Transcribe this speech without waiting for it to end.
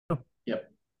Yep.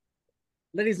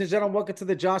 Ladies and gentlemen, welcome to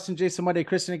the Josh and Jason Monday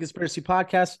Christian Conspiracy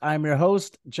Podcast. I'm your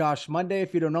host, Josh Monday.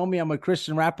 If you don't know me, I'm a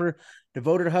Christian rapper,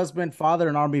 devoted husband, father,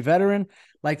 and Army veteran.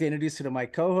 I'd like to introduce you to my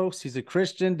co-host. He's a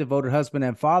Christian, devoted husband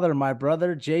and father, my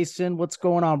brother, Jason. What's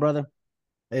going on, brother?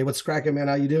 Hey, what's cracking, man?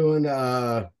 How you doing?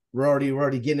 We're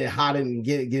already getting it hot and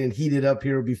getting heated up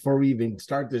here before we even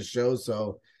start this show.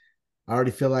 So I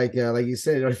already feel like you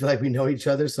said, I already feel like we know each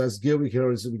other. So that's good. We can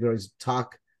always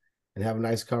talk and have a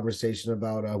nice conversation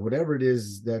about whatever it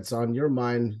is that's on your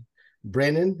mind.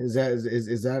 Brennan, is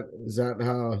that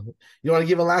how you want to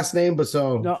give a last name? But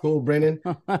so No. cool, Brennan.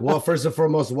 Well, first and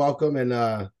foremost, welcome and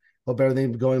hope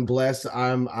everything's going blessed.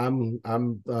 I'm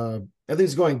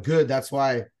everything's going good. That's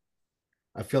why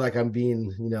I feel like I'm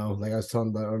being, like I was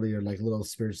talking about earlier, like a little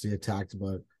spiritually attacked,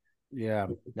 but Yeah,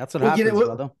 that's what we'll get happens, it.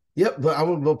 brother. Yep,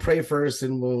 but we'll pray first,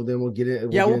 and we'll get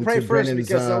it. Yeah, we'll pray into first Brennan's,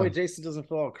 because that way Jason doesn't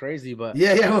feel all crazy. But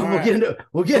yeah, all we'll right.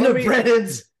 get into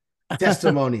Brennan's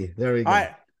testimony. There we go. All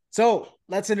right. So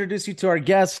let's introduce you to our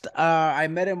guest. I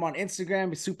met him on Instagram.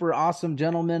 He's super awesome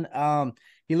gentleman.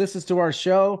 He listens to our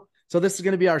show. So this is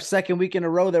going to be our second week in a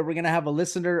row that we're going to have a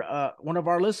listener, one of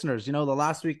our listeners. You know, the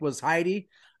last week was Heidi,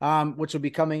 which will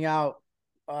be coming out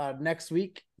next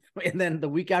week. And then the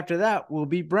week after that will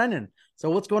be Brennan. So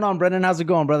what's going on, Brennan? How's it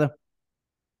going, brother?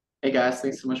 Hey guys,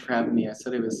 thanks so much for having me. I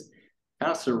said it was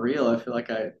kind of surreal. I feel like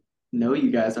I know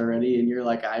you guys already, and you're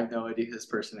like, I have no idea who this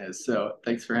person is. So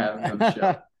thanks for having me on the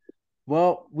show.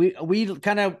 Well, we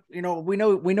kind of,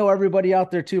 we know everybody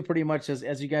out there too, pretty much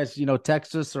as you guys,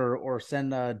 text us or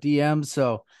send DMs.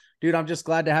 So dude, I'm just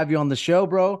glad to have you on the show,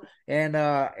 bro. And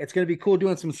it's going to be cool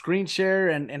doing some screen share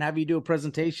and have you do a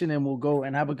presentation, and we'll go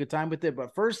and have a good time with it.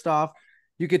 But first off,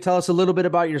 you could tell us a little bit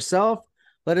about yourself.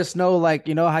 Let us know, like,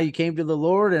 how you came to the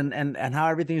Lord and how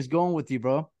everything is going with you,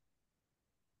 bro.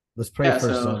 Let's pray Yeah,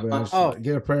 first. so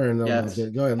Get a prayer and then yes. go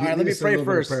ahead. All right, let Lead me us in a pray little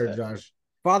bit of first. prayer, Josh.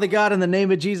 Father God, in the name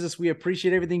of Jesus, we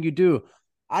appreciate everything you do.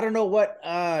 I don't know what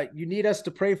you need us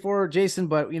to pray for, Jason,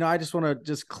 but I just want to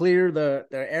just clear the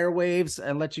airwaves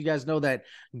and let you guys know that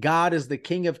God is the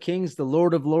King of Kings, the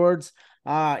Lord of Lords.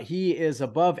 He is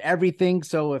above everything.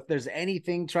 So if there's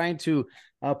anything trying to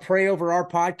pray over our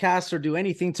podcast or do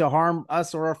anything to harm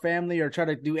us or our family or try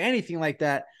to do anything like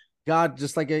that, God,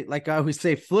 just like I always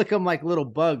say, flick them like little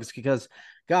bugs, because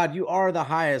God, you are the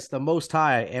highest, the most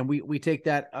high. And we take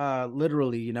that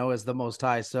literally, as the most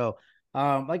high. So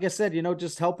like I said,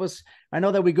 just help us. I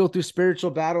know that we go through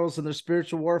spiritual battles and there's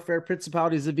spiritual warfare,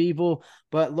 principalities of evil,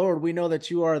 but Lord, we know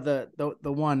that you are the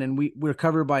one, and we're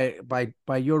covered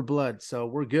by your blood. So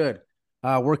we're good.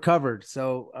 We're covered.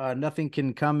 So nothing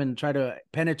can come and try to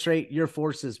penetrate your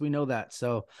forces. We know that.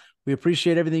 So we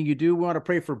appreciate everything you do. We want to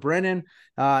pray for Brennan,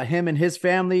 him and his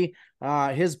family,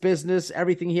 his business,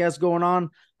 everything he has going on.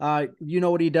 You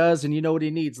know what he does and you know what he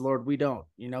needs, Lord. We don't,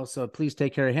 so please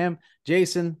take care of him.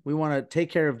 Jason, we want to take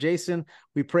care of Jason.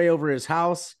 We pray over his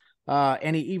house.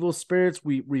 Any evil spirits,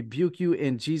 we rebuke you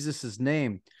in Jesus'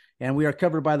 name. And we are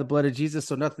covered by the blood of Jesus,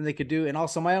 so nothing they could do. And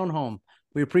also my own home.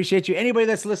 We appreciate you. Anybody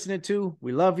that's listening to,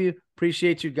 we love you.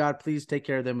 Appreciate you. God, please take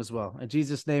care of them as well. In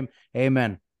Jesus' name,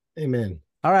 amen. Amen.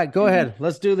 All right, go ahead.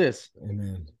 Let's do this.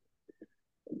 Amen.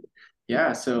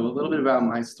 Yeah, so a little bit about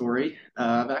my story.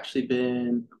 I've actually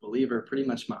been a believer pretty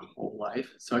much my whole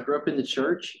life. So I grew up in the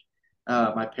church.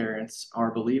 My parents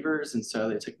are believers, and so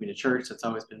they took me to church. That's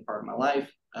always been part of my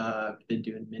life. I've been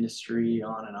doing ministry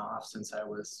on and off since I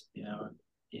was,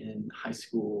 in high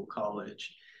school,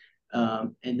 college.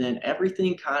 And then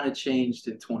everything kind of changed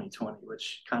in 2020,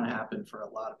 which kind of happened for a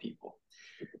lot of people.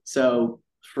 So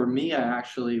for me, I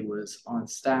actually was on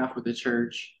staff with the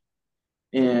church.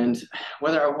 And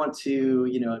whether I want to,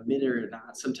 admit it or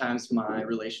not, sometimes my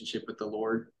relationship with the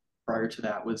Lord prior to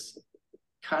that was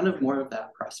kind of more of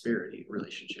that prosperity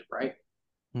relationship, right?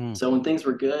 So when things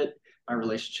were good, my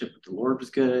relationship with the Lord was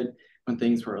good. When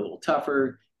things were a little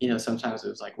tougher, sometimes it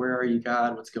was like, where are you,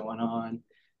 God? What's going on?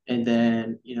 And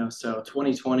then, so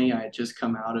 2020, I had just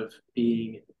come out of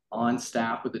being on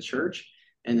staff with the church.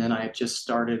 And then I just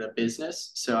started a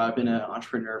business. So I've been an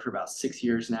entrepreneur for about 6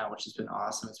 years now, which has been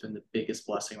awesome. It's been the biggest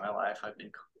blessing of my life. I've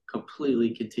been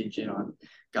completely contingent on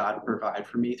God to provide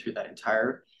for me through that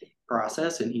entire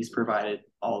process. And he's provided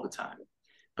all the time.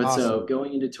 But Awesome. So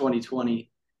going into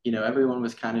 2020, everyone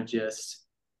was kind of just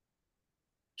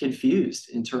confused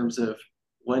in terms of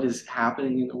what is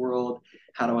happening in the world.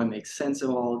 How do I make sense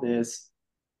of all of this?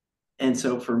 And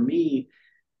so for me,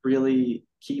 really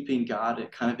keeping God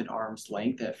at kind of an arm's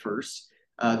length at first.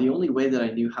 The only way that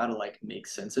I knew how to make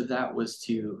sense of that was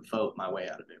to vote my way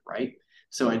out of it, right?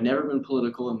 So I'd never been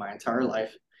political in my entire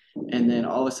life. And then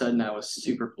all of a sudden I was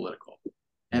super political.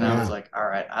 And I was Yeah. like, all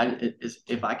right,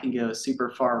 if I can go super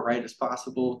far right as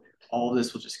possible, all of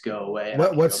this will just go away and I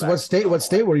can go What back to state? What normal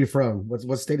state life. were you from?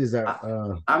 What state is that?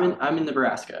 I, I'm in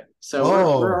Nebraska, so we're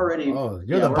Oh, already, oh,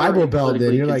 you're yeah, the we're Bible already Belt then.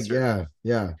 politically You're like, conservative.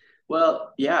 yeah, yeah.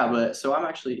 Well, yeah, but so I'm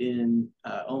actually in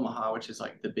Omaha, which is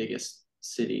like the biggest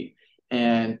city,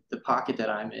 and the pocket that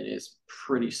I'm in is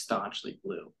pretty staunchly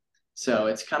blue. So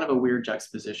it's kind of a weird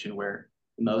juxtaposition where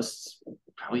most,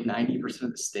 probably 90%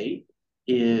 of the state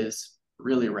is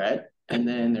really red, and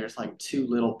then there's like two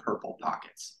little purple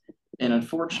pockets. And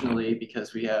unfortunately,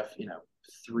 because we have,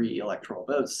 three electoral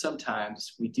votes,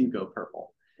 sometimes we do go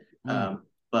purple. Mm.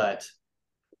 But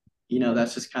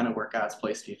that's just kind of where God's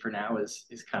placed me for now is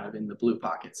kind of in the blue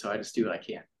pocket. So I just do what I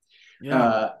can. Yeah.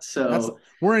 That's So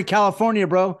we're in California,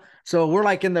 bro. So we're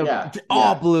like in the yeah,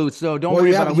 all yeah, blue. So don't Well,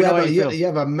 worry about it. We know how you feel. you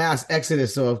have a mass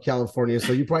exodus of California,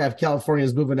 so you probably have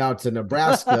Californians moving out to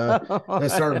Nebraska to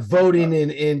start voting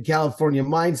in California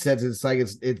mindsets. It's like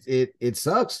it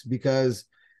sucks because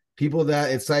people that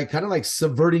it's like kind of like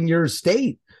subverting your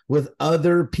state with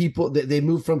other people that they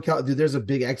move from Dude, there's a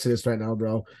big exodus right now,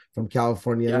 bro, from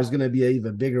California. yeah, There's going to be an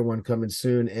even bigger one coming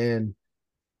soon. And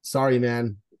sorry,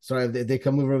 man. Sorry, if they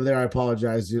come over there. I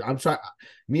apologize, dude. I'm trying.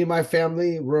 Me and my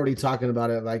family, we're already talking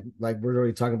about it. Like we're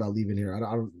already talking about leaving here. I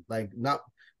don't like not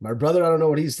my brother. I don't know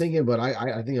what he's thinking, but I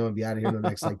think I'm gonna be out of here in the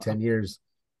next like 10 years.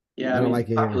 yeah. I I don't mean, like it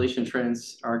here. population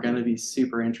trends are going to be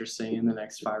super interesting in the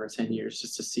next 5 or 10 years,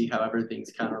 just to see how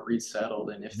everything's kind of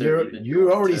resettled and if they're even You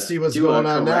going already to see what's do a going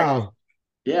on correct, now.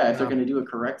 yeah, if they're Yeah. going to do a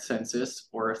correct census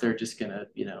or if they're just going to,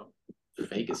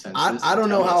 fake a census I and don't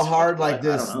know tell how us what's hard like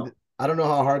what. I don't this. know. I don't know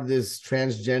how hard this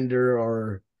transgender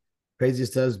or crazy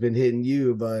stuff's been hitting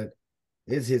you, but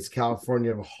it hits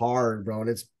California hard, bro.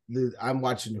 And I'm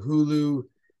watching Hulu,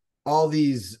 all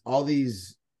these,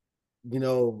 you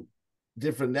know,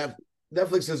 different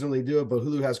Netflix doesn't really do it, but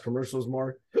Hulu has commercials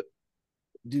more.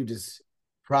 Dude, just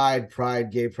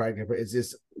gay pride. It's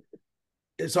just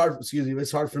it's hard. Excuse me,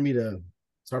 it's hard for me to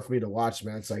watch,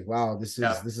 man. It's like, wow,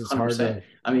 Yeah, this is hard 100%. to.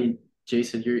 I mean,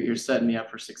 Jason, you're setting me up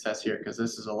for success here because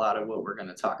this is a lot of what we're going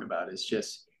to talk about. Is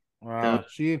just those Wow.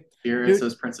 See, spirits, dude.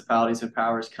 those principalities and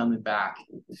powers coming back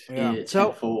Yeah. So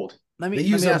tenfold. They let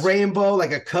use me a ask. rainbow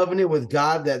like a covenant with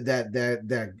God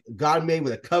that God made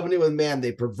with a covenant with man.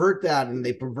 They pervert that and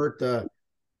they pervert the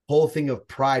whole thing of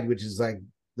pride, which is like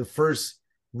the first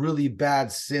really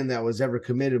bad sin that was ever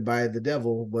committed by the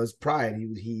devil was pride.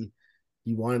 He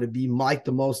wanted to be like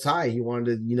the Most High. He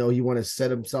wanted to, he wanted to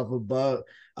set himself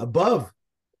above.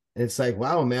 And it's like,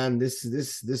 wow, man,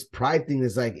 this pride thing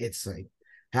is like, it's like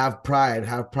have pride,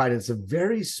 have pride. It's a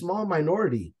very small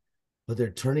minority, but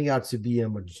they're turning out to be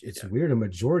it's Yeah. weird, a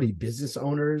majority business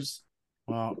owners,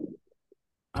 Well,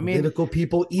 I mean, political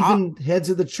people, I, even heads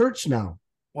of the church now.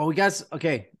 well, we guys.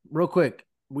 Okay, real quick.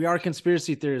 We are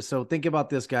conspiracy theorists, so think about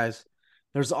this, guys.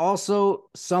 There's also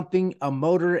something, a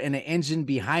motor and an engine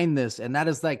behind this, and that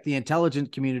is like the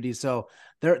intelligent community. So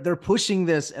they're pushing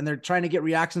this and they're trying to get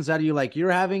reactions out of you like you're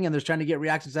having, and they're trying to get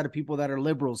reactions out of people that are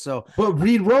liberals. So But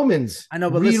read Romans. I know,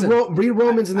 but listen, Read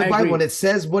Romans in the I Bible, and agree. it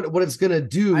says what it's gonna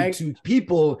do I to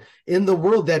people in the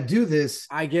world that do this.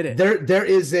 I get it, There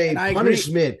is and a I agree.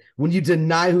 punishment when you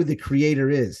deny who the creator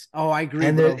is. Oh, I agree,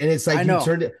 And bro. it's like I you know,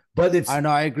 turned it, but it's I know,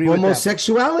 I agree with that, bro.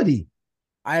 homosexuality.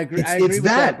 I agree. I It's agree with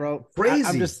that, that bro. crazy.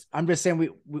 I'm just saying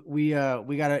we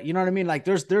gotta, you know what I mean? Like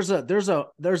there's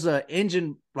a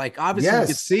engine. Like obviously you can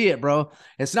Yes, see it, bro.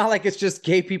 It's not like it's just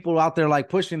gay people out there like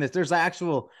pushing this. There's like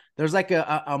there's like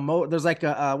what is it?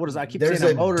 I keep saying there's a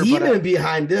a motor, but demon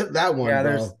behind it. That one, yeah,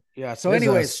 there's bro. yeah. So, There's a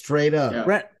anyways, straight up.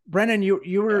 Yeah, Brennan, yeah.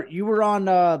 you were on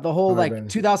the whole Sorry, like Brandon.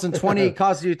 2020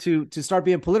 caused you to start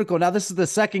being political. Now this is the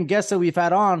second guest that we've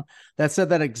had on that said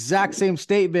that exact same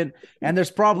statement, and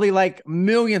there's probably like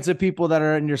millions of people that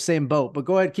are in your same boat. But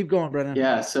go ahead, keep going, Brennan.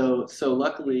 Yeah, so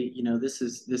luckily, this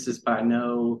is by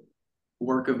no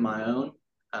work of my own.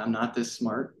 I'm not this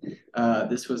smart.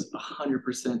 This was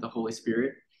 100% the Holy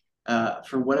Spirit.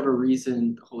 For whatever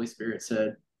reason, the Holy Spirit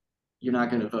said, "You're not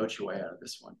going to vote your way out of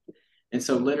this one." And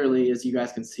so, literally, as you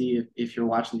guys can see, if you're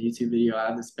watching the YouTube video, I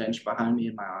have this bench behind me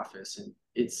in my office, and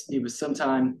it was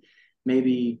sometime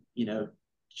maybe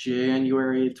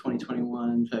January of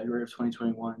 2021, February of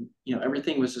 2021.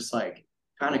 Everything was just like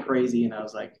kind of crazy, and I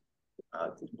was like,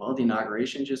 well, the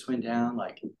inauguration just went down.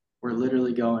 Like, we're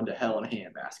literally going to hell in a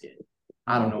handbasket.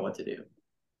 I don't know what to do.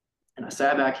 And I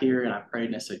sat back here and I prayed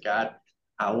and I said, God,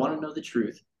 I want to know the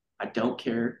truth. I don't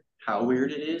care how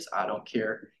weird it is. I don't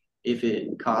care if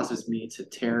it causes me to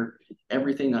tear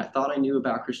everything that I thought I knew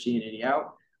about Christianity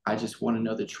out. I just want to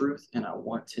know the truth and I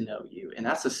want to know you. And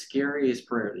that's the scariest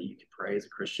prayer that you can pray as a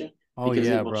Christian Oh because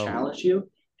yeah, it will bro. challenge you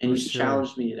and For he's sure.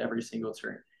 challenged me at every single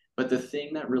turn. But the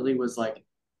thing that really was like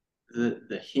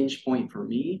the hinge point for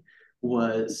me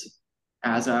was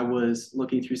as I was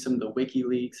looking through some of the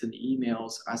WikiLeaks and the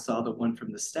emails, I saw the one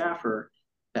from the staffer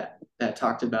that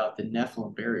talked about the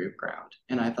Nephilim burial ground.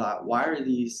 And I thought, why are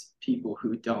these people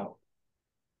who don't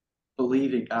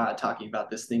believe in God talking about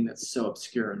this thing that's so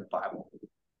obscure in the Bible?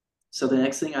 So the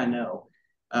next thing I know,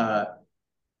 uh,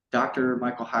 Dr.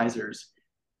 Michael Heiser's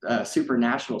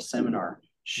supernatural seminar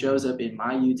shows up in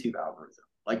my YouTube algorithm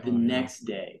like the Oh yeah. next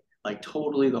day, like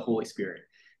totally the Holy Spirit.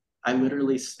 I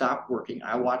literally stopped working.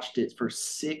 I watched it for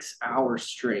 6 hours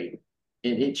straight,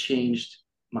 and it changed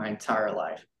my entire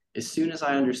life. As soon as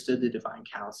I understood the divine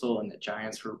counsel and the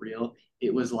giants were real,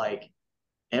 it was like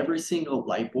every single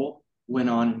light bulb went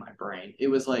on in my brain. It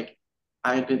was like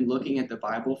I had been looking at the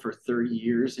Bible for 30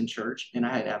 years in church, and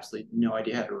I had absolutely no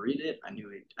idea how to read it. I knew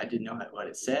it, I didn't know what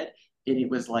it said. And it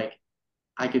was like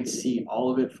I could see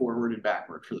all of it forward and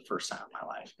backward for the first time in my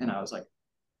life. And I was like,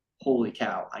 holy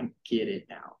cow, I get it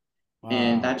now.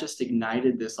 And Wow. that just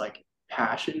ignited this like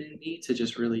passion in me to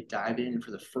just really dive in. And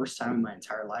for the first time in my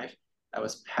entire life, I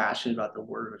was passionate about the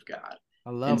word of God. I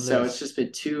And love so it's this. just been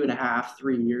 2.5,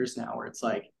 3 years now where it's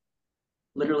like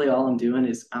literally all I'm doing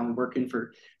is I'm working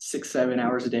for 6, 7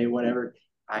 hours a day, whatever.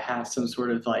 I have some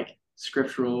sort of like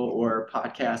scriptural or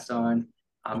podcast on.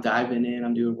 I'm diving in.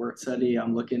 I'm doing work study.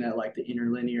 I'm looking at like the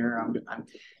interlinear.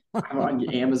 I'm on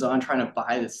Amazon trying to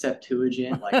buy the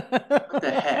Septuagint. Like, what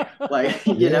the heck? Like,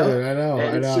 Dude, I know,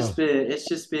 and I know. it's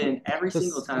just been every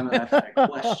single time that I've had a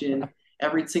question,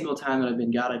 every single time that I've been,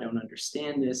 God, I don't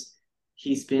understand this.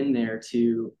 He's been there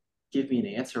to give me an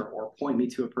answer or point me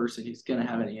to a person who's going to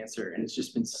have an answer. And it's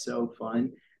just been so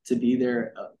fun to be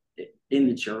there in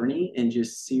the journey and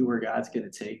just see where God's going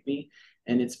to take me.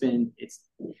 And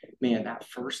man, that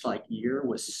first like year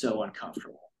was so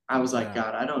uncomfortable. I was like, Yeah.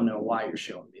 God, I don't know why you're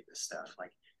showing me this stuff.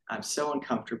 Like, I'm so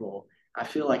uncomfortable. I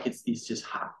feel like it's these just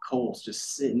hot coals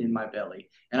just sitting in my belly.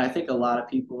 And I think a lot of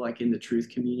people like in the truth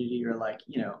community are like,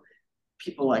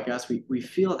 people like us, we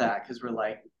feel that because we're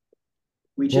like,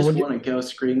 we Well, just want to go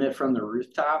scream it from the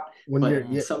rooftop. when you're But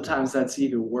Yeah. yeah, sometimes that's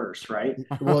even worse, right?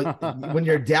 well, when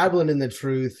you're dabbling in the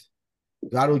truth,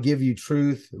 God will give you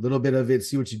truth, a little bit of it,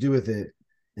 see what you do with it.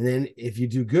 And then if you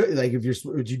do good, like if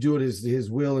you do it as his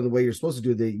will and the way you're supposed to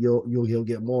do it, that he'll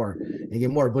get more and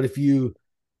get more. But if you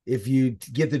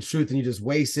get the truth and you just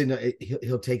waste it,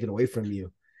 he'll take it away from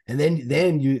you. And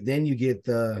then you get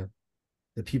the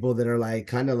people that are like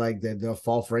kind of like that they'll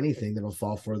fall for anything. That'll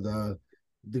fall for the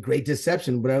great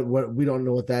deception, but what we don't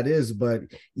know what that is. But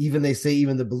even they say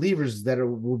even the believers that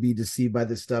will be deceived by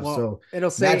this stuff. Well, So it'll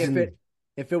say imagine.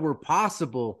 if it were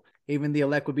possible, even the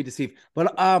elect would be deceived.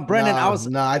 But Brennan, I No, was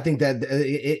no, I think that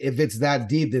if it's that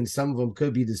deep, then some of them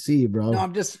could be deceived, no, bro.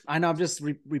 I know I'm just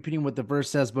repeating what the verse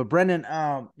says. But Brennan,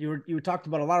 you talked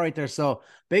about a lot right there. So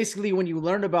basically, when you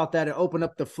learned about that, it opened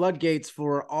up the floodgates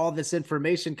for all this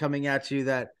information coming at you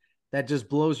that just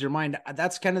blows your mind.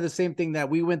 That's kind of the same thing that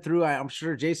we went through. I'm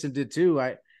sure Jason did too.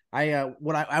 I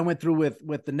went through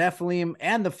with the Nephilim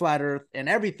and the flat Earth and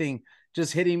everything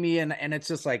just hitting me, and it's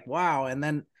just like wow. And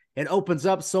then it opens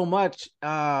up so much,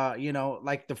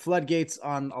 like the floodgates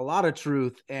on a lot of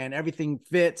truth, and everything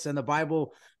fits, and the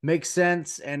Bible makes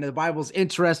sense, and the Bible's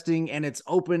interesting, and it's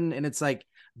open, and it's like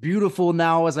beautiful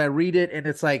now as I read it, and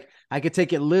it's like I could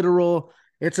take it literal.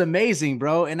 It's amazing,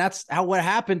 bro. And that's what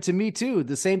happened to me too.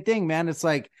 The same thing, man. It's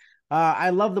like I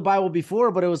love the Bible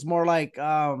before, but it was more like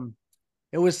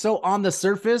it was so on the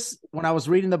surface when I was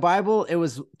reading the Bible. It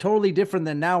was totally different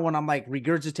than now when I'm like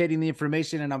regurgitating the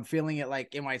information and I'm feeling it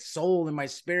like in my soul, in my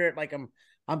spirit, like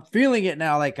I'm feeling it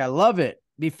now. Like I love it.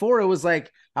 Before it was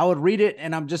like I would read it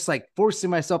and I'm just like forcing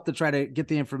myself to try to get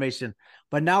the information.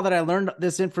 But now that I learned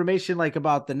this information, like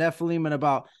about the Nephilim and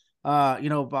about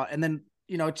about, and then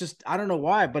it just I don't know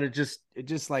why, but it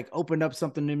just like opened up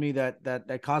something to me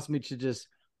that caused me to just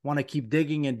want to keep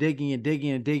digging and digging and digging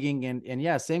and digging and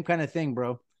yeah, same kind of thing,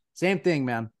 bro. Same thing,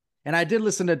 man. And I did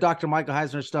listen to Dr. Michael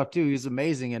Heisner's stuff too. He's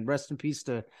amazing, and rest in peace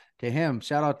to him.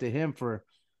 Shout out to him for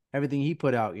everything he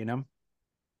put out.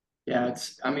 Yeah,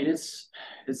 I mean, it's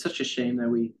such a shame that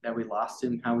we lost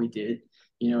him how we did,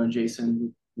 and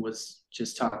Jason was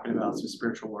just talking about some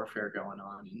spiritual warfare going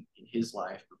on in his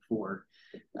life before,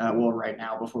 well, right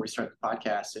now before we start the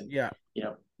podcast. And, Yeah.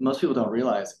 most people don't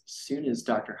realize as soon as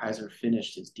Dr. Heiser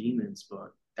finished his demons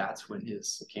book, that's when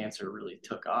his cancer really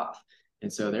took off.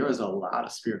 And so there was a lot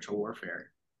of spiritual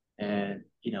warfare. And,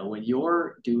 when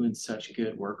you're doing such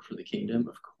good work for the kingdom,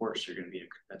 of course you're going to be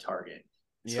a target.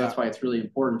 So Yeah. that's why it's really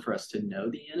important for us to know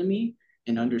the enemy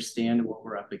and understand what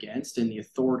we're up against and the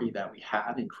authority that we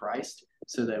have in Christ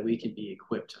so that we can be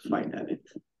equipped to fight that enemy.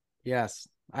 Yes,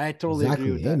 I totally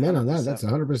agree with Exactly. that. Amen on that. 100%. That's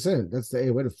 100%. That's the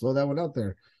way to flow that one out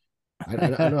there. I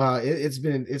know how it's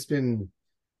been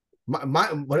my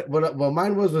what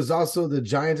mine was also the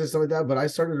Giants and stuff like that. But I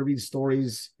started to read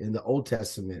stories in the Old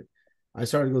Testament. I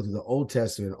started to go through the Old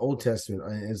Testament,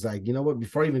 and it's like, you know what?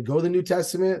 Before I even go to the New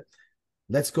Testament,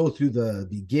 let's go through the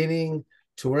beginning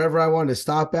to wherever I wanted to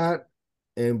stop at.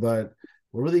 And but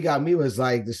what really got me was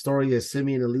like the story of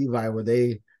Simeon and Levi, where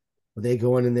they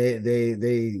go in and they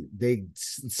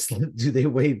do they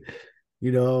wait,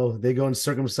 you know, they go and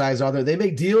circumcise all their, they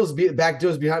make deals, back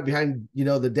deals behind, you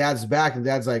know, the dad's back, and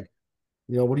dad's like,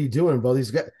 you know, what are you doing, bro?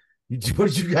 These guys, what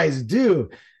did you guys do?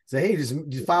 Say, hey,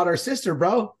 just filed our sister,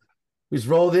 bro. We just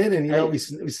rolled in and, you know, Hey,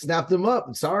 we snapped them up.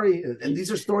 I'm sorry. And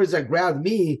these are stories that grabbed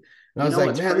me. And I you was know like,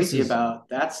 what's man, this crazy is, about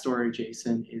that story,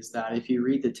 Jason, is that if you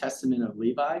read the Testament of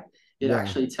Levi, it yeah,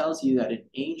 actually tells you that an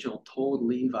angel told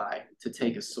Levi to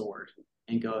take a sword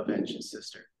and go avenge his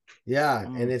sister. yeah.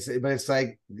 And Mm. but it's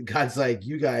like, God's like,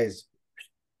 you guys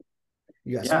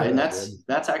Yeah, split and up, man.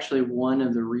 that's actually one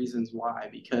of the reasons why,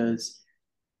 because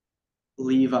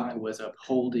Levi was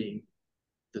upholding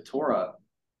the Torah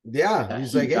Yeah. that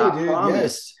He's like, hey, dude,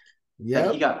 yes. he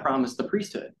Yep. got promised the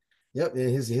priesthood. Yep. And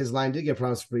his line did get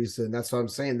promised priesthood. And that's what I'm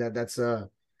saying. That's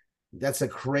a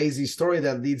crazy story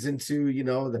that leads into, you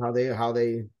know, how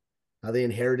they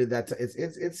inherited that.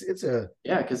 It's a,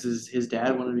 Yeah, because his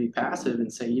dad wanted to be passive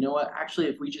and say, you know what, actually,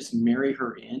 if we just marry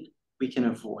her in, we can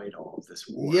avoid all of this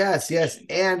war and yes. tension.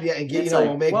 And yeah, and And get, you it's know, we'll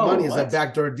like, make whoa, money as a what?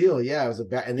 backdoor deal. Yeah, it was a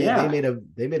back, and Yeah,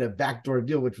 they made a backdoor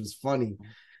deal, which was funny.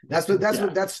 That's what yeah.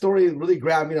 that story really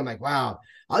grabbed me. I'm like, wow.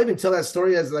 I'll even tell that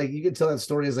story as like, you can tell that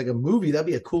story as like a movie. That'd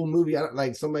be a cool movie. I don't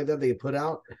like something like that they put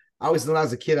out. I always when I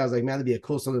was a kid, I was like, man, that'd be a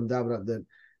cool something that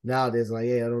nowadays, like,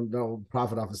 hey, I don't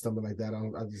profit off of something like that.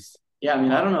 I just Yeah, I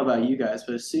mean, I Oh, don't know about you guys,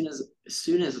 but as soon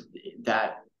as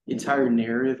that entire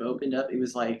narrative opened up, it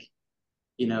was like,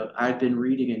 you know, I'd been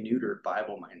reading a neutered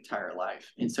Bible my entire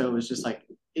life. And so it was just like,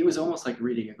 it was almost like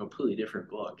reading a completely different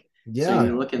book. So yeah.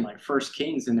 you look in like First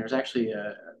Kings, and there's actually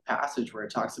a passage where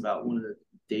it talks about one of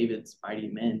David's mighty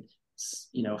men,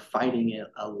 you know, fighting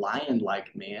a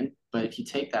lion-like man. But if you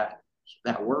take that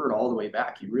word all the way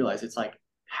back, you realize it's like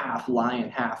half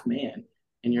lion, half man.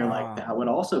 And you're like, uh, that would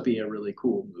also be a really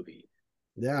cool movie.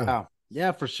 Yeah. yeah,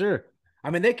 yeah, for sure. I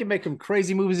mean, they can make some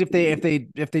crazy movies if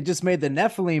they just made the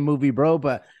Nephilim movie, bro.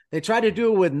 But they tried to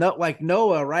do it with like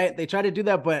Noah, right? They tried to do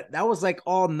that, but that was like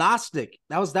all Gnostic.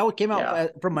 That what came out Yeah.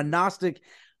 from a Gnostic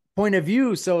point of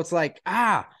view. So it's like,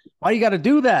 why you got to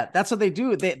do that? That's what they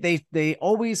do. They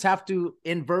always have to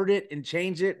invert it and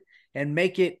change it and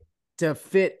make it to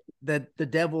fit the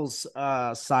devil's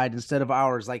side instead of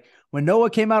ours. Like when Noah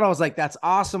came out, I was like, that's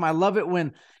awesome. I love it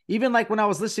when even like when I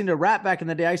was listening to rap back in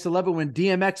the day, I used to love it when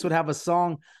DMX would have a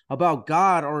song about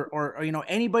God or you know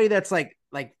anybody that's like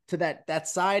to that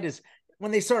side is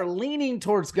when they start leaning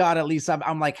towards God. At least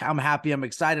I'm like I'm happy, I'm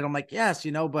excited. I'm like yes,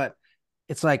 you know, but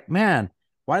it's like man,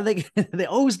 why do they they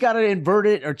always got to invert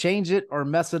it or change it or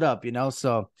mess it up, you know?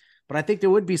 So, but I think there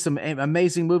would be some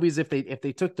amazing movies if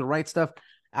they took the right stuff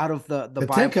out of the The Ten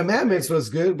Bible. Commandments was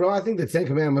good, bro. I think the Ten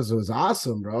Commandments was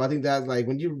awesome, bro. I think that like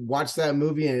when you watch that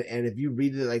movie and if you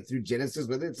read it like through Genesis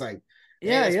with it, it's like, hey,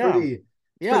 Yeah, yeah, it's yeah. pretty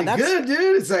That's good,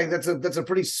 dude. It's like that's a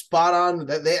pretty spot on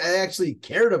that they actually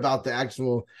cared about the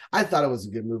actual. I thought it was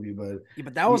a good movie, but Yeah,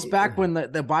 but that was back when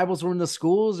the Bibles were in the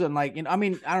schools and like you know, I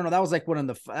mean, I don't know. That was like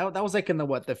that was like in the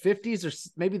what the 50s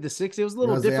or maybe the 60s. It was a I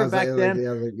little was, I different was like, back then.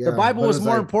 The yeah, Bible but it was was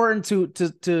more like important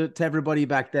to everybody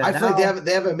back then. I feel like Now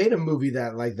they haven't made a movie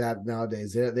that like that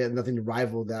nowadays. They have nothing to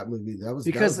rival that movie. That was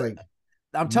because like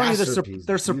I'm telling you, masterpiece,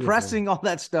 they're beautiful. suppressing all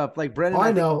that stuff. Like Oh, Brennan, I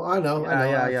think. I Yeah, know.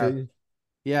 yeah, I yeah, feel you.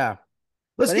 yeah.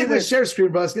 Let's But get this anyways, share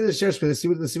screen, bro. Let's get this share screen.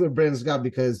 Let's see what Brandon's got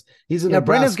because he's in yeah,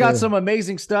 Brennan's got Nebraska. some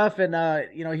amazing stuff, and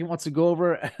you know, he wants to go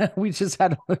over. We just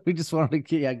wanted to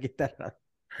get that. That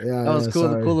was cool. The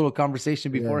cool Sorry. little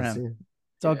conversation Yeah, beforehand. see.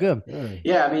 It's all good. Yeah.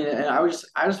 Yeah, I mean, and I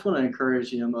just want to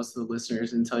encourage, you know, most of the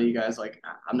listeners and tell you guys like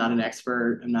I'm not an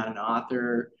expert, I'm not an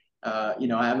author. You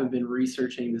know, I haven't been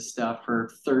researching this stuff for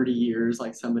 30 years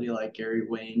like somebody like Gary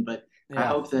Wayne, but I Yeah.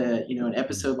 hope that, you know, an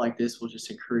episode like this will just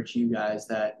encourage you guys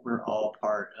that we're all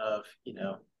part of, you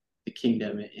know, the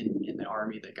kingdom in the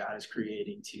army that God is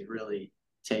creating to really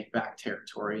take back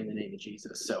territory in the name of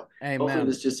Jesus. So hopefully Amen.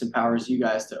 this just empowers you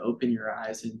guys to open your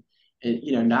eyes and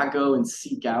you know, not go and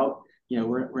seek out, you know,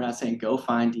 we're not saying go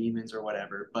find demons or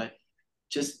whatever, but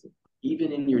just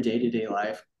even in your day-to-day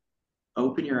life,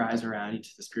 open your eyes around you to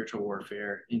the spiritual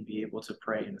warfare and be able to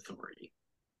pray in authority.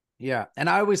 Yeah. And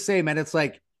I always say, man, it's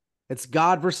like it's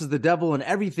God versus the devil, and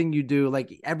everything you do,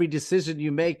 like every decision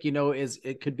you make,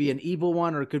 it could be an evil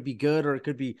one, or it could be good, or it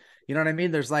could be, you know what I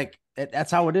mean? There's like,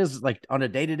 that's how it is, like on a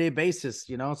day-to-day basis,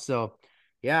 so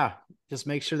yeah, just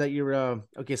make sure that you're,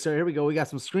 okay. So here we go. We got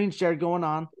some screen share going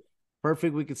on.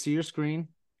 Perfect. We can see your screen.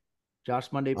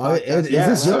 Josh Monday podcast.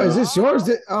 Is this yours?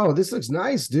 Oh, this looks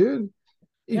nice, dude.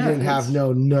 You didn't have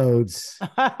no notes.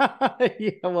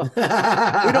 Yeah, well,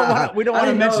 we don't want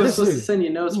to mention. We're supposed to send you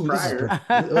notes prior.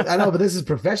 I know, but this is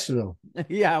professional.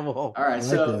 Yeah, well, all right.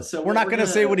 So we're not going to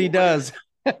say what he does.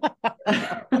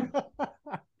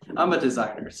 I'm a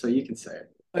designer, so you can say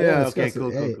it. Yeah. Okay.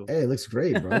 Cool. Hey, it looks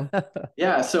great, bro.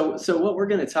 Yeah. So what we're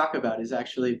going to talk about is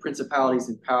actually principalities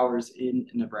and powers in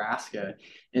Nebraska,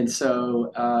 and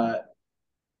so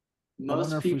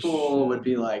most people would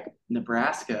be like,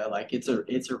 Nebraska, like it's a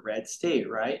red state,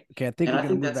 right? Okay, I think we're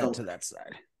gonna move that to that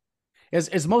side.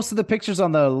 Is most of the pictures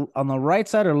on the right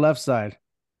side or left side?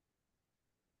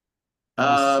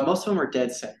 Most of them are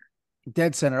dead center.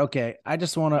 Dead center. Okay. I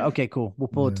just want to. Okay, cool. We'll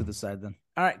pull it to the side then.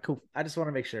 All right, cool. I just want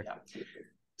to make sure. Yeah.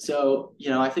 So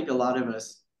I think a lot of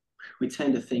us, we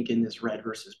tend to think in this red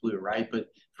versus blue, right? But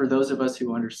for those of us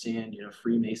who understand,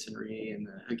 Freemasonry and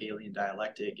the Hegelian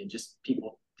dialectic, and just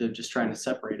people, they're just trying to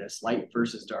separate us, light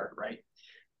versus dark, right?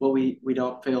 What we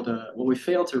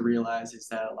fail to realize is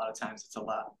that a lot of times it's a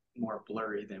lot more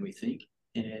blurry than we think,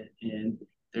 and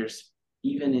there's,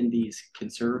 even in these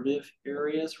conservative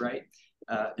areas, right?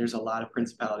 There's a lot of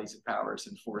principalities and powers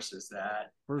and forces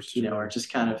that are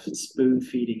just kind of spoon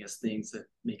feeding us things that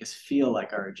make us feel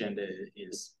like our agenda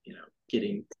is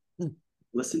getting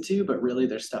listened to, but really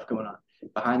there's stuff going on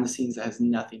behind the scenes that has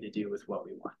nothing to do with what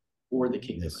we want or the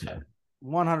kingdom of heaven.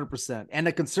 100%. And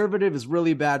the conservative is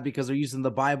really bad because they're using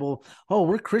the Bible. Oh,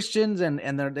 we're Christians, and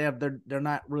they're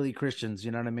not really Christians.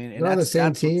 You know what I mean? And they're on the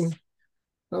same team.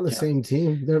 On the same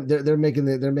team. They're making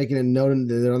it known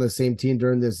that they're on the same team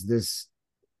during this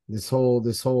whole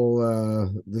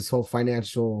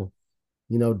financial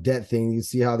debt thing. You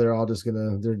see how they're just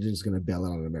gonna bail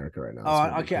out on America right now.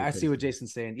 Oh, okay. I see what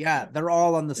Jason's saying. Yeah, they're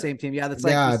all on the same team. Yeah, that's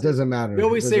like, it doesn't matter. We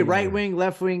always say right wing,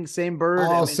 left wing, same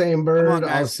bird. Same bird,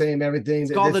 all same everything.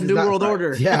 It's called the New World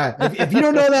Order. Yeah. If you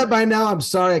don't know that by now, I'm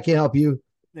sorry, I can't help you.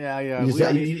 Yeah. You're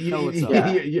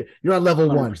on level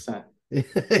 1%.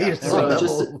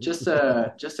 So just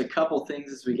a couple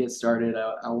things as we get started.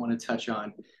 I want to touch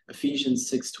on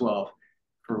Ephesians 6:12.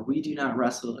 For we do not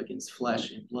wrestle against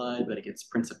flesh and blood, but against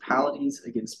principalities,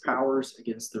 against powers,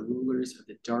 against the rulers of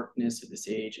the darkness of this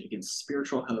age, and against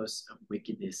spiritual hosts of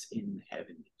wickedness in the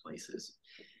heavenly places.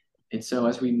 And so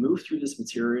as we move through this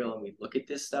material and we look at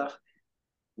this stuff,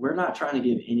 we're not trying to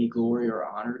give any glory or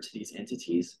honor to these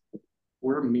entities.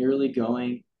 We're merely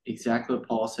going exactly what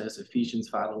Paul says, Ephesians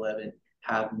 5:11,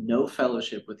 have no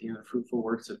fellowship with the unfruitful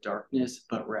works of darkness,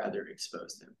 but rather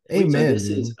expose them. Amen. So this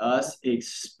is us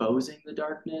exposing the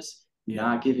darkness,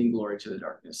 not giving glory to the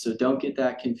darkness. So don't get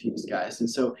that confused, guys. And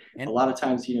so a lot of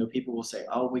times, people will say,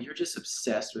 oh, well, you're just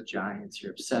obsessed with giants.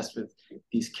 You're obsessed with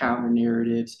these counter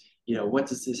narratives. What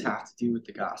does this have to do with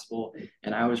the gospel?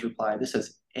 And I always reply, this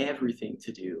has everything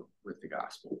to do with the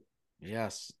gospel.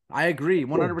 Yes, I agree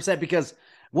 100%, because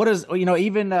what is,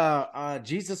 even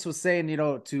Jesus was saying,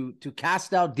 to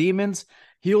cast out demons,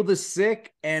 heal the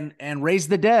sick, and raise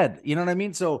the dead. You know what I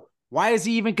mean? So why is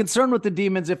he even concerned with the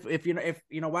demons? If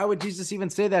why would Jesus even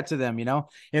say that to them?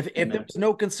 If there's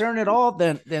no concern at all,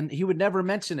 then he would never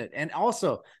mention it. And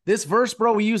also this verse,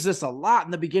 bro, we use this a lot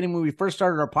in the beginning when we first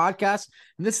started our podcast.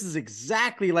 And this is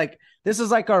exactly this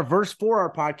is like our verse for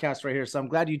our podcast right here. So I'm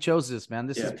glad you chose this, man.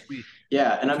 This is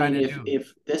and I mean,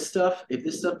 if this stuff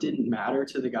didn't matter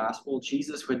to the gospel,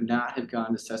 Jesus would not have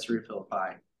gone to Caesarea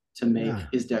Philippi to make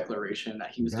his declaration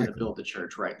that he was going to build the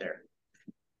church right there.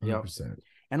 100%.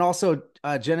 And also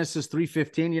Genesis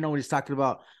 3:15, when he's talking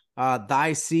about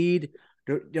thy seed,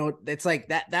 it's like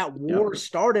that war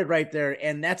started right there.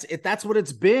 And that's what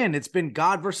it's been. It's been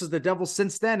God versus the devil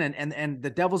since then. And the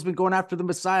devil's been going after the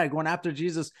Messiah, going after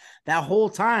Jesus that whole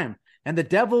time. And the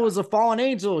devil is a fallen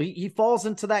angel. He falls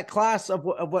into that class of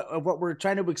what we're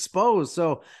trying to expose.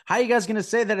 So how are you guys going to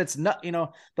say that it's not,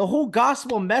 the whole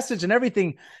gospel message and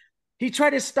everything? He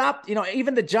tried to stop,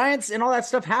 even the giants and all that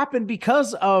stuff happened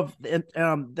because of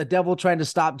the devil trying to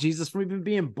stop Jesus from even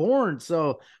being born.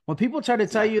 So when people try to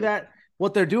tell you that,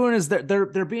 what they're doing is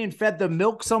they're being fed the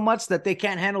milk so much that they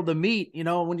can't handle the meat.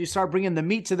 When you start bringing the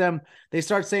meat to them, they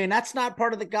start saying that's not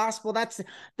part of the gospel.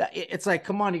 It's like,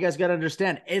 come on, you guys got to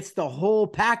understand. It's the whole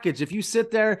package. If you sit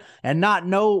there and not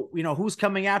know, who's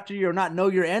coming after you, or not know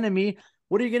your enemy,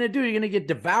 what are you going to do? You're going to get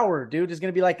devoured, dude. It's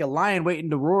going to be like a lion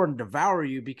waiting to roar and devour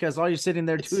you, because all you're sitting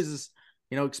there doing is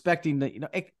expecting that,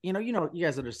 you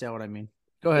guys understand what I mean.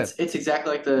 Go ahead. It's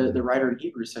exactly like the writer in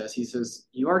Hebrews says. He says,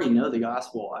 "You already know the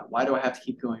gospel. Why do I have to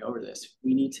keep going over this?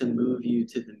 We need to move you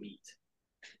to the meat."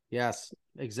 Yes,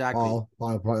 exactly. Paul,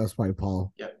 that's probably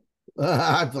Paul. Yep.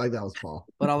 I feel like that was Paul.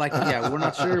 But we're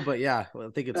not sure, but yeah, I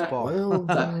think it's Paul.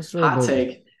 Well, sure, hot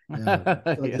take. Yeah,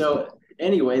 like So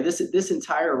anyway, this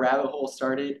entire rabbit hole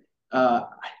started.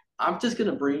 I'm just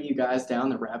gonna bring you guys down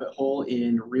the rabbit hole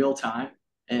in real time,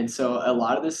 and so a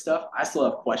lot of this stuff I still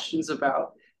have questions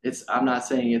about. I'm not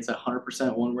saying it's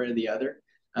 100% one way or the other,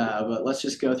 but let's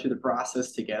just go through the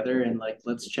process together and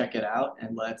let's check it out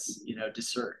and let's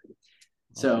discern.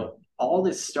 So all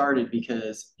this started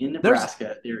because in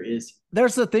Nebraska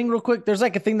there's a thing real quick. There's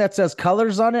like a thing that says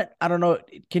colors on it. I don't know.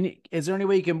 Is there any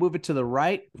way you can move it to the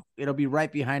right? It'll be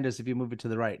right behind us if you move it to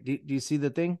the right. Do you see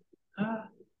the thing?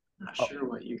 Not sure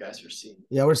what you guys are seeing.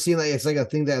 Yeah, we're seeing it's like a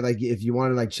thing that if you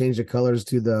want to change the colors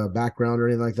to the background or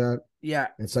anything like that. Yeah,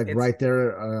 it's right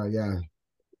there. Yeah,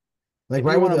 like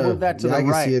right with move that to the right.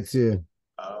 I can see it too.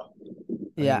 Oh,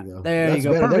 yeah, there you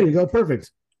go. Better. There you go.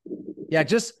 Perfect. Yeah,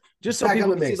 just so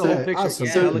people can see the whole picture. Awesome.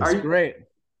 Yeah, it looks great.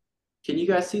 Can you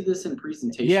guys see this in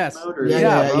presentation mode? Or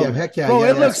yeah. Heck yeah, bro,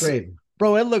 it looks great.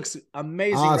 Bro, it looks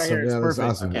amazing right here. It's perfect.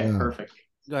 Awesome. Okay, perfect.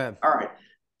 Go ahead. All right.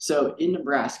 So in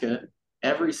Nebraska,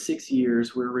 every 6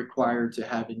 years, we're required to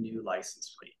have a new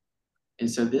license plate. And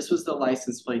so this was the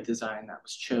license plate design that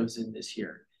was chosen this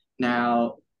year.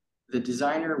 Now, the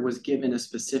designer was given a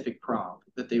specific prompt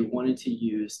that they wanted to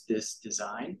use this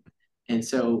design. And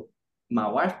so my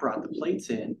wife brought the plates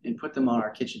in and put them on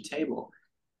our kitchen table.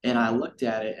 And I looked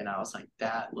at it and I was like,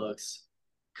 that looks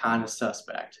kind of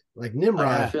suspect. Like Nimrod.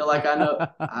 I feel like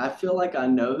I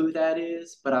know who that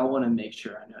is, but I want to make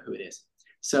sure I know who it is.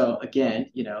 So again,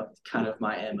 kind of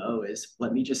my MO is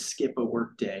let me just skip a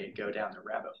work day and go down the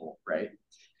rabbit hole, right?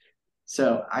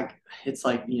 So it's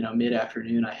like,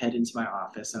 mid-afternoon, I head into my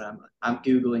office and I'm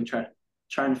Googling,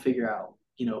 trying to figure out,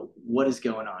 what is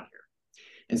going on here.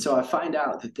 And so I find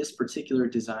out that this particular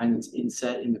design that's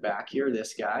inset in the back here,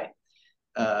 this guy,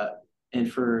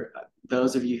 and for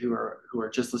those of you who are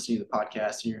just listening to the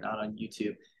podcast and you're not on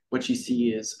YouTube, what you see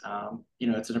is,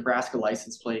 it's a Nebraska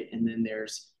license plate, and then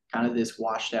there's kind of this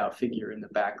washed out figure in the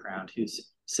background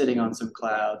who's sitting on some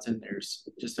clouds, and there's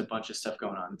just a bunch of stuff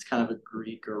going on. It's kind of a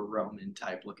Greek or Roman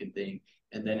type looking thing,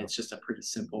 and then it's just a pretty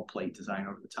simple plate design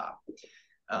over the top.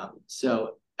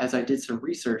 So as I did some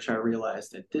research, I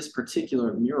realized that this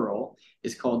particular mural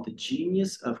is called the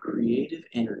Genius of Creative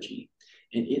Energy,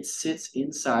 and it sits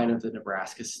inside of the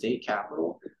Nebraska State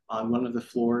Capitol on one of the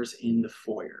floors in the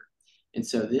foyer. And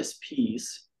so this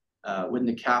piece, when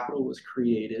the Capitol was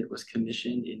created, was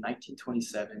commissioned in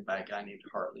 1927 by a guy named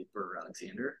Hartley Burr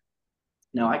Alexander.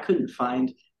 Now, I couldn't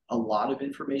find a lot of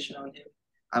information on him.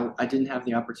 I didn't have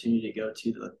the opportunity to go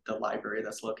to the library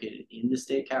that's located in the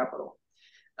state capitol.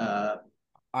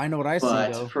 I know what I see,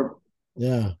 though.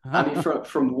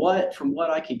 From what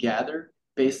I could gather,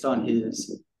 based on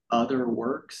his other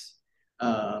works,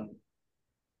 I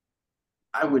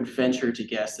would venture to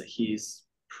guess that he's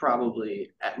probably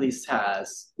at least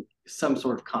has some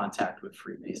sort of contact with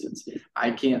Freemasons.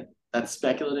 That's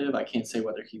speculative. I can't say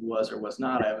whether he was or was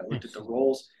not. I haven't looked at the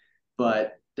roles,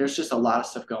 but there's just a lot of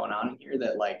stuff going on in here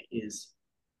that is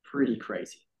pretty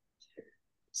crazy.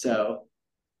 So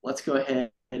let's go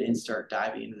ahead and start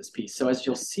diving into this piece. So as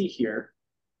you'll see here,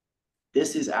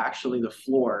 this is actually the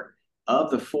floor of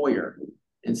the foyer.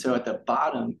 And so at the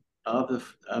bottom of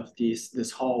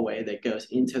this hallway that goes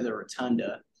into the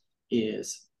rotunda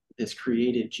is this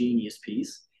creative genius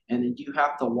piece. And then you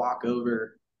have to walk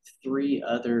over 3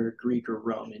 other Greek or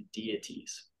Roman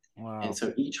deities. Wow. And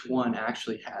so each one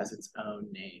actually has its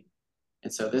own name.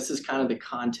 And so this is kind of the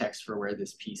context for where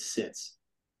this piece sits.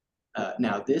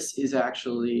 Now, this is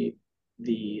actually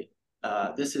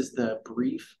this is the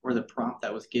brief or the prompt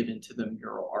that was given to the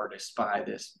mural artist by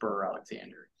this Burr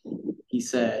Alexander. He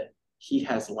said, he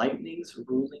has lightnings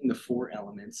ruling the 4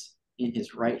 elements. In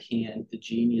his right hand, the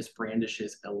genius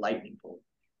brandishes a lightning bolt.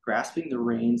 Grasping the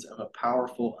reins of a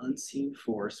powerful unseen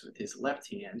force with his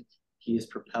left hand, he is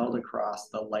propelled across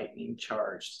the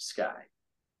lightning-charged sky.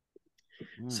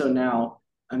 So now,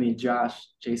 Josh,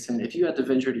 Jason, if you had to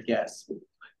venture to guess,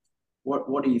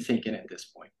 what are you thinking at this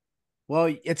point?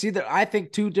 Well, it's I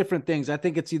think 2 different things. I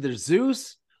think it's either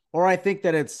Zeus, or I think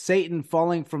that it's Satan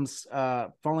falling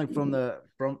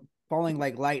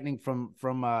like lightning from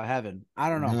heaven. I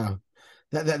don't know. Yeah.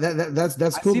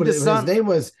 That's cool. But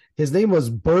his name was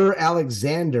Burr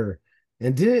Alexander,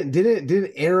 and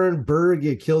didn't Aaron Burr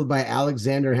get killed by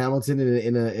Alexander Hamilton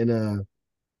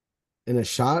in in a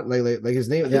shot? Like his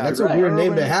name? Yeah, That's a right. weird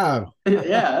name to Erwin. have.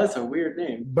 Yeah, that's a weird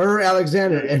name. Burr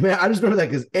Alexander. And man, I just remember that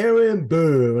because Aaron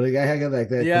Burr. Like I had like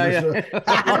that Yeah, commercial.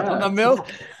 yeah. From the milk,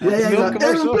 Yeah, the yeah, he's milk like,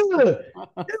 Aaron commercial. Burr.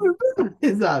 Aaron Burr.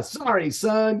 He's like, sorry,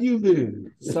 son, you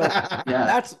lose. So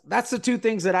Yeah, that's the two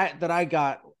things that I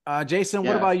got. Jason,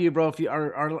 what yeah. about you, bro? If you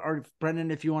are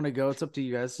Brendan, if you want to go, it's up to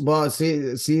you guys. Well,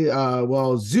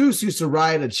 well, Zeus used to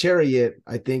ride a chariot,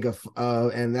 I think,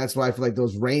 and that's why I feel like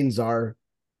those reins are.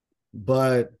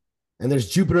 But and there's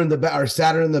Jupiter in the back or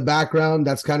Saturn in the background.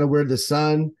 That's kind of where the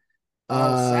sun.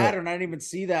 Oh, Saturn! I didn't even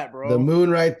see that, The bro. moon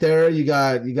right there. You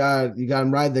got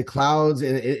him ride the clouds,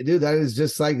 and dude, that is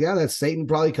just like that's Satan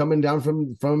probably coming down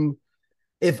from.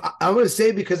 If I'm gonna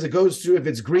say because it goes through, if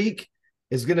it's Greek,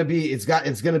 it's gonna be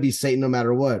Satan no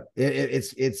matter what.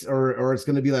 It's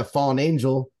gonna be that fallen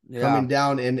angel coming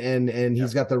down, and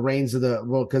he's got the reins of the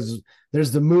because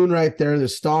there's the moon right there,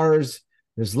 there's stars,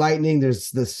 there's lightning, there's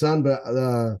the sun, but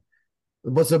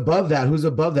what's above that? Who's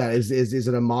above that? Is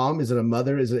it a mom? Is it a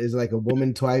mother? Is it like a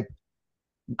woman type?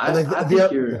 I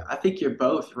think you're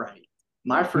both right.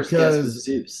 My first guess was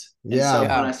Zeus, and so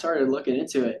yeah. when I started looking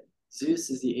into it, Zeus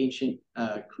is the ancient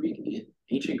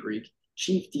Greek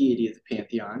chief deity of the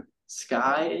pantheon,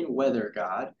 sky and weather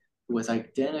god, who was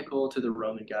identical to the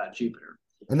Roman god Jupiter.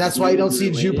 And that's why you don't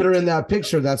see Jupiter in that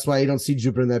picture. That's why you don't see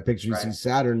Jupiter in that picture. You see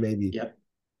Saturn, maybe. Yep.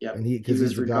 Yep. And he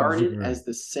was regarded as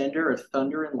the sender of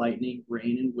thunder and lightning,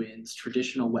 rain and winds.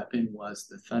 Traditional weapon was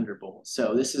the thunderbolt.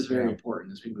 So this is very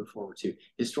important as we move forward too.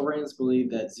 Historians believe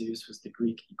that Zeus was the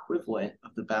Greek equivalent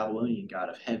of the Babylonian god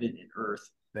of heaven and earth,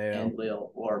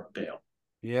 Enlil or Baal.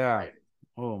 Yeah. Right.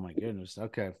 Oh my goodness.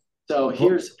 Okay. So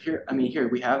here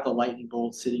we have the lightning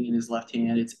bolt sitting in his left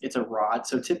hand. It's a rod.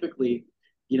 So typically,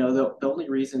 the only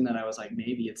reason that I was like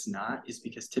maybe it's not is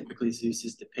because typically Zeus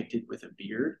is depicted with a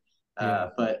beard.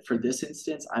 But for this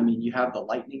instance, you have the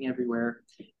lightning everywhere.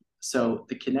 So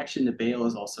the connection to Baal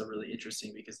is also really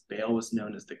interesting because Baal was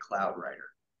known as the cloud rider,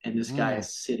 and this guy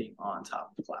is sitting on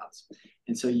top of the clouds.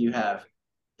 And so you have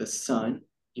the sun,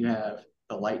 you have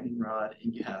the lightning rod,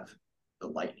 and you have the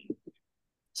lightning.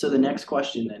 So the next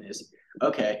question then is,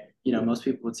 okay, most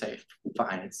people would say,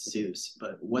 fine, it's Zeus,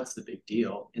 but what's the big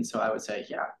deal? And so I would say,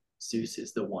 yeah, Zeus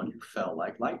is the one who fell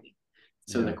like lightning.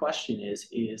 So the question is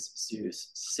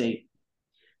Zeus Satan?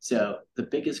 So the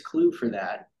biggest clue for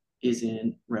that is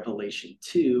in Revelation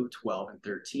 2:12 and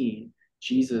 13.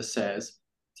 Jesus says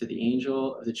to the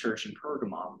angel of the church in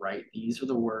Pergamum, right? These are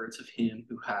the words of him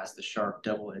who has the sharp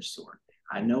double-edged sword.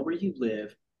 I know where you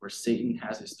live, where Satan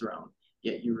has his throne,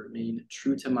 yet you remain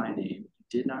true to my name. You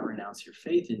did not renounce your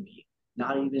faith in me,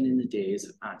 not even in the days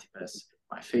of Antipas,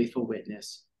 my faithful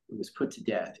witness, who was put to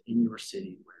death in your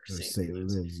city where Satan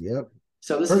lives. Yep.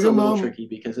 So this is a little tricky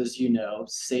because, as you know,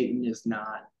 Satan is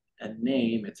not a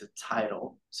name; it's a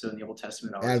title. So in the Old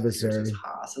Testament, always appears as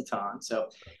Ha-Satan. So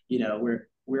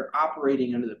we're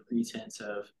operating under the pretense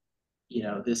of,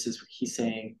 he's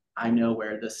saying, I know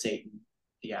where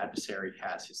the adversary,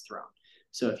 has his throne.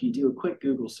 So if you do a quick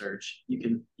Google search, you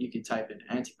can type in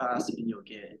Antipas and you'll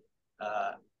get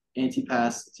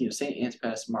Antipas, Saint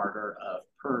Antipas, martyr of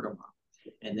Pergamum.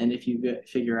 And then if you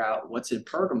figure out what's in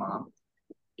Pergamum,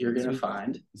 you're going to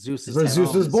find Zeus is where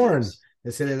Zeus was born. Zeus.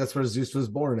 They say that's where Zeus was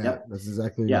born at. Yep. That's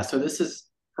exactly right. So this is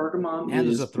Pergamum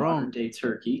is a modern day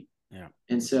Turkey. Yeah.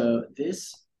 And so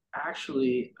this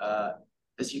actually,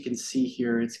 as you can see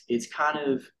here, it's kind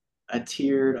of a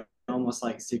tiered, almost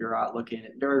like ziggurat looking,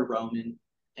 very Roman.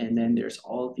 And then there's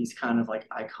all of these kind of like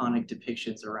iconic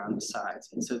depictions around the sides.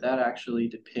 And so that actually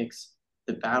depicts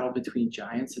the battle between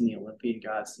giants and the Olympian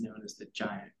gods known as the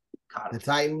giant the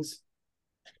Titans.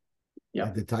 Yeah,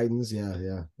 like the Titans.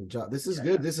 Yeah. This is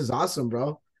good. This is awesome,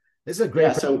 bro. This is a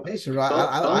great presentation, bro.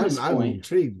 I'm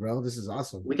intrigued, bro. This is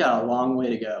awesome. We got a long way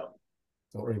to go.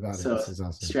 Don't worry about it. This is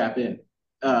awesome. Strap in.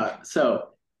 So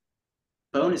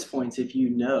bonus points if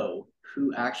you know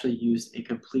who actually used a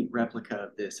complete replica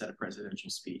of this at a presidential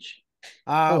speech.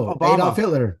 Obama. Adolf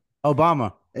Hitler.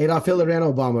 Obama. Adolf Hitler and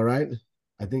Obama, right?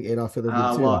 I think Adolf Hitler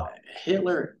did too. Well,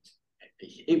 Hitler,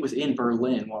 it was in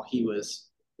Berlin while he was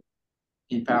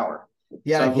in power.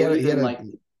 Yeah, so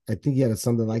I think he had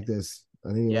something like this.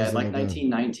 I think like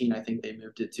 1919, I think they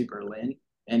moved it to Berlin,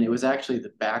 and it was actually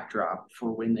the backdrop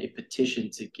for when they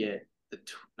petitioned to get the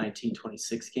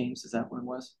 1926 games. Is that when it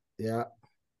was? Yeah.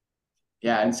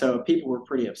 Yeah, and so people were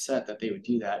pretty upset that they would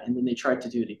do that, and then they tried to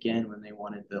do it again when they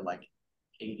wanted the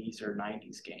 80s or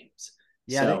 90s games.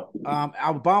 Yeah, so,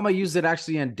 Obama used it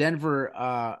actually in Denver,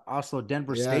 also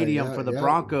Denver Stadium for the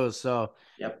Broncos. So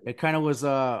it kind of was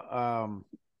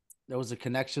there was a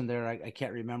connection there. I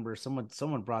can't remember.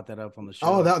 Someone brought that up on the show.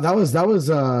 Oh, that was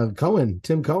Cohen,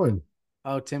 Tim Cohen.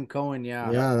 Oh, Tim Cohen.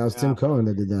 Yeah. Yeah, that was Yeah. Tim Cohen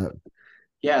that did that.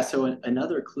 Yeah, so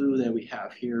another clue that we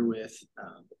have here with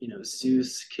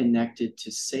Zeus connected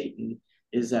to Satan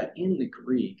is that in the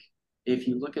Greek, if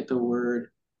you look at the word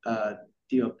uh,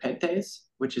 Diopetes,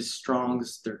 which is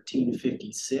Strong's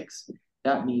 1356,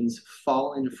 that means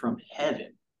fallen from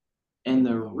heaven. And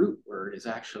the Oh, root word is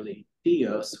actually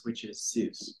Theos, which is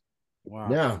Zeus.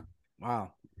 wow. Yeah.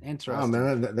 Wow. Oh Interesting.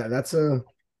 man, that's a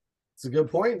good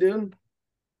point, dude.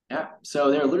 Yeah, so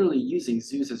they're literally using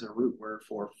Zeus as a root word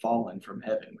for fallen from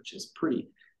heaven, which is pretty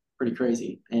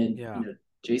crazy. And Yeah.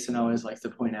 Jason always likes to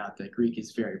point out that Greek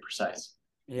is very precise.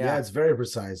 Yeah, Yeah. it's very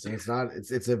precise, and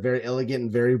it's a very elegant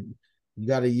and very you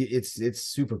got to it's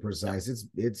super Yeah, precise.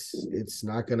 It's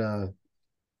not gonna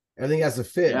everything has to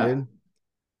fit, yeah, dude.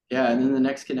 yeah. And then the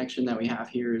next connection that we have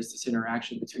here is this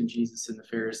interaction between Jesus and the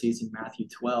Pharisees in Matthew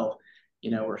 12.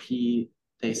 Where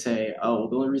they say, "Oh, well,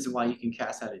 the only reason why you can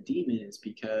cast out a demon is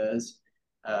because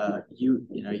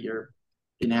you're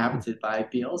inhabited by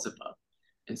Beelzebub."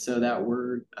 And so that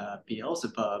word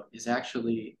Beelzebub is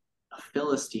actually a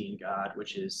Philistine god,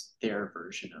 which is their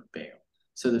version of Baal.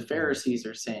 So the Pharisees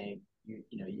are saying,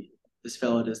 this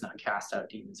fellow does not cast out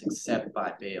demons except by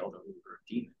Baal, the ruler of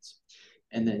demons.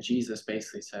 And then Jesus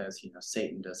basically says,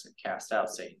 Satan doesn't cast out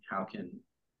Satan. How can,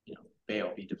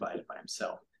 Baal be divided by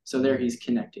himself? So there he's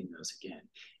connecting those again.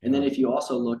 And then if you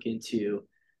also look into,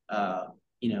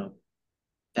 you know,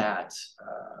 that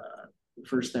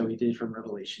verse that we did from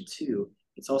Revelation 2,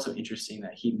 it's also interesting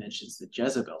that he mentions the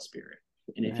Jezebel spirit.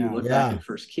 And if you Yeah. look back Yeah. at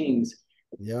First Kings,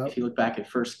 Yep. if you look back at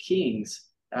First Kings,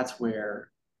 that's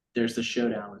where there's the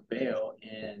showdown with Baal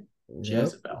and Yep.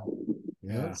 Jezebel.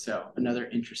 Yep. Yeah. So another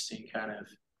interesting kind of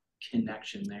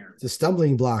connection there. It's a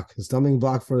stumbling block. The stumbling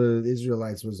block for the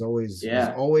Israelites was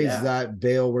Yeah, always yeah, that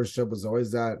Baal worship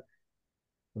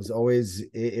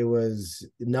it was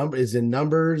number is in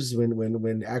numbers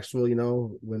when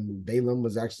actual when Balaam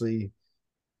was actually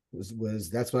was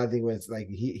that's what I think when it's like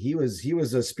he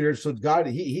was a spiritual God.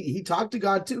 He talked to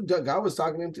God too. God was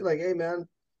talking to him too, like, hey man,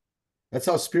 that's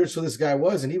how spiritual this guy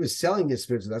was, and he was selling his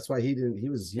spiritual. That's why he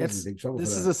was in It's big trouble for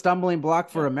this is that. a stumbling block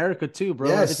for yeah. America too,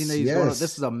 bro. Everything that Yes, he's going, this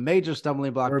yes. is a major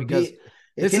stumbling block Or because be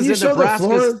this can is you in show the Nebraska's.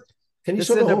 floor? Can you This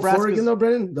is show in the whole floor again Nebraska's. though,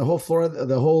 Brennan?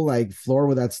 The whole like floor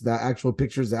where that's the actual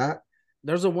picture's at.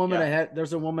 There's a woman Yeah. ahead.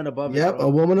 There's a woman above it, Yep, a bro.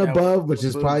 woman Yeah, above, which with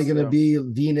is probably boobs. gonna Yeah. be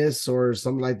Venus or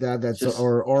something like that. That's Just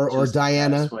or just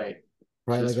Diana, wait.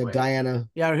 probably like Just a wait. Diana.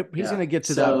 Yeah, he's Yeah. gonna get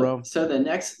to that, So bro. so the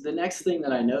next thing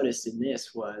that I noticed in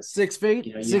this was, 6 feet,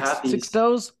 you have six these.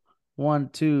 toes. 1,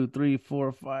 2, 3,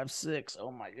 4, 5, 6. Oh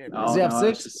my goodness. Does Oh he have no, I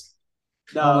was 6? just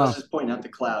no, Oh I was no. just pointing out the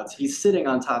clouds. He's sitting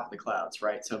on top of the clouds,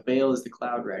 right? So Baal is the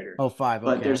cloud rider. Oh, 5. But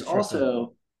Okay, I'm there's tripping.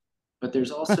 also but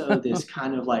there's also this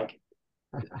kind of like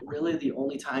really the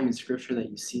only time in scripture that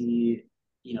you see,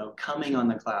 coming on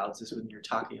the clouds is when you're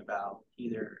talking about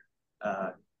either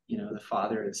the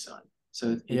Father or the Son.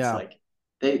 So it's Yeah. like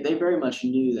they very much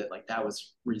knew that like that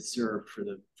was reserved for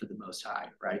the Most High,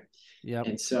 right? Yep.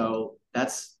 And so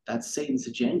that's Satan's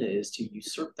agenda, is to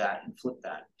usurp that and flip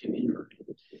that to invert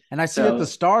it. And I see that the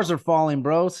So stars are falling,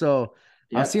 bro. So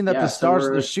I've yeah, seen that the yeah. So stars,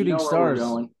 they're we're shooting where we're stars.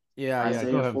 going. Yeah, yeah. Go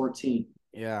Isaiah ahead. 14.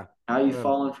 Yeah. How Go you ahead.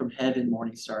 fallen from heaven,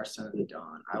 morning star, son of the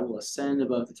dawn. I will ascend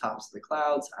above the tops of the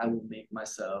clouds. I will make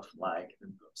myself like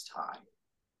the Most High.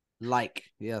 Like,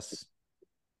 yes.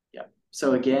 Yep.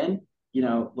 So again,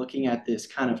 looking at this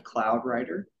kind of cloud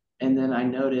rider, and then I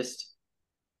noticed,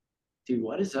 dude,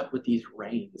 what is up with these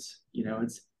rains?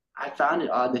 I found it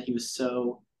odd that he was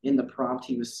so in the prompt.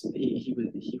 He was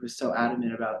so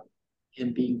adamant about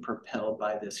him being propelled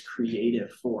by this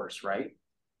creative force, right?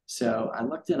 So I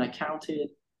looked and I counted,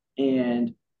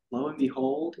 and lo and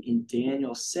behold, in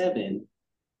Daniel 7,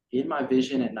 in my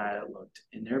vision at night, I looked,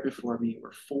 and there before me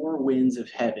were four winds of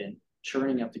heaven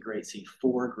churning up the great sea,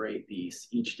 four great beasts,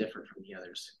 each different from the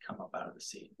others, come up out of the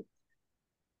sea.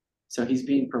 So he's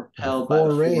being The propelled by the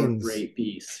four four reigns. great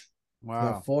beasts. It's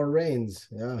got Wow. four reigns.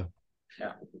 Yeah.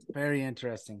 Yeah. Very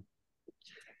interesting.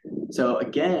 So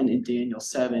again, in Daniel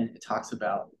 7, it talks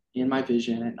about, in my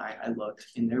vision at night I looked,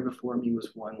 and there before me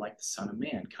was one like the Son of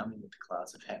Man coming with the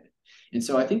clouds of heaven. And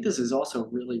so I think this is also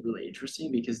really, really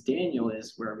interesting, because Daniel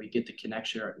is where we get the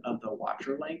connection of the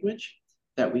Watcher language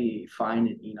that we find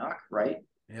in Enoch, right?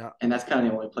 Yeah. And that's kind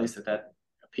of the only place that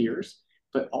appears.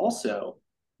 But also,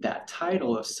 that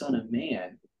title of Son of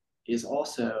Man is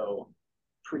also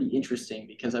pretty interesting,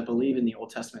 because I believe in the Old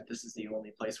Testament, this is the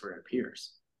only place where it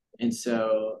appears. And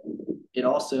so it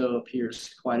also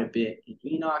appears quite a bit in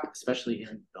Enoch, especially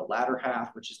in the latter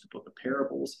half, which is the book of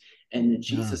parables. And then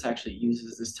Yeah. Jesus actually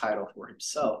uses this title for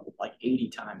himself like 80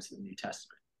 times in the New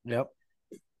Testament. Yep.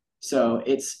 So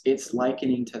it's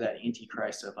likening to that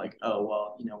Antichrist of like, oh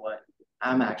well, you know what?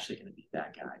 I'm actually going to be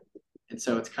that guy. And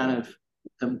so it's kind of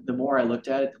the more I looked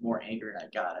at it, the more angry I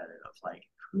got at it of like,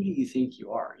 who do you think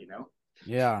you are, you know?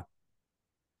 Yeah.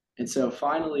 And so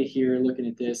finally here looking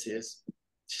at this is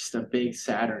just a big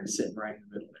Saturn sitting right in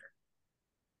the middle there.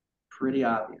 Pretty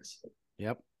obvious.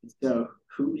 Yep. So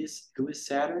who is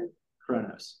Saturn?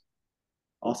 Kronos.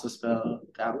 Also spelled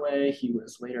that way. He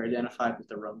was later identified with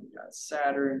the Roman god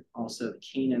Saturn, also the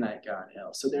Canaanite god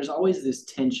El. So there's always this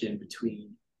tension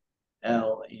between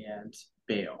El and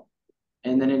Baal.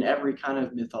 And then in every kind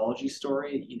of mythology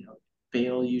story,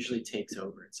 Baal usually takes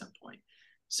over at some point.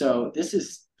 So this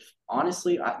is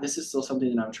honestly, this is still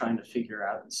something that I'm trying to figure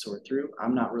out and sort through.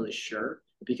 I'm not really sure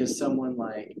because someone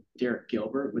like Derek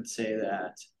Gilbert would say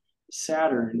that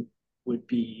Saturn would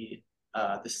be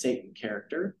the Satan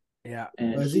character, Yeah.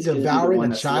 and Is he he's going to be the devouring one a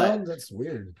that's let. child? That's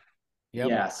weird. Yep.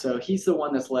 Yeah, so he's the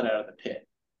one that's let out of the pit.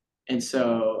 And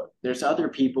so there's other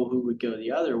people who would go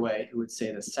the other way who would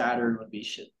say that Saturn would be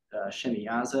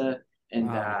Shemiyaza and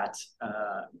that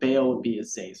Baal would be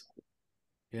Azazel.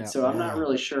 And Yeah. so I'm not Yeah.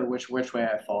 really sure which way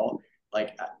I fall.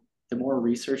 Like the more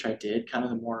research I did, kind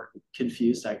of the more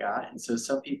confused I got. And so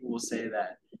some people will say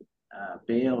that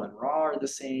Baal and Ra are the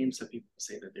same. Some people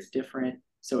say that they're different.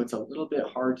 So it's a little bit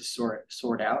hard to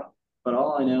sort out. But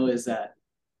all I know is that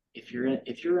if you're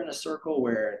in a circle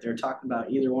where they're talking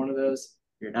about either one of those,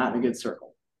 you're not in a good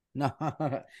circle. No,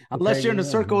 unless you're in a Hanging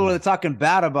out. circle where they're talking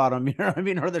bad about him, you know what I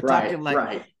mean? Or they're Right, talking like,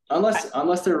 right.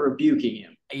 Unless they're rebuking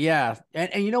him. yeah.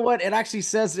 And you know what? It actually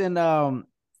says in,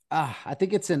 I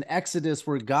think it's in Exodus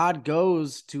where God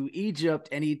goes to Egypt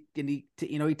and he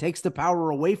takes the power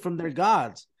away from their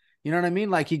gods. You know what I mean?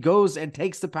 Like he goes and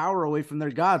takes the power away from their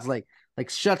gods, like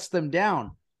shuts them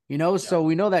down, Yep. So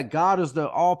we know that God is the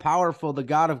all powerful, the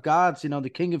God of gods,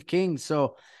 the King of kings.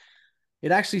 So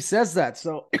it actually says that.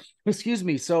 So, excuse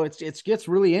me. So it gets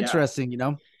really Yeah. interesting,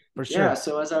 for Yeah. sure.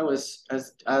 So as I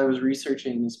was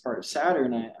researching this part of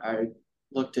Saturn, I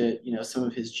looked at some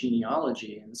of his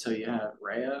genealogy, and so you have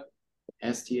Rhea,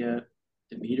 Hestia,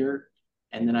 Demeter,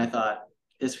 and then I thought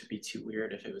this would be too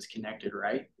weird if it was connected,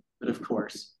 right? But of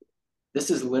course, this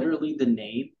is literally the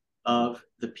name of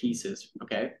the pieces.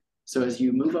 Okay. So as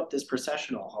you move up this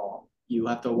processional hall, you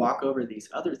have to walk over these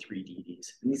other three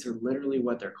deities, and these are literally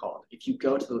what they're called. If you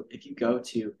go to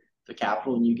the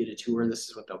Capitol and you get a tour, this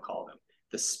is what they'll call them: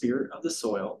 the spirit of the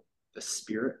soil, the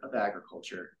spirit of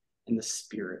agriculture, and the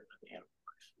spirit of animal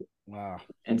life. Wow.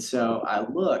 And so I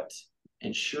looked,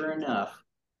 and sure enough,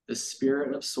 the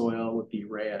spirit of soil would be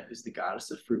Rhea, who's the goddess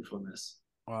of fruitfulness.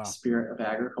 The Wow. spirit of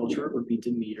agriculture would be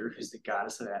Demeter, who's the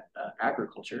goddess of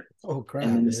agriculture. Oh And crap,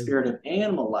 then the man. spirit of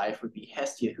animal life would be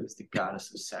Hestia, who's the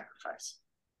goddess of sacrifice.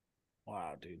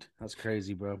 Wow, dude. That's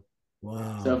crazy, bro. So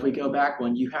Wow. if we go back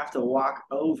one, you have to walk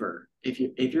over. If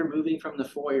you're moving from the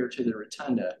foyer to the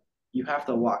rotunda, you have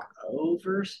to walk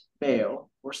over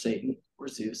Baal or Satan or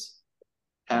Zeus,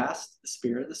 past the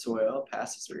spirit of the soil,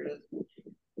 past the spirit of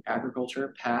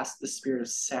agriculture, past the spirit of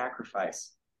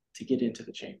sacrifice to get into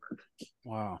the chamber.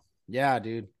 Wow. Yeah,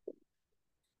 dude.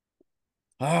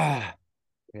 Ah,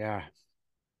 yeah.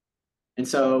 And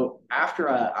so after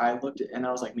I looked at and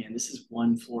I was like, man, this is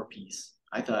one floor piece.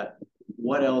 I thought,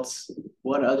 what else?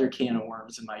 What other can of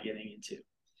worms am I getting into?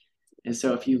 And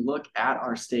so if you look at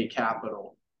our state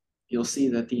capitol, you'll see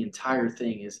that the entire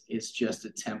thing is just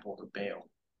a temple to Baal.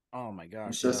 Oh my And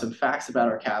gosh. so Yeah. some facts about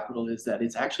our capital is that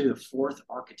it's actually the fourth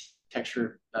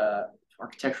architectural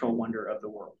wonder of the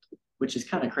world, which is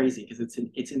kind of crazy because it's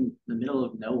in the middle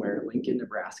of nowhere, Lincoln,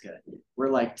 Nebraska. We're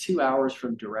like 2 hours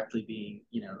from directly being,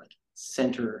 like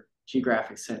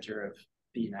geographic center of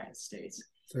the United States.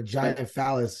 It's a But giant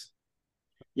phallus.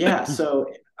 yeah,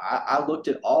 so I looked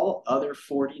at all other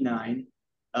 49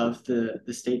 of the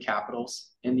state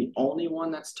capitals, and the only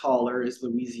one that's taller is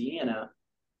Louisiana,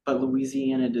 but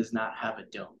Louisiana does not have a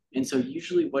dome. And so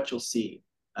usually what you'll see,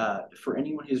 for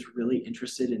anyone who's really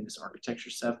interested in this architecture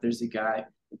stuff, there's a guy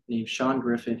named Sean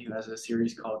Griffin who has a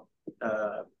series called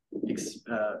uh,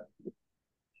 uh,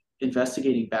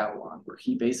 Investigating Babylon, where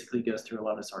he basically goes through a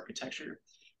lot of this architecture.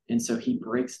 And so he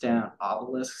breaks down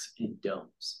obelisks and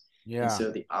domes. And Yeah.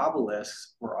 so the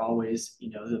obelisks were always,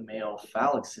 the male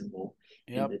phallic symbol,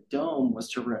 and Yep. the dome was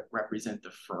to represent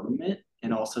the firmament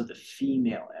and also the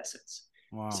female essence.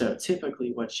 Wow. So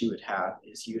typically, what you would have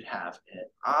is you'd have an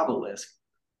obelisk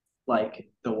like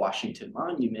the Washington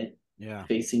Monument Yeah.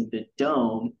 facing the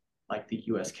dome like the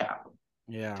U.S. Capitol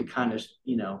Yeah. to kind of,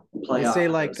 They play say off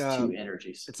of like those two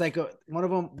energies. it's like one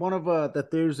of the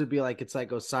theories would be like it's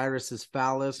like Osiris's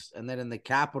phallus, and then in the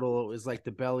capital it was like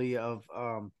the belly of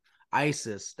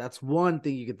ISIS. That's one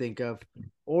thing you could think of.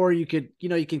 Or you could,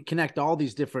 you can connect all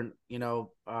these different,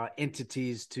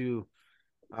 entities to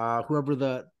whoever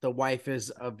the wife is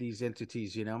of these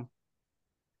entities.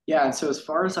 Yeah, and so as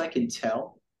far as I can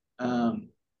tell,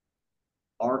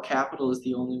 our capital is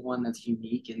the only one that's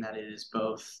unique in that it is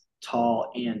both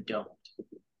tall and domed.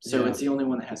 So Yeah. it's the only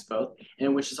one that has both,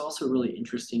 and which is also really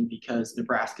interesting because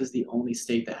Nebraska is the only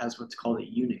state that has what's called a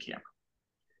unicameral.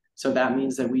 So that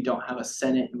means that we don't have a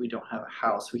Senate and we don't have a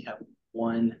House. We have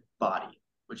one body,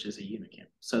 which is a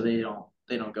unicameral. So they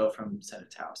don't go from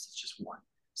Senate to House. It's just one.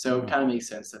 So it kind of makes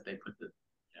sense that they put the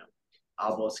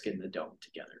obelisk and the dome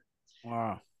together.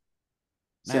 Wow.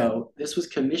 Man. So this was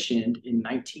commissioned in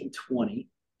 1920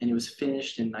 and it was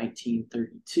finished in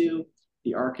 1932.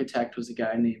 The architect was a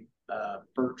guy named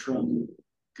Bertram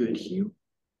Goodhue.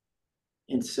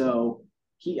 And so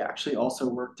he actually also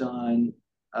worked on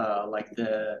like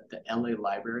the LA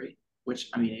Library, which,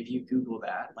 I mean, if you Google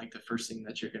that, like the first thing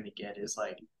that you're going to get is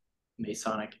like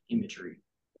Masonic imagery,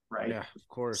 right? Yeah, of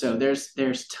course. So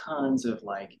there's tons of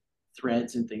like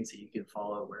threads and things that you can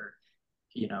follow where,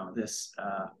 this,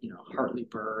 Hartley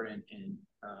Burr and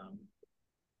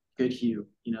Goodhue,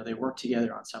 they worked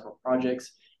together on several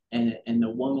projects. And the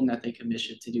woman that they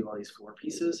commissioned to do all these floor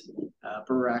pieces,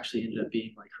 Burr actually ended up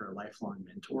being like her lifelong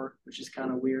mentor, which is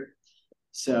kind of weird.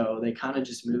 So they kind of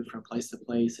just moved from place to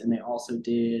place. And they also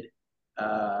did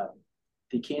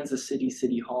the Kansas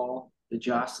City Hall, the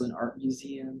Joslin Art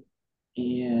Museum,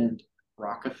 and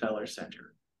Rockefeller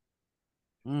Center.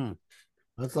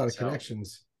 That's a lot of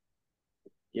connections.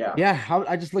 Yeah. Yeah.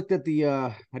 I just looked at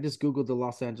I just Googled the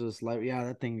Los Angeles Library. Yeah,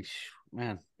 that thing,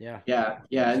 man. Yeah. Yeah.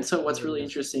 Yeah. And so what's really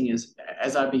interesting is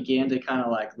as I began to kind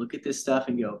of like look at this stuff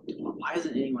and go, why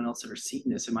hasn't anyone else ever seen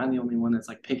this? Am I the only one that's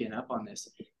like picking up on this?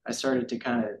 I started to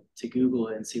kind of to Google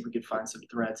it and see if we could find some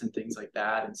threads and things like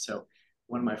that. And so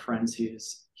one of my friends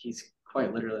he's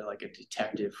quite literally like a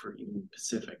detective for Union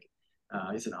Pacific.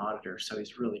 He's an auditor, so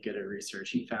he's really good at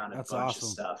research. He found a bunch of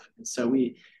stuff. And so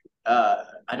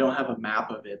I don't have a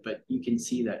map of it, but you can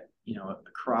see that,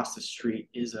 across the street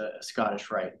is a Scottish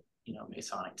Rite,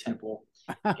 Masonic temple.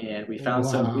 And we found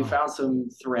some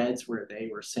threads where they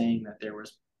were saying that there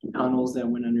was tunnels that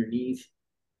went underneath.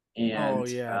 And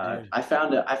I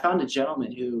found a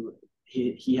gentleman who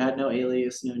he had no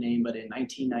alias, no name, but in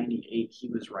 1998 he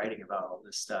was writing about all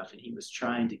this stuff and he was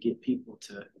trying to get people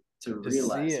to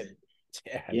realize it.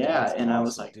 Yeah, and awesome, I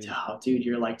was like, oh, dude,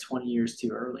 you're like 20 years too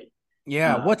early.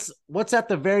 Yeah, what's at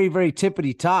the very, very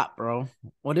tippity top, bro?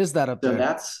 What is that up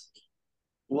there? So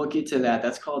we'll get to that.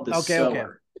 That's called the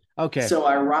sower. Okay. So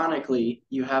ironically,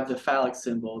 you have the phallic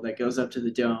symbol that goes up to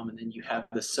the dome, and then you have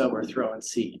the sower throwing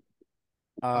seed.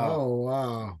 Oh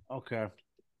wow. Okay.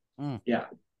 Yeah.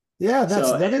 Yeah,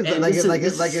 that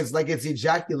is it's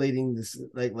ejaculating this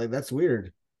like that's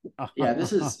weird. Yeah,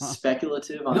 this is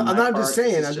speculative. I'm not just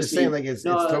saying. I'm just saying, like it's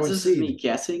throwing seed. Me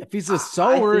guessing. If he's a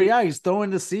sower, he's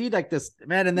throwing the seed like this,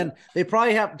 man. And then they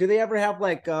probably have. Do they ever have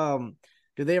like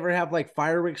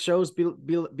fireworks shows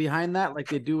behind that, like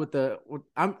they do with the?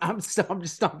 I'm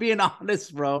just not being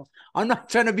honest, bro. I'm not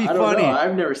trying to be funny.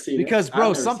 I've never seen because,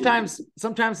 bro, sometimes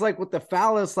like with the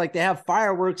phallus, like they have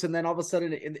fireworks, and then all of a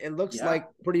sudden it looks like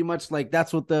pretty much like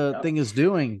that's what the thing is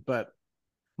doing. But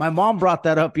my mom brought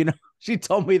that up, She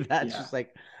told me that. Yeah. She's like,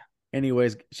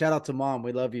 anyways, shout out to Mom.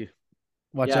 We love you.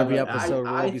 Watch every episode. We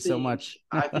love you so much.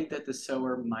 I think that the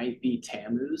sower might be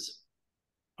Tammuz.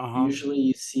 Usually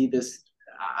you see this.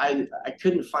 I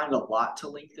couldn't find a lot to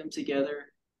link them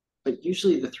together, but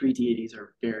usually the three deities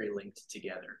are very linked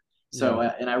together. So,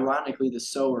 and ironically, the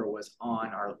sower was on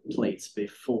our plates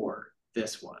before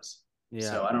this was. Yeah.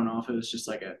 So I don't know if it was just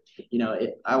like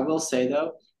I will say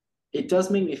though, it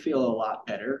does make me feel a lot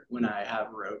better when I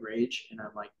have road rage and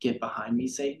I'm like, get behind me,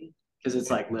 Satan, because it's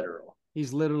like literal.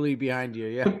 He's literally behind you.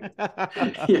 Yeah.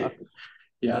 Yeah.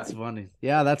 That's funny.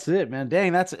 Yeah, that's it, man.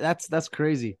 Dang, that's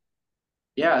crazy.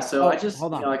 Yeah. So I just,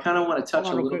 I kind of want to touch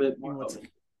a little bit more.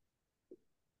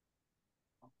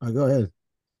 Go ahead.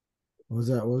 What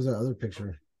was that other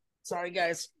picture? Sorry,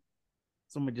 guys.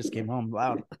 Someone just came home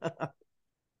loud.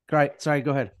 Right. Sorry.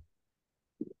 Go ahead.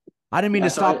 I didn't mean to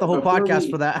stop the whole podcast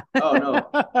for that. Oh,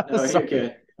 no, you're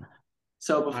good.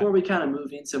 So before we kind of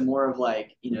move into more of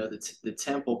like, the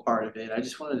temple part of it, I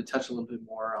just wanted to touch a little bit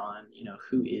more on,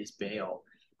 who is Baal.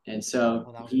 And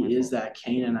so he is that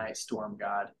Canaanite storm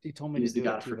god. He told me he's the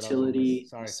god of fertility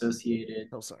associated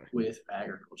with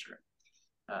agriculture.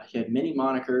 He had many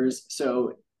monikers.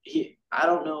 So I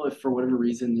don't know if for whatever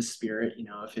reason this spirit,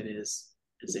 if it is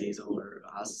Azazel or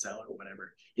Azazel or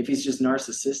whatever, if he's just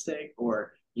narcissistic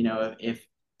or if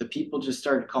the people just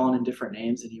started calling him different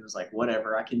names, and he was like,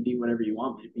 whatever, I can be whatever you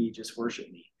want me to be, just worship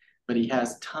me. But he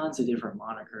has tons of different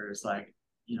monikers, like,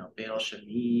 Baal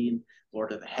Shamim,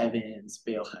 Lord of the Heavens,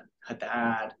 Baal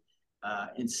Hadad.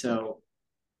 And so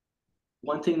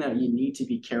one thing that you need to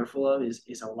be careful of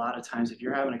is a lot of times if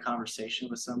you're having a conversation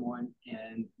with someone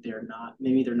and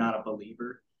maybe they're not a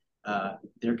believer,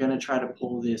 they're going to try to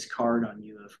pull this card on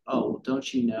you of, oh, well,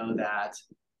 don't you know that,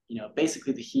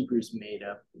 basically the Hebrews made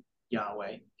up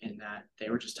Yahweh, and that they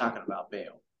were just talking about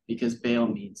Baal because Baal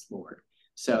means Lord.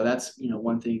 So that's,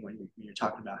 one thing when you're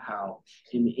talking about how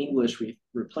in English we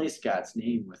replaced God's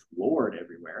name with Lord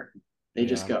everywhere. They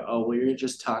just go, oh, well, you're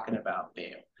just talking about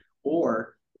Baal.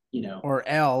 Or, or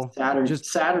L,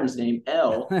 Saturn's name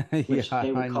L, which yeah,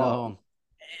 they would I call. know.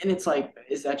 And it's like,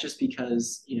 is that just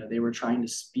because, they were trying to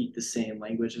speak the same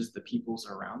language as the peoples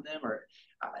around them? Or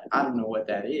I don't know what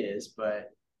that is,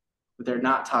 but they're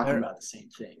not talking about the same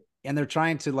thing. And they're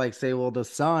trying to like say, well, the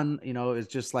son, is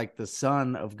just like the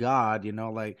son of God,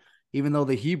 like even though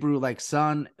the Hebrew, like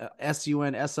son,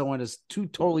 S-U-N, S-O-N is two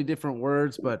totally different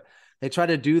words, but they try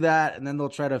to do that. And then they'll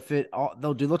try to fit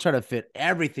they'll try to fit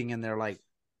everything in there. Like,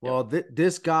 well,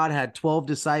 this God had 12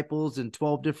 disciples and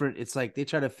 12 different, it's like they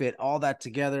try to fit all that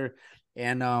together.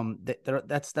 And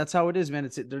that's how it is, man.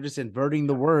 They're just inverting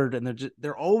the word, and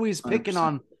they're always picking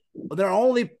 100%. They're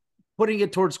only putting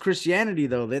it towards Christianity,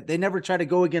 though. They never try to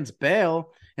go against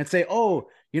Baal and say, oh,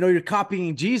 you're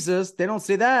copying Jesus. They don't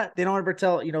say that. They don't ever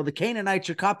tell, the Canaanites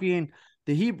you're copying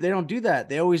the Hebrew. They don't do that.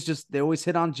 They always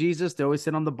hit on Jesus. They always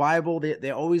hit on the Bible. They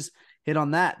always hit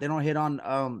on that. They don't hit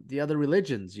on the other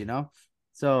religions,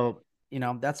 So,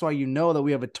 that's why that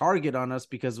we have a target on us,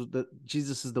 because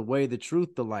Jesus is the way, the truth,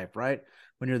 the life, right?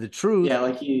 When you're the truth, yeah,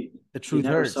 like the truth you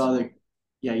never hurts.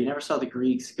 you never saw the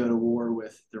Greeks go to war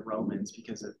with the Romans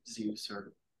because of Zeus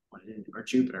or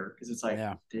Jupiter, because it's like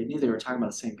they knew they were talking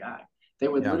about the same guy. They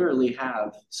would literally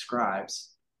have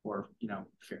scribes or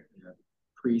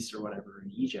priests or whatever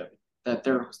in Egypt that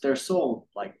their sole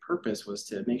like purpose was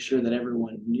to make sure that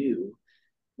everyone knew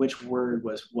which word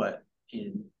was what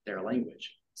in their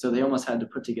language. So they almost had to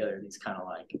put together these kind of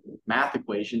like math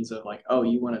equations of like, oh,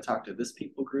 you want to talk to this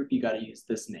people group, you got to use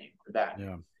this name or that.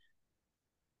 Yeah.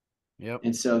 Yep.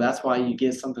 And so that's why you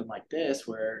get something like this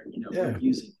where, we're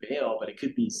using Baal, but it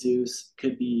could be Zeus,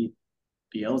 could be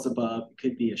Beelzebub, it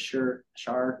could be Ashur,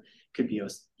 could be,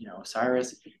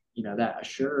 Osiris. That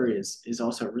Ashur is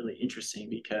also really interesting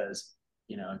because,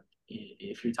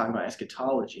 if you're talking about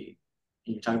eschatology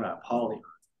and you're talking about Apollyon,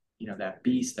 that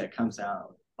beast that comes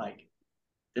out, like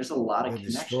there's a lot of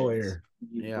connections. Destroyer.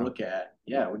 You look at,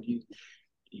 when you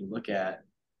look at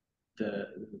the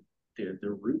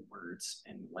root words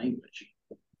and language.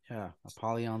 Yeah,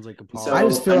 Apollyon's like Apollyon. So I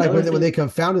just feel like when they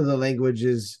confounded the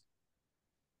languages,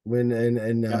 when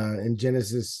in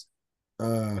Genesis,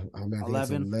 I think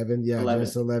 11, 11, 11.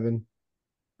 Genesis 11.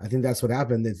 I think that's what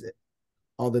happened. It's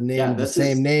all the name, the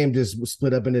same name, just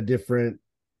split up into different.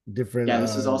 Yeah,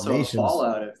 this is also nations. A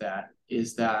fallout of that.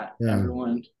 Is that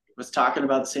everyone was talking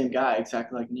about the same guy,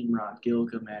 exactly like Nimrod,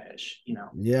 Gilgamesh.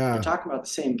 They're talking about the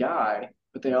same guy,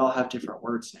 but they all have different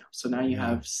words now. So now you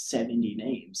have 70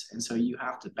 names. And so you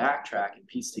have to backtrack and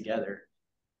piece together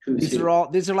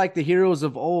these are like the heroes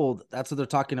of old. That's what they're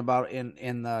talking about in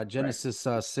Genesis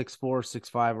 6:4,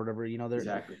 6:5, or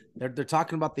whatever. They're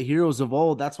talking about the heroes of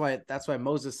old. That's why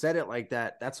Moses said it like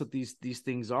that. That's what these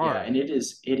things are. Yeah, and it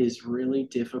is really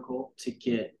difficult to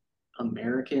get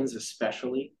Americans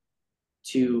especially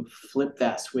to flip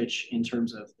that switch in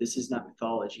terms of this is not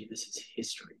mythology, this is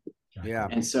history. Yeah.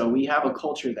 And so we have a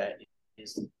culture that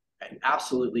is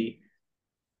absolutely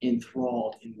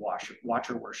enthralled in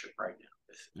watcher worship right now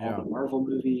with all the Marvel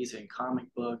movies and comic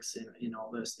books and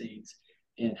all those things,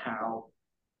 and how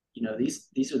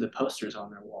these are the posters on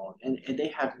their wall, and they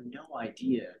have no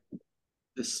idea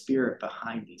the spirit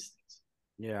behind these things.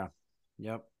 Yeah.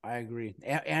 Yep. I agree.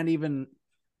 And even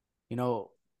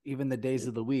even the days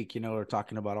of the week, we're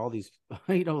talking about all these,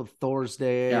 Thor's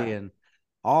Day and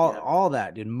all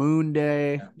that, dude. Moon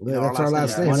Day. That's our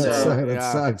last name.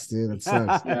 That sucks, dude. That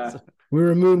sucks. We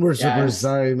were moon worshipers.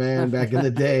 Sorry, man. Back in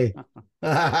the day.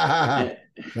 Not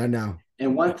now.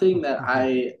 And one thing that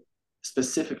I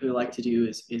specifically like to do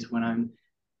is when I'm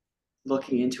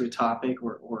looking into a topic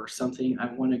or something,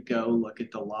 I want to go look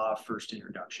at the law of first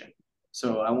introduction.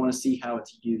 So I want to see how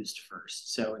it's used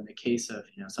first. So in the case of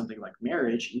something like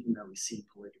marriage, even though we see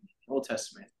polygamy in the Old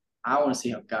Testament, I want to see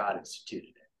how God instituted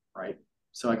it, right?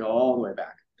 So I go all the way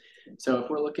back. So if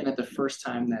we're looking at the first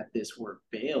time that this word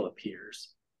Baal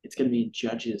appears, it's going to be in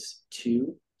Judges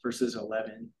 2, verses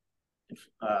 11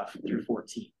 through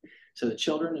 14. So the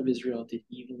children of Israel did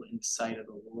evil in the sight of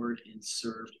the Lord and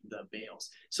served the Baals.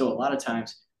 So a lot of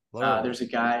times, Whoa. there's a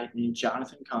guy named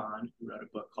Jonathan Cahn who wrote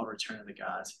a book called Return of the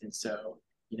Gods. And so,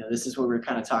 this is what we are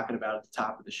kind of talking about at the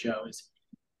top of the show is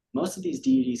most of these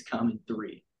deities come in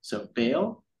three. So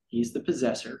Baal, he's the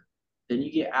possessor. Then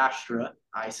you get Ashtra,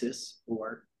 Isis,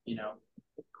 or,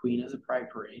 Queen of the Pride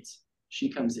Parades.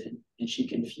 She comes in and she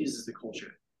confuses the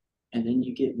culture. And then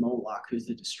you get Moloch, who's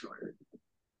the destroyer.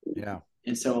 Yeah.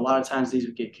 And so a lot of times these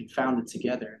would get confounded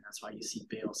together, and that's why you see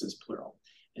Baals as plural.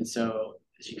 And so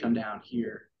as you come down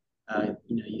here,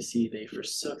 you see they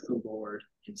forsook the Lord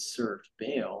and served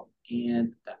Baal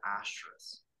and the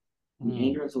Ashtoreths. And the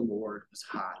anger of the Lord was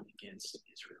hot against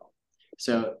Israel.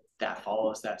 So that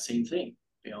follows that same thing.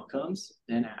 Baal comes,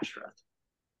 then Ashtoreth.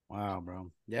 Wow,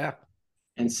 bro. Yeah.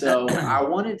 And so I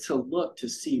wanted to look to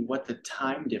see what the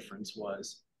time difference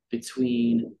was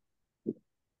between,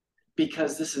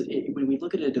 because this is when we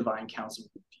look at a divine council,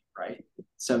 right?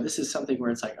 So this is something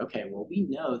where it's like, okay, well, we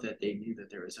know that they knew that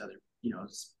there was other,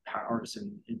 powers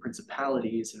and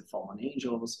principalities and fallen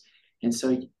angels. And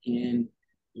so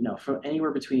from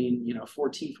anywhere between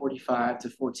 1445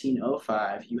 to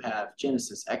 1405, you have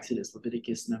Genesis, Exodus,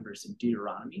 Leviticus, Numbers, and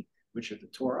Deuteronomy, which are the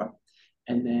Torah.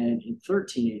 And then in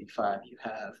 1385, you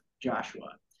have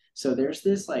Joshua. So there's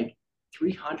this like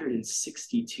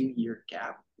 362-year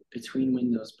gap between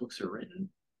when those books are written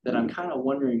that I'm kind of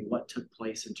wondering what took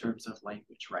place in terms of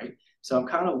language, right? So I'm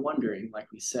kind of wondering,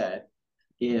 like we said,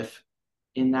 if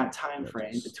in that time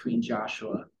frame between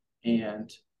Joshua and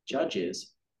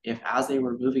Judges, if as they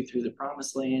were moving through the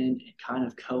promised land and kind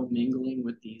of co-mingling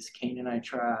with these Canaanite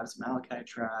tribes, Amalekite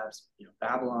tribes,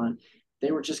 Babylon,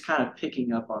 they were just kind of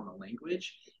picking up on the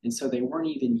language. And so they weren't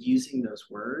even using those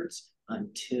words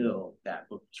until that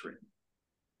book was written.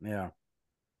 Yeah.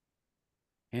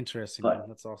 Interesting. But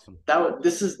that's awesome.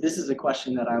 This is a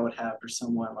question that I would have for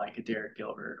someone like a Derek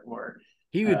Gilbert or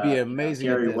he would be amazing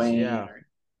Gary at this. Wayne. Yeah.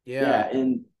 Yeah.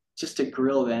 And just to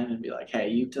grill them and be like, hey,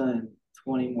 you've done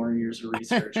 20 more years of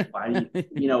research. Why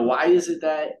why is it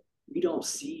that we don't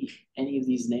see any of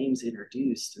these names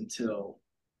introduced until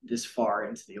this far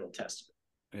into the Old Testament?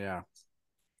 Yeah.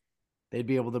 They'd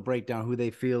be able to break down who they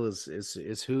feel is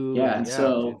who. Yeah, and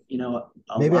so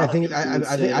maybe I think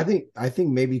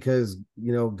maybe because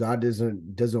God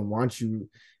doesn't want you.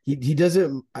 He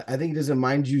doesn't. I think he doesn't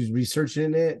mind you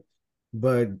researching it,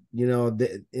 but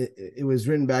it was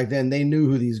written back then. They knew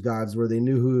who these gods were. They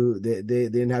knew who they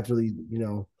didn't have to really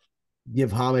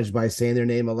give homage by saying their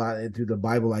name a lot through the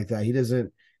Bible like that. He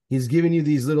doesn't. He's giving you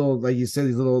these little, like you said,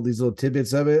 these little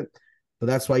tidbits of it, but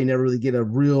that's why you never really get a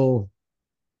real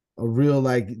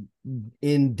like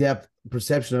in-depth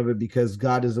perception of it, because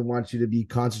God doesn't want you to be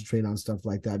concentrating on stuff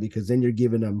like that, because then you're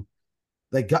giving him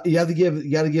like God, you got to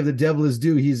give the devil his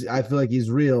due. I feel like he's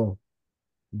real,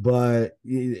 but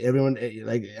everyone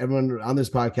on this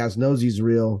podcast knows he's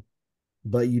real,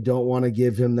 but you don't want to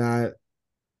give him that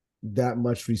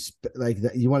much respect. Like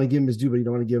that, you want to give him his due, but you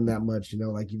don't want to give him that much.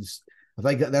 Like I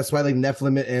think that's why like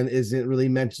Nephilim and isn't really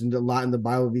mentioned a lot in the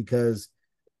Bible, because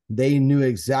they knew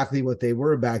exactly what they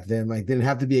were back then. Like they didn't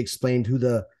have to be explained who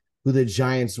the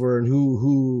giants were and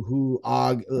who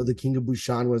Og, the king of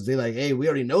Bashan, was. They like, hey, we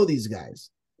already know these guys.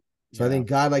 So I think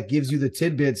God like gives you the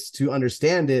tidbits to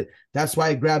understand it. That's why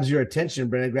it grabs your attention,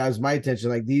 Brennan. It grabs my attention.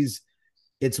 Like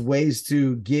it's ways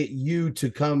to get you to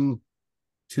come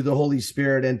to the Holy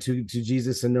Spirit and to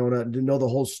Jesus and know the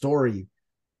whole story,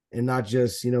 and not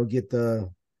just get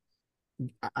the.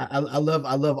 I love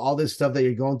all this stuff that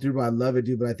you're going through, but I love it,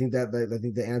 dude. But I think I feel like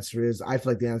the answer is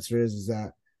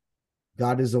that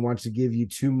God doesn't want to give you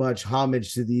too much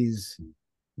homage to these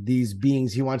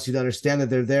beings. He wants you to understand that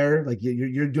they're there. Like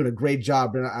you're doing a great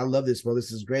job, and I love this, bro.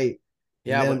 This is great.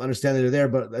 Yeah, let them understand that they're there,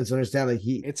 but let's understand like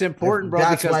it's important, bro.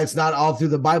 That's why it's not all through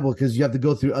the Bible, because you have to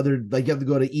go through other, like you have to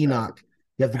go to Enoch,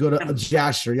 you have to go to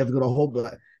Jasher, you have to go to a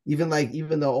whole, even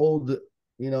the old. The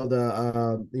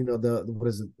what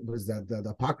is that? The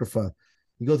Apocrypha.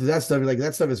 You go through that stuff, you're like,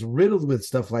 that stuff is riddled with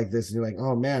stuff like this, and you're like,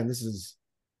 oh man, this is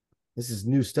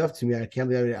new stuff to me. I can't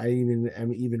believe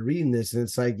I'm even reading this. And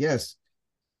it's like, yes,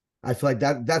 I feel like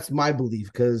that's my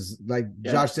belief, because like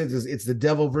Josh said, it's the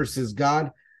devil versus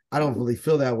God. I don't really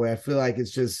feel that way. I feel like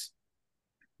it's just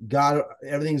God.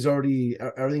 Everything's already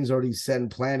set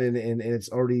and planned, and it's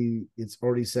already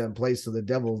set in place. So the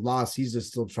devil's lost. He's just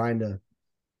still trying to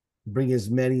bring as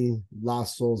many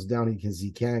lost souls down as he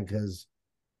can, because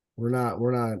we're not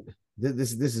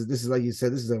this is like you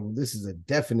said, this is a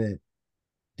definite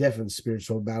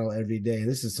spiritual battle every day. And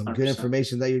this is some 100%. Good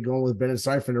information that you're going with, Brennan.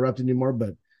 Sorry for interrupting you more,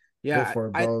 but Go Yeah, for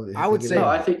it, I bro. I would Take it No,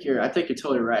 say in. I think you're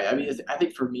totally right. I mean, I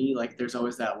think for me, like, there's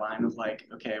always that line of like,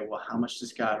 okay, well, how much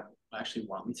does God actually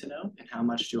want me to know, and how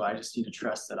much do I just need to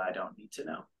trust that I don't need to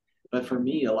know? But for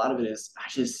me, a lot of it is I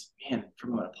just, man,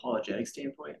 from an apologetic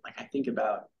standpoint, like I think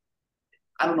about,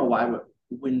 I don't know why, but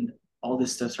when all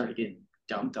this stuff started getting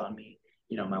dumped on me,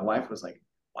 my wife was like,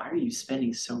 "Why are you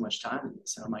spending so much time in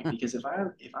this?" And I'm like, "Because if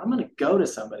I'm gonna go to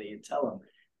somebody and tell them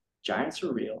giants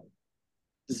are real,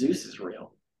 Zeus is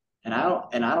real, and I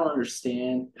don't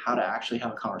understand how to actually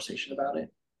have a conversation about it,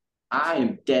 I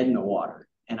am dead in the water,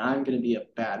 and I'm gonna be a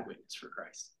bad witness for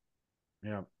Christ."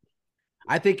 yeah.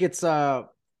 I think it's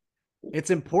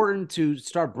important to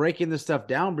start breaking this stuff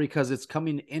down because it's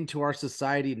coming into our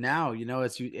society now.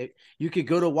 You could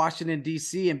go to Washington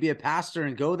D.C. and be a pastor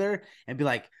and go there and be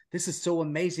like, "This is so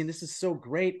amazing. This is so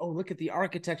great. Oh, look at the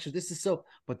architecture. This is so,"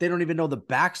 but they don't even know the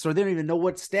backstory. They don't even know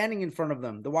what's standing in front of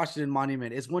them. The Washington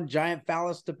Monument is one giant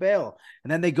phallus to Baal,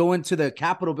 and then they go into the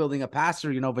Capitol building, a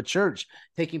pastor, of a church,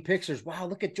 taking pictures. Wow,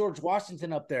 look at George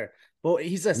Washington up there. Well,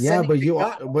 he's Yeah, ascending but to you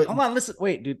God. but Hold on, listen,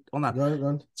 wait, dude, hold on. go on, go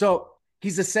on. So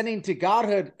he's ascending to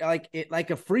godhood, like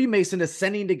a Freemason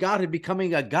ascending to godhood,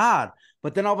 becoming a god.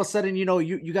 But then all of a sudden,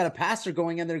 you got a pastor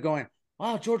going in there going,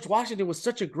 "Wow, George Washington was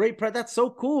such a great president. That's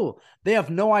so cool." They have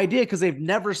no idea because they've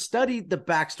never studied the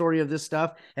backstory of this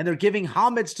stuff, and they're giving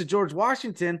homage to George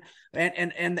Washington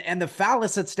and the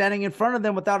phallus that's standing in front of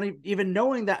them without even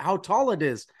knowing that how tall it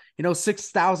is.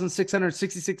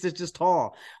 6,666 inches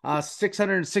tall,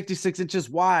 666 inches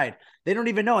wide. They don't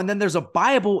even know. And then there's a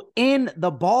Bible in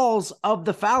the balls of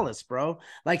the phallus, bro.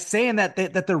 Like saying that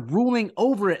they're ruling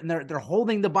over it and they're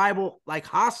holding the Bible like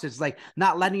hostage, like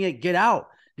not letting it get out.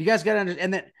 You guys got to understand.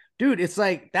 And then, dude, it's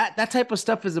like that type of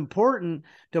stuff is important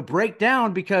to break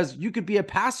down because you could be a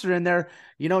pastor in there,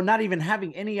 not even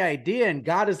having any idea. And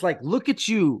God is like, "Look at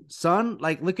you, son.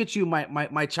 Like, look at you,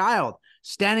 my child,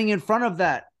 standing in front of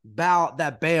that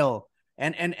Baal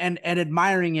and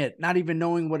admiring it, not even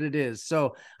knowing what it is."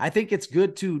 So I think it's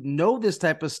good to know this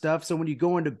type of stuff. So when you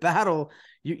go into battle,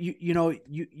 you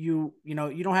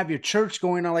don't have your church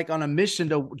going on like on a mission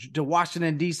to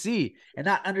Washington D.C. and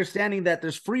not understanding that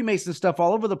there's Freemason stuff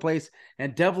all over the place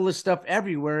and devilish stuff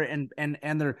everywhere, and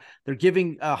they're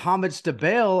giving homage to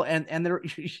Baal, and they're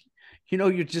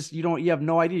you have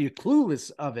no idea, you're clueless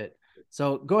of it.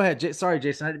 So go ahead. Sorry,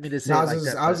 Jason, I didn't mean to No, say it like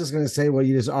that, I was but just gonna say, well,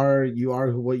 you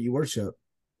are what you worship.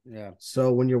 yeah.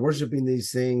 So when you're worshiping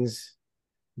these things,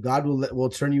 God will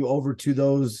turn you over to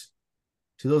those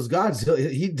gods.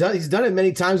 He's done it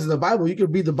many times in the Bible. You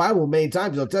could read the Bible many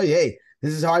times. He'll tell you, "Hey,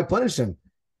 this is how I punish them.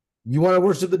 You want to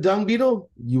worship the dung beetle?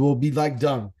 You will be like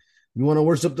dung. You want to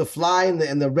worship the fly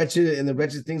and the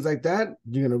wretched things like that?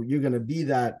 You're gonna be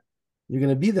that. You're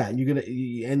gonna be that.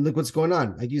 And look what's going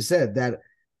on. Like you said, that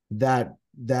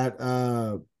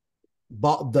the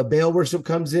Baal worship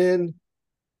comes in,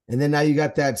 and then now you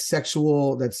got that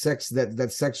sexual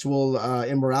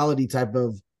immorality type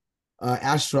of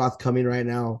Ashtaroth coming right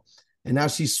now, and now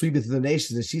she's sweeping through the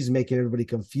nations and she's making everybody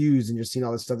confused, and you're seeing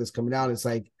all this stuff that's coming out. It's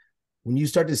like when you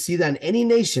start to see that in any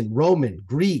nation, Roman,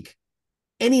 Greek,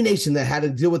 any nation that had to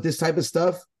deal with this type of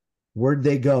stuff, where'd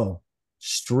they go?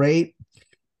 Straight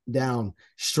down.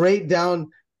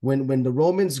 When the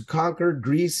Romans conquered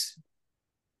Greece,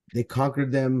 they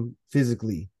conquered them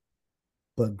physically,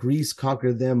 but Greece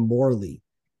conquered them morally.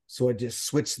 So it just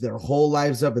switched their whole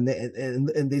lives up, and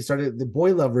they started the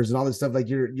boy lovers and all this stuff. Like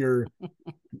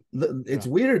it's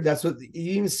weird. That's what you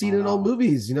even see it in old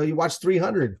movies. You watch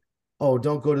 300. Oh,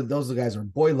 don't go to those guys are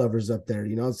boy lovers up there.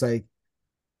 It's like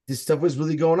this stuff was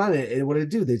really going on. And what did it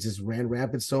do? They just ran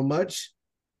rampant so much,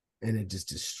 and it just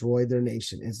destroyed their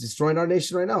nation. It's destroying our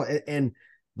nation right now. And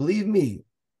believe me,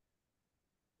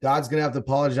 God's gonna have to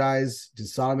apologize to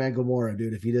Sodom and Gomorrah,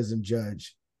 dude, if he doesn't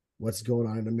judge what's going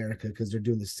on in America, because they're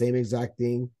doing the same exact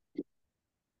thing,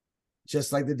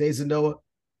 just like the days of Noah,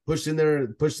 pushing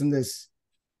this.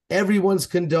 Everyone's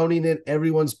condoning it.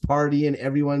 Everyone's partying.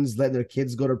 Everyone's letting their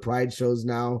kids go to pride shows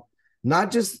now.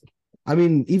 Not just,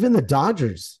 even the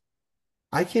Dodgers.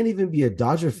 I can't even be a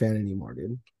Dodger fan anymore,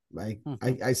 dude. Like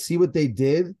I see what they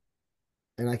did,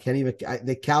 and I can't even.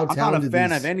 They I'm not a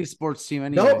fan of any sports team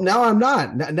anyway. Nope, now I'm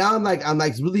not. Now I'm like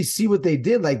really see what they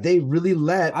did. Like they really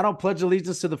let. I don't pledge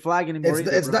allegiance to the flag anymore.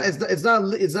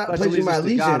 It's not pledging my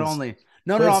allegiance. God only.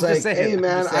 No, I'm just saying. Hey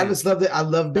man, I just love it. I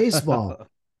love baseball,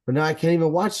 but now I can't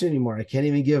even watch it anymore. I can't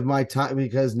even give my time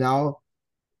because now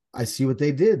I see what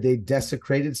they did. They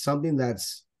desecrated something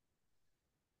that's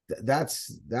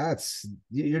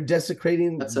you're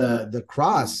desecrating the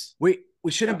cross. We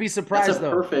shouldn't be surprised That's a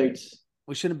though. perfect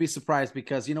we shouldn't be surprised,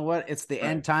 because you know what? It's the Right.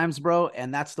 end times, bro,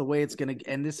 and that's the way it's gonna.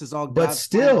 And this is all But God's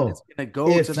plan, and it's still, gonna go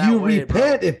to if that you way, bro.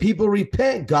 repent, if people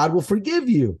repent, God will forgive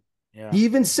you. Yeah. He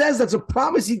even says that's a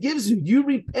promise he gives you. You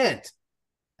repent,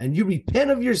 and you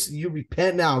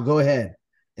repent now. Go ahead,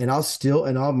 and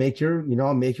I'll make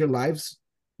I'll make your lives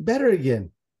better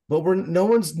again. But no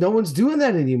one's doing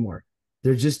that anymore.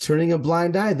 They're just turning a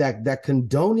blind eye. That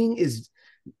condoning is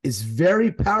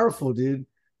very powerful, dude.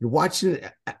 You're watching it.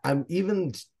 I'm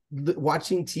even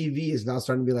watching TV is now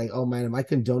starting to be like, oh man, am I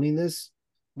condoning this?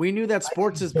 We knew that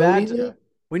sports is Condoning bad. it?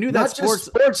 We knew that Not just sports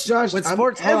sports, Josh. with I'm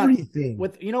sports. Hold on. everything.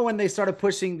 With when they started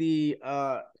pushing the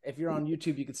if you're on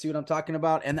YouTube, you can see what I'm talking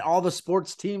about. And all the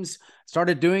sports teams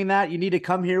started doing that. You need to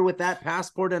come here with that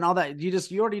passport and all that.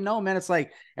 You already know, man. It's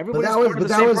like But everybody's part of the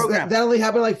same program. that only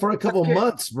happened like for a couple Okay.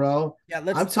 months, bro. Yeah,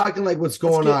 I'm talking like what's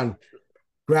let's going get on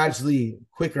gradually,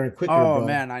 quicker and quicker, Oh bro.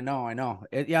 man, I know.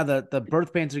 Yeah, the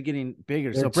birth pains are getting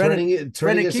bigger. They're So Brennan,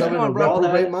 turning keep itself into going, bro.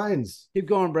 reprobate minds. Keep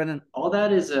going, Brennan. All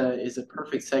that is a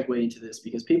perfect segue into this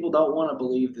because people don't want to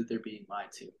believe that they're being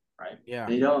lied to, right? Yeah.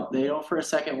 They don't for a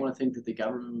second want to think that the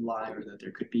government would lie or that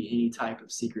there could be any type of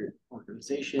secret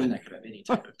organization that could have any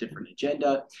type of different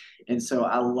agenda. And so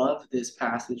I love this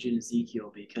passage in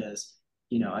Ezekiel because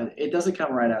it doesn't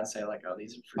come right out and say like, oh,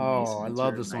 these are Freemasons. Oh, I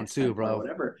love this one too, bro. Or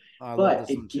whatever. I love But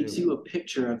this one it gives too. you a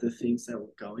picture of the things that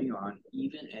were going on,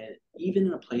 even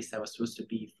in a place that was supposed to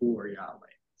be for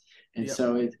Yahweh. And Yep.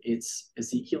 so it's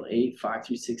Ezekiel 8, 5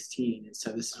 through 16. And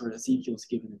so this is where Ezekiel's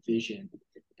given a vision.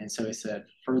 And so he said,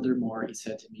 furthermore, he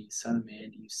said to me, son of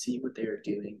man, do you see what they are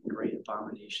doing? Great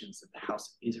abominations that the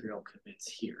house of Israel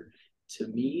commits here. To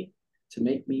me, to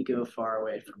make me go far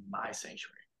away from my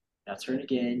sanctuary. Now turn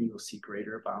again, you will see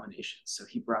greater abominations. So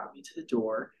he brought me to the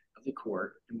door of the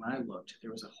court, and when I looked,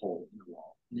 there was a hole in the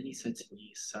wall. And then he said to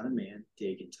me, son of man,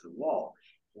 dig into the wall.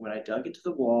 And when I dug into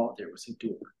the wall, there was a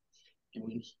door.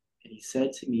 And he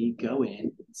said to me, go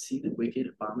in and see the wicked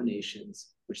abominations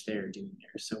which they are doing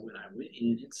there. So when I went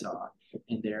in and saw,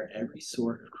 and there every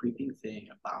sort of creeping thing,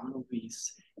 abominable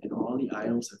beasts, and all the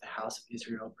idols of the house of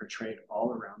Israel portrayed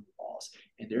all around the walls.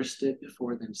 And there stood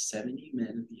before them 70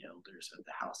 men of the elders of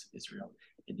the house of Israel.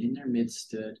 And in their midst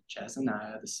stood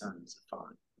Jezaniah the son of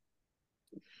Zaphan.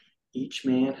 Each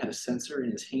man had a censer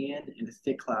in his hand, and a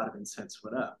thick cloud of incense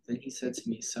went up. Then he said to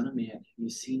me, son of man, have you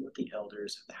seen what the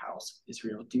elders of the house of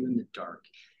Israel do in the dark,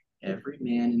 every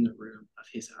man in the room of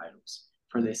his idols?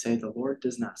 For they say, the Lord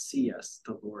does not see us,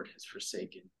 the Lord has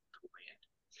forsaken the land.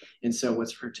 And so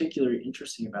what's particularly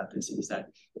interesting about this is that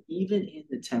even in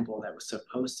the temple that was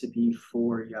supposed to be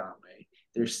for Yahweh,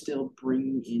 they're still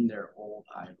bringing in their old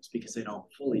idols because they don't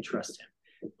fully trust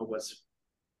him. But what's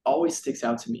always sticks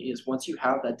out to me is once you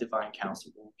have that divine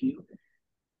counsel worldview,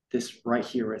 this right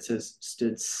here where it says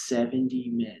stood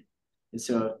 70 men. And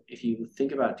so if you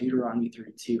think about Deuteronomy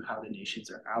 32, how the nations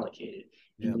are allocated,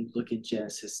 and you look at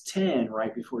Genesis 10,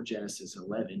 right before Genesis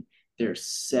 11, there's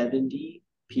 70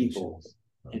 people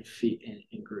in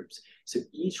groups. So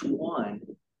each one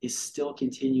is still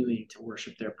continuing to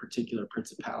worship their particular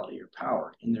principality or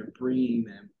power, and they're bringing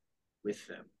them with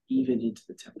them, even into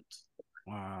the temples.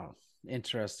 Wow.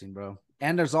 Interesting, bro.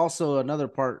 And there's also another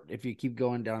part, if you keep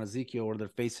going down Ezekiel, where they're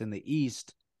facing the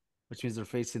east, which means they're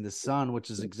facing the sun, which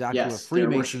is exactly what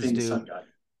Freemasons do. Sun god.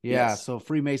 Yeah, yes. So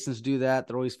Freemasons do that.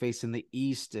 They're always facing the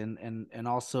east, and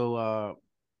also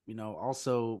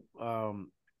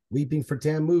weeping for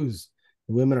Tammuz.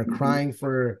 The women are crying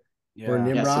for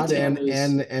Nimrod so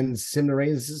and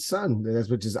Semiramis' son, that's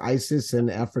which is Isis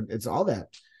and Aphrodite. It's all that.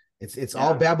 It's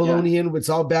all Babylonian. Yeah. It's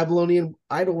all Babylonian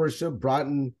idol worship brought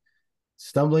in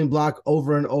stumbling block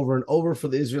over and over and over for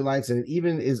the Israelites, and it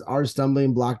even is our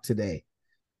stumbling block today.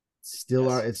 It's still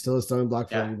a stumbling block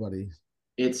for everybody.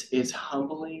 It's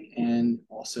humbling and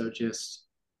also just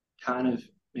kind of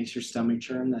makes your stomach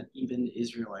churn that even the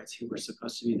Israelites who were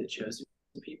supposed to be the chosen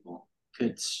people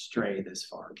could stray this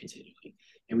far continually.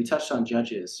 And we touched on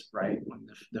Judges, right, when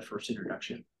the first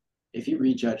introduction. If you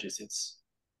read Judges, it's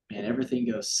everything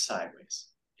goes sideways.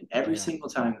 And every single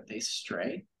time that they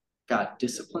stray, God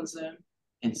disciplines them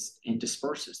and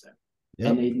disperses them. Yep.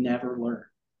 And they never learn.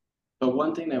 But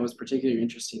one thing that was particularly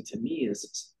interesting to me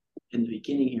is in the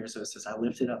beginning here, so it says, I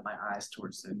lifted up my eyes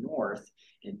towards the north,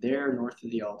 and there north of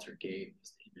the altar gate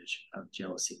was the image of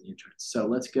jealousy in the entrance. So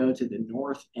let's go to the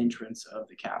north entrance of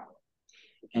the Capitol.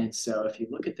 And so if you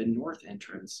look at the north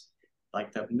entrance,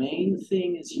 like the main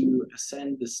thing as you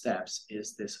ascend the steps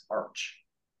is this arch.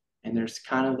 And there's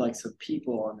kind of like some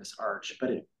people on this arch, but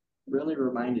it really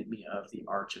reminded me of the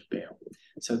Arch of Baal.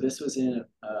 So this was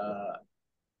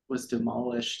was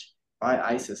demolished by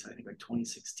ISIS, I think like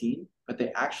 2016, but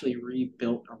they actually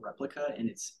rebuilt a replica, and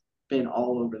it's been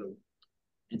all over the world.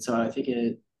 And so I think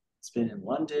it's been in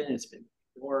London, it's been in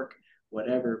New York,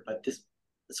 whatever, but this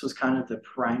was kind of the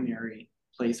primary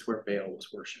place where Baal was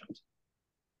worshipped.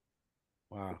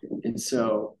 Wow. And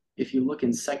so if you look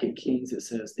in Second Kings, it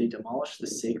says they demolished the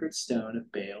sacred stone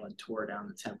of Baal and tore down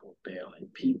the temple of Baal,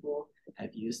 and people have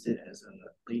used it as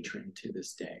a latrin to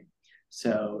this day.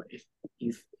 So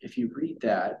if you read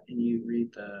that and you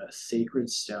read the sacred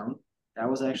stone, that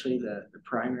was actually the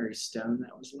primary stone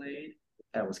that was laid,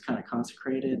 that was kind of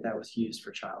consecrated, that was used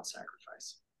for child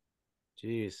sacrifice.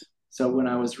 Jeez. So when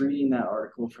I was reading that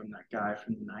article from that guy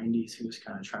from the 90s who was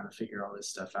kind of trying to figure all this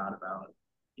stuff out about,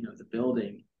 the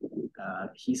building,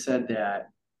 he said that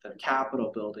the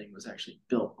Capitol building was actually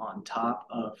built on top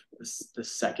of the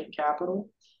second Capitol.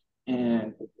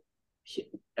 And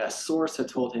a source had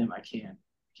told him, I can't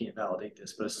validate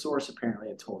this, but a source apparently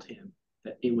had told him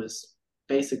that it was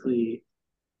basically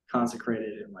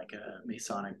consecrated in like a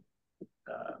Masonic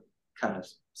kind of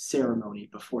ceremony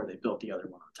before they built the other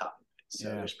one on top of it. So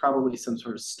there's probably some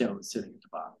sort of stone sitting at the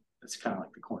bottom. That's kind of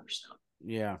like the cornerstone.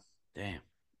 Yeah. Damn.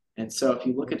 And so if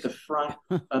you look at the front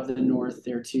of the north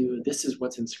there too, this is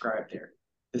what's inscribed there.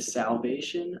 The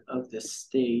salvation of the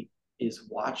state is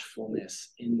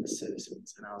watchfulness in the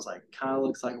citizens. And I was like, kind of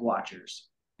looks like watchers.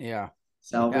 Yeah.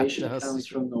 Salvation comes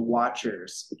from the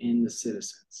watchers in the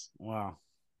citizens. Wow.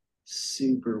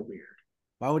 Super weird.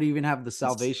 Why would he even have the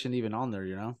salvation even on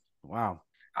there, Wow.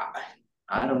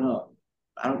 I don't know.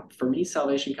 For me,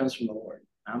 salvation comes from the Lord.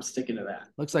 I'm sticking to that.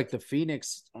 Looks like the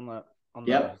phoenix on the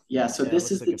Yeah. So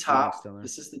this is like the top.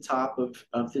 This is the top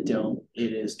of the dome.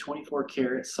 It is 24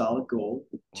 karat solid gold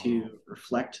to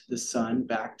reflect the sun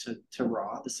back to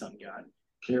Ra, the sun god.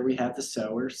 Here we have the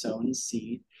sower sowing his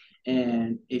seed.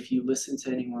 And if you listen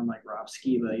to anyone like Rob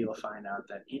Skiba, you'll find out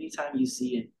that anytime you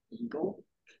see an eagle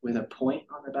with a point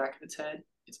on the back of its head,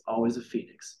 it's always a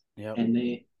phoenix. Yep. And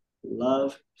they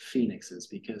love phoenixes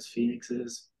because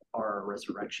phoenixes are a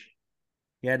resurrection.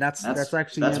 Yeah, that's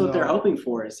actually what they're hoping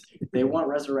for, is they want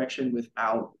resurrection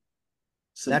without.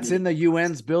 That's in the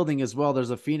UN's building as well. There's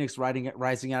a phoenix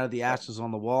rising out of the ashes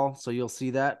on the wall, so you'll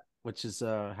see that, which is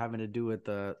having to do with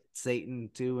Satan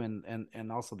too,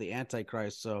 and also the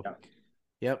Antichrist. So,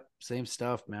 yep, same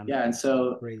stuff, man. Yeah, and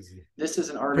so crazy. This is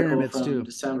an article from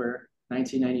December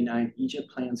 1999.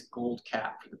 Egypt plans gold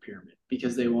cap for the pyramid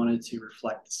because they wanted to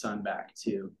reflect the sun back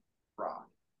to Ra.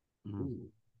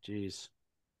 Jeez,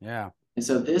 yeah. And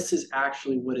so this is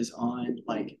actually what is on,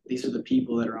 like, these are the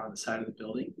people that are on the side of the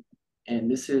building.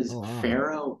 And this is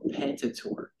Pharaoh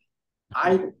Pentator.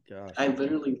 I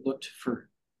literally looked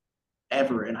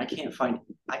forever and I can't find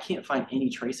any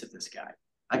trace of this guy.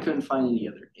 I couldn't find any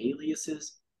other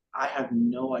aliases. I have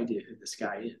no idea who this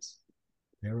guy is.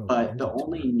 But the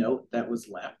only note that was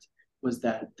left was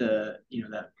that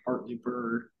that partly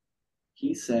bird,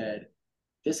 he said,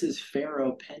 this is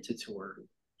Pharaoh Pentator.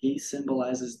 He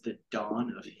symbolizes the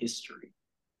dawn of history.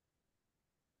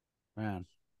 Man.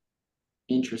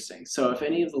 Interesting. So if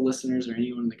any of the listeners or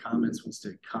anyone in the comments wants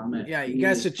to comment, you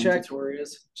guys should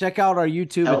check out our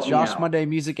YouTube. It's Josh Monday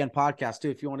Music and Podcast too.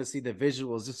 If you want to see the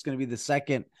visuals, this is going to be the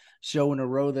second show in a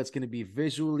row that's going to be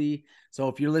visually. So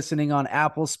if you're listening on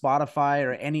Apple, Spotify,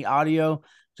 or any audio,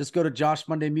 just go to Josh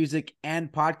Monday Music and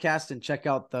Podcast and check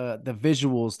out the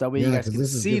visuals. That way you guys can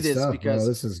see this because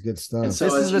this is good stuff. So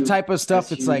this is the type of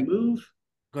stuff. It's like, go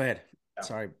ahead.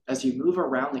 Sorry. As you move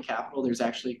around the Capitol, there's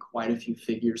actually quite a few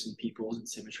figures and peoples and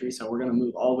symmetry. So we're going to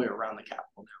move all the way around the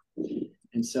Capitol now.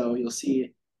 And so you'll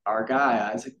see our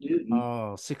guy, Isaac Newton.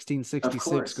 Oh,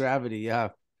 1666 gravity. Yeah.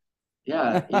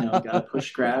 Yeah. Got to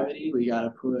push gravity. We got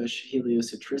to push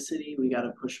heliocentricity. We got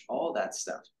to push all that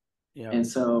stuff. Yeah. And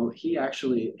so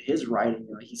his writing,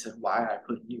 he said why I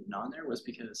put Newton on there was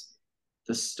because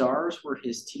the stars were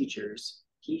his teachers.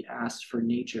 He asked for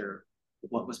nature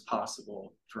what was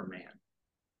possible for man.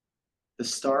 The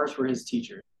stars were his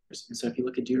teachers. And so if you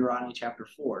look at Deuteronomy chapter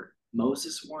 4,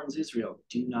 Moses warns Israel,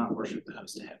 do not worship the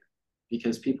host of heaven.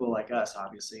 Because people like us,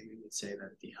 obviously, we would say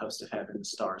that the host of heaven, the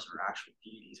stars, are actual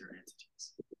deities or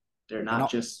entities. They're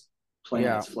not just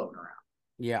planets floating around.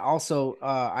 Yeah. Also,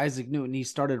 Isaac Newton, he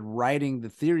started writing the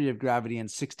theory of gravity in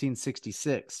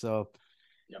 1666. So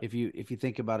if you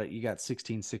think about it, you got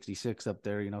 1666 up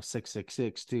there,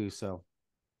 666 too. So.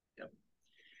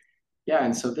 Yeah,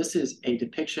 and so this is a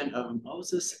depiction of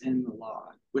Moses and the law,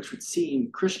 which would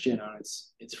seem Christian on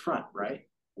its front, right?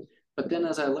 But then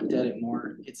as I looked at it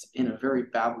more, it's in a very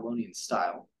Babylonian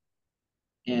style.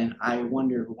 And I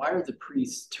wonder, why are the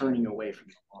priests turning away from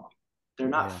the law? They're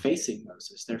not facing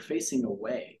Moses, they're facing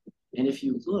away. And if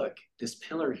you look, this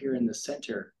pillar here in the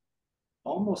center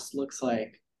almost looks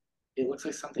like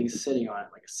something's sitting on it,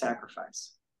 like a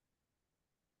sacrifice.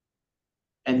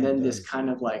 And Yeah, it then this does. kind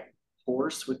of like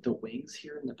horse with the wings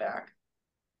here in the back,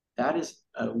 that is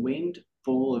a winged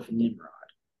bull of Nimrod,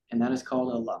 and that is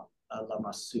called a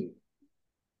lamasu.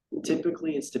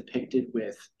 Typically, it's depicted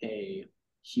with a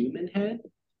human head,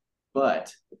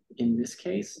 but in this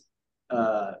case,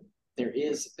 uh, there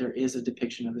is a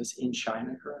depiction of this in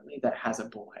China currently that has a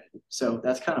bull head. So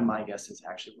that's kind of my guess is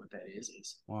actually what that is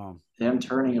Wow. them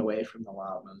turning away from the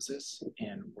law of Moses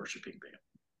and worshiping Baal.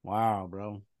 Wow,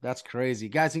 bro. That's crazy.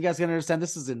 Guys, you guys gotta understand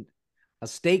this is a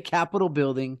state capitol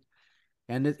building.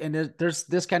 There's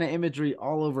this kind of imagery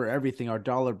all over everything. Our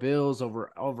dollar bills,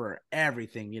 over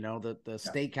everything. You know, the Yeah.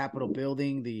 state capitol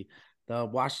building, the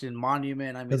Washington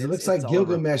Monument. I mean, Because it looks it's like all over.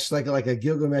 Gilgamesh, like a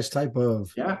Gilgamesh type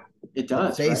of Yeah, it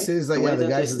does, right? faces. Like The yeah, way the that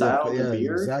they guys with the styled the yeah,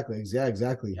 beard. exactly. Yeah,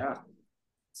 exactly. Yeah. And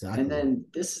Exactly. then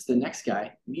this is the next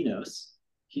guy, Minos.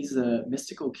 He's the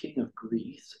mystical king of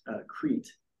Greece,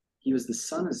 Crete. He was the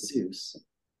son of Zeus.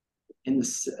 In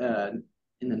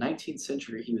the 19th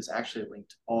century, he was actually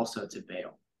linked also to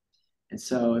Baal. And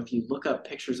so if you look up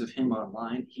pictures of him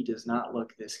online, he does not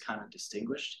look this kind of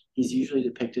distinguished. He's usually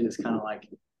depicted as kind of like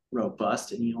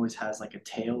robust, and he always has like a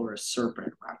tail or a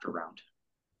serpent wrapped around him.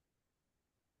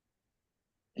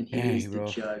 And he Dang, is the bro.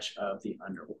 judge of the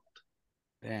underworld.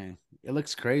 Dang. It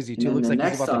looks crazy And too. It then looks the like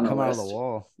he's next about to on the come out of the list,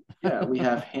 wall. yeah, we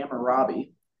have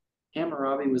Hammurabi.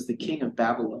 Hammurabi was the king of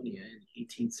Babylonia in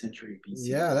 18th century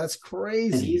Yeah, BCE. that's And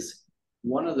crazy. he's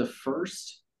one of the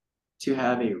first to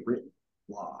have a written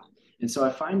law. And so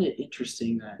I find it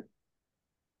interesting that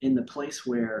in the place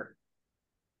where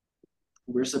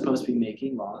we're supposed to be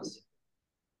making laws,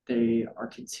 they are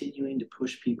continuing to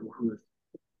push people who have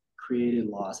created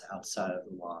laws outside of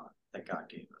the law that God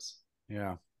gave us.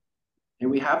 Yeah. And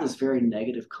we have this very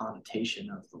negative connotation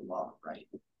of the law, right?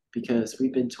 Because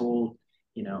we've been told,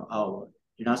 oh,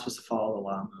 you're not supposed to follow the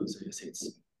law of Moses.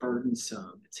 It's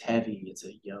burdensome, it's heavy, it's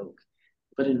a yoke.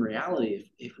 But in reality,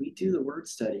 if we do the word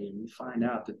study and we find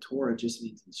out that Torah just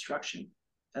means instruction,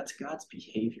 that's God's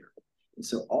behavior. And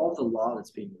so all the law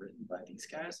that's being written by these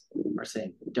guys are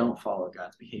saying, don't follow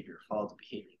God's behavior, follow the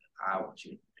behavior that I want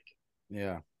you to make.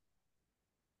 Yeah.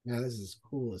 Yeah, this is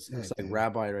cool as Looks heck, like dude.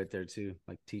 rabbi right there too,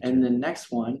 like And teacher. the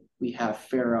next one, we have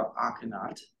Pharaoh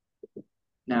Akhenaten.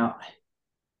 Now,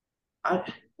 I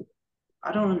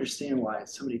I don't understand why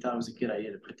somebody thought it was a good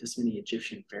idea to put this many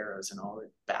Egyptian pharaohs and all the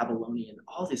Babylonian,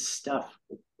 all this stuff,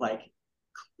 like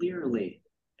clearly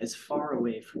as far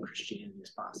away from Christianity as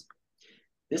possible.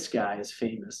 This guy is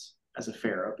famous as a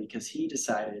pharaoh because he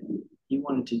decided he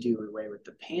wanted to do away with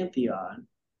the pantheon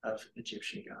of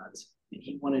Egyptian gods, and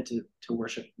he wanted to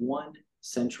worship one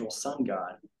central sun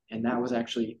god, and that was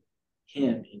actually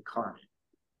him incarnate.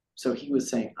 So he was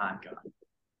saying, I'm God.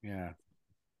 Yeah.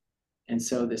 And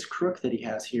so this crook that he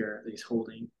has here that he's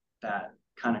holding, that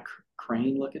kind of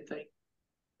crane looking thing,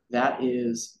 that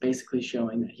is basically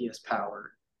showing that he has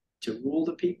power to rule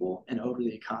the people and over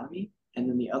the economy. And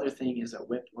then the other thing is a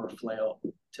whip or a flail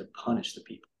to punish the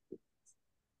people.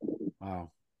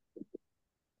 Wow.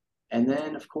 And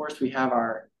then, of course, we have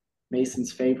our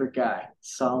Mason's favorite guy,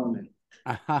 Solomon.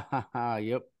 Yep.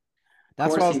 Of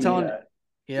That's what course, I he was made telling. a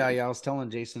Yeah, yeah. I was telling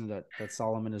Jason that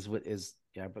Solomon is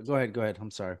yeah. But go ahead, go ahead.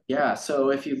 I'm sorry. yeah. So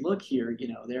if you look here,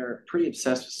 they're pretty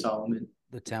obsessed with Solomon,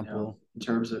 The temple, in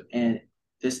terms of and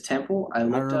this temple. I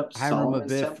looked up Hiram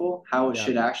Solomon's Abiff. temple, how it Yeah,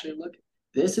 should actually look.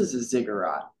 This is a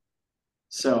ziggurat.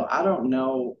 So I don't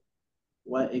know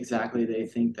what exactly they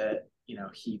think that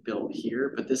he built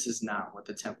here, but this is not what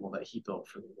the temple that he built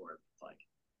for the Lord looked like.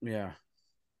 yeah,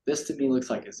 This to me looks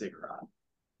like a ziggurat,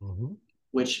 Mm-hmm.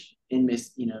 which in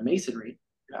masonry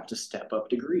you have to step up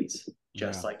degrees,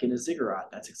 just yeah. like in a ziggurat.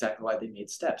 That's exactly why they made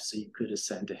steps so you could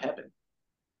ascend to heaven.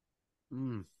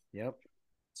 Yep.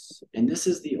 And this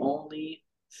is the only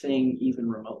thing even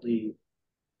remotely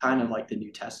kind of like the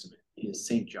New Testament is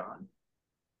St. John.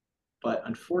 But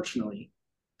unfortunately,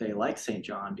 they like St.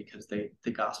 John because the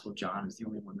Gospel of John is the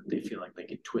only one that they feel like they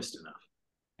could twist enough.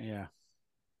 Yeah.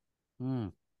 Hmm.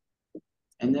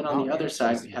 And then on How the other side,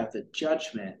 we interesting. have the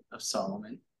judgment of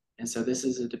Solomon. And so this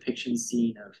is a depiction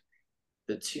scene of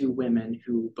the two women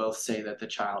who both say that the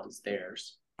child is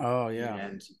theirs. Oh yeah.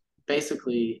 And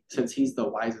basically, since he's the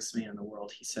wisest man in the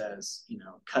world, he says,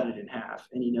 cut it in half.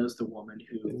 And he knows the woman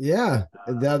who Yeah,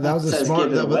 that was a says smart.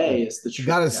 give it That was, away is the I truth.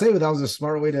 gotta Yeah. say, that was a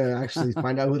smart way to actually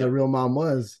find out who the Yep. real mom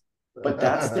was. But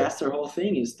that's their whole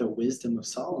thing is the wisdom of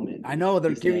Solomon. I know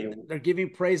Is they're giving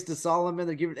praise to Solomon.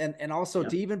 They're giving and also yep.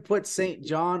 to even put Saint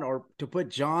John or to put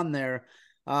John there,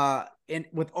 and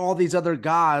with all these other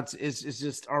gods is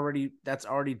just already that's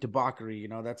already debauchery.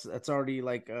 That's already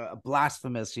like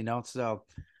blasphemous. So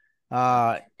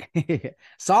Uh,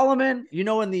 Solomon,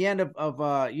 in the end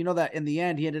that in the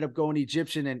end he ended up going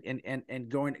Egyptian and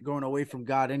going away from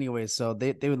God anyway. So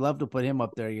they would love to put him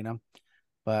up there,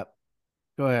 But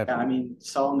go ahead. Yeah, I mean,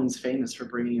 Solomon's famous for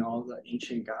bringing all the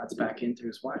ancient gods back in through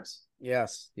his wives.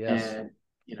 Yes, yes. And,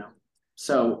 you know,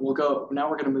 so now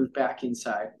we're going to move back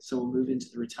inside. So we'll move into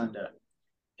the rotunda.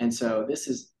 And so this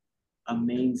is a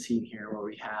main scene here where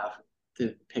we have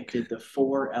depicted the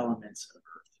four elements of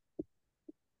earth.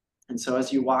 And so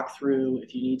as you walk through,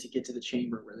 if you need to get to the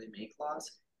chamber where they make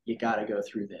laws, you got to go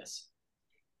through this.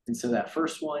 And so that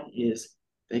first one is,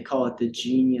 they call it the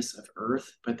genius of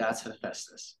earth, but that's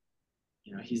Hephaestus.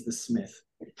 He's the smith.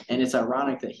 And it's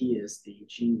ironic that he is the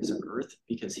genius of earth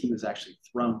because he was actually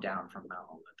thrown down from Mount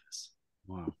Olympus.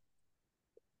 Wow.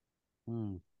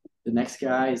 The next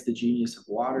guy is the genius of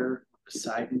water,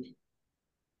 Poseidon.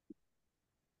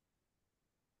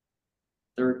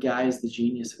 Third guy is the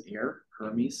genius of air,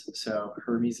 Hermes. So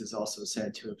Hermes is also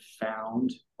said to have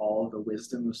found all the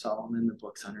wisdom of Solomon, the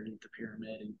books underneath the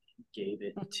pyramid, and gave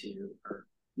it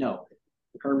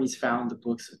Hermes found the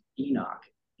books of Enoch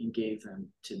and gave them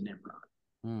to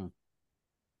Nimrod.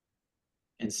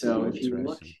 And so if you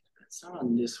look, it's not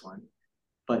on this one,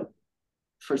 but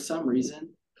for some reason,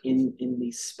 in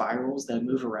these spirals that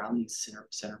move around these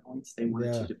center points, they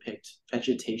wanted to depict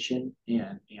vegetation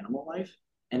and animal life.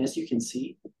 And as you can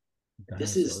see,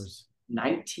 this is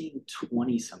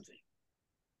 1920 something.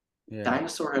 Yeah.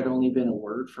 Dinosaur had only been a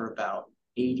word for about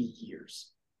 80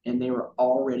 years, and they were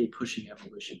already pushing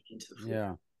evolution into the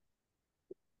floor.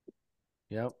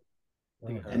 Yeah. Yep.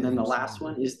 And then the last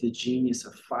one is the genius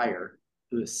of fire,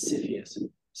 who is Cepheus.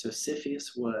 So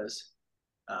Cepheus was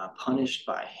punished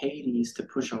by Hades to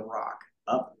push a rock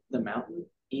up the mountain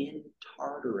in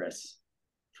Tartarus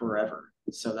forever.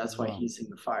 So that's why he's in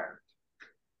the fire.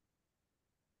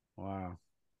 Wow.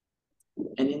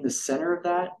 And in the center of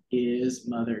that is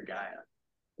Mother Gaia.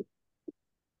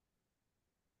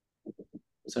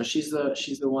 So she's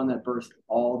the one that birthed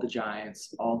all the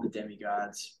giants, all the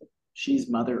demigods. She's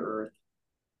Mother Earth,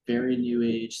 very new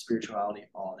age spirituality,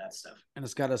 all that stuff. And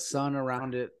it's got a sun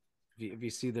around it. If you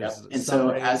see, there's and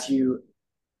so rays. as you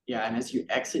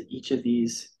exit each of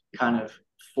these kind of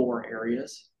four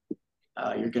areas,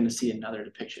 you're going to see another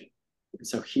depiction. And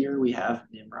so here we have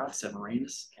Nimrod,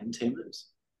 Semiramis, and Tammuz.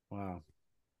 Wow.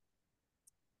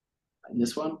 In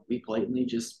this one, we blatantly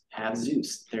just have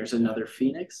Zeus. There's another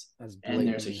phoenix, and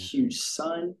there's a huge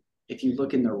sun. If you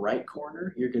look in the right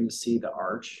corner, you're going to see the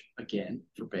arch again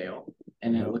for Baal.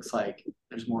 And it looks like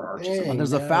there's more arches. And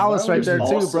there's a phallus right there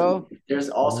too, bro. There's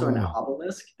also an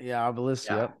obelisk. Yeah, obelisk,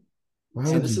 yep.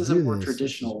 So this is a more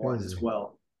traditional one as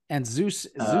well. And Zeus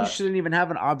shouldn't even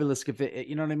have an obelisk if it,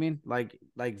 you know what I mean? Like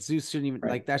Zeus shouldn't even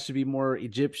like that should be more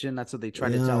Egyptian. That's what they try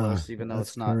to tell us, even though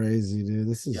it's not. Crazy, dude.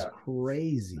 This is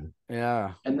crazy.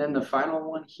 Yeah. And then the final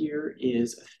one here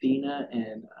is Athena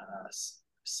and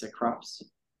Cecrops.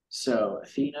 So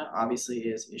Athena obviously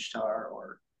is Ishtar,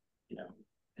 or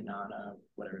Inanna,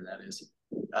 whatever that is.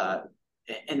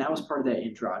 And that was part of that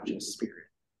androgynous spirit,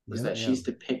 was that she's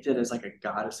depicted as like a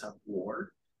goddess of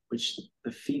war, which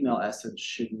the female essence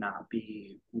should not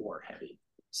be war heavy.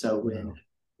 So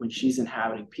when she's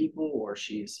inhabiting people, or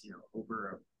she's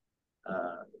over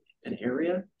an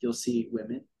area, you'll see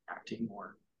women acting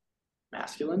more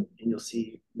masculine, and you'll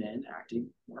see men acting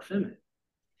more feminine.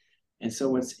 And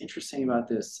so what's interesting about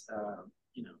this,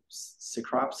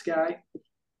 Cecrops guy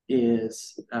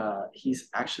is he's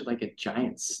actually like a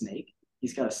giant snake.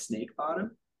 He's got a snake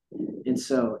bottom, and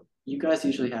so you guys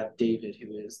usually have David,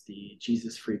 who is the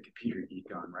Jesus freak computer geek,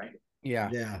 on, right? Yeah.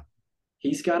 Yeah.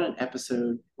 He's got an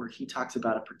episode where he talks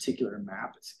about a particular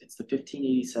map. It's the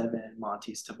 1587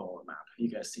 Montes Tavola map. Have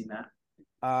you guys seen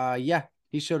that? Yeah.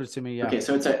 He showed it to me. Yeah. Okay,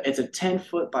 so it's a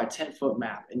 10-foot by 10-foot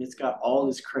map, and it's got all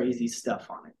this crazy stuff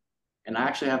on it. And I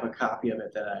actually have a copy of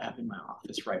it that I have in my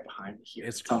office right behind me here.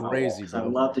 It's crazy, bro. I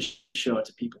love to show it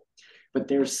to people. But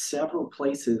there's several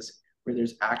places where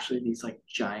there's actually these like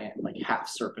giant, like half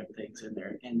serpent things in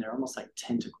there, and they're almost like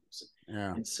tentacles.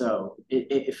 Yeah. And so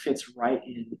it fits right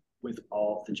in with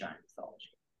all of the giant mythology.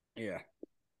 Yeah.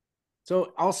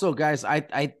 So also, guys,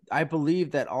 I believe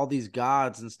that all these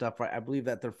gods and stuff, right? I believe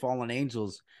that they're fallen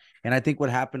angels. And I think what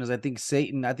happened is I think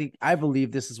Satan, I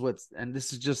believe this is what's, and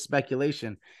this is just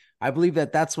speculation. I believe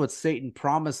that that's what Satan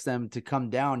promised them to come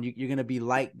down. You're going to be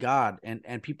like God,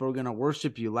 and people are going to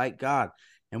worship you like God.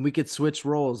 And we could switch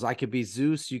roles. I could be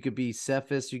Zeus. You could be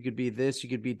Cephas. You could be this. You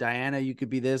could be Diana. You could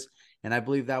be this. And I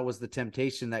believe that was the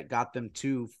temptation that got them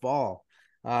to fall,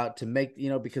 to make,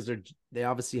 because they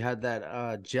obviously had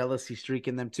that jealousy streak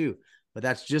in them too. But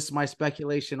that's just my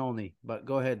speculation only. But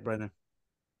go ahead, Brennan.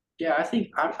 Yeah, I think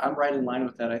I'm right in line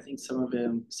with that. I think some of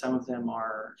them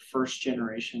are first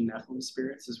generation Nephilim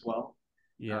spirits as well.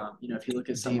 Yeah. If you look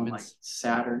at someone like Demons.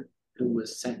 Saturn, who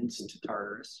was sentenced to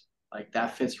Tartarus, like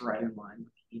that fits right in line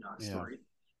with the Enoch Yeah. story.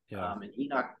 Yeah. And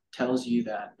Enoch tells you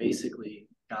that basically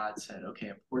God said, okay,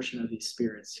 a portion of these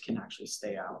spirits can actually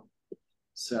stay out.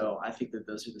 So I think that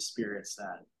those are the spirits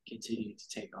that continue to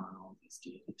take on all these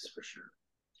deities for sure.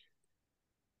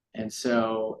 And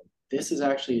so this is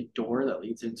actually a door that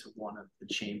leads into one of the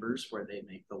chambers where they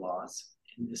make the laws.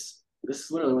 And this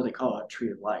is literally what they call a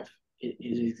tree of life. It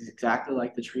is exactly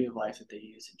like the tree of life that they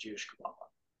use in Jewish Kabbalah.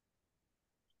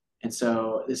 And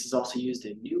so this is also used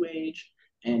in New Age,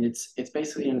 and it's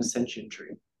basically an ascension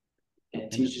tree, and it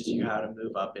And teaches you how to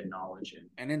move up in knowledge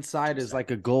and inside is just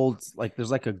like a gold, like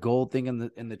there's like a gold thing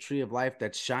in the tree of life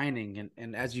that's shining.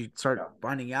 And as you start yeah,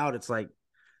 finding out, it's like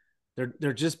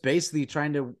they're just basically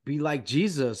trying to be like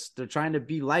Jesus. They're trying to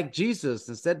be like Jesus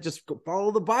instead. Just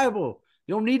follow the Bible.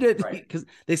 You don't need it right, because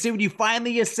they say when you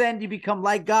finally ascend, you become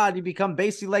like God. You become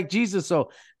basically like Jesus. So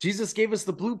Jesus gave us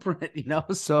the blueprint, you know.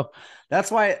 So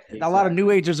that's why a lot of New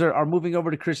exactly. Agers are moving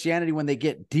over to Christianity when they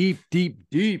get deep, deep,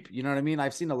 deep. You know what I mean?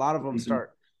 I've seen a lot of them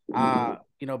Mm-hmm.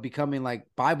 start, becoming like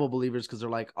Bible believers because they're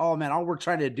like, oh man, all we're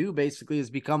trying to do basically is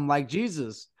become like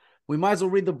Jesus. We might as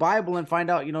well read the Bible and find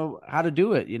out, how to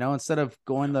do it, instead of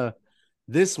going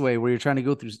this way where you're trying to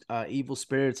go through evil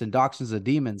spirits and doctrines of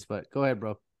demons. But go ahead,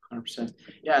 bro. 100%.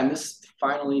 Yeah, and this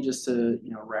finally, just to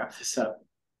wrap this up,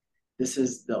 this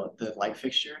is the light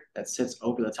fixture that sits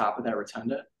over the top of that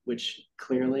rotunda, which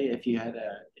clearly, if you had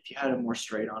a more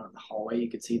straight on in the hallway, you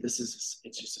could see it's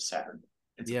just a Saturn.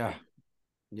 It's a Yeah. thing.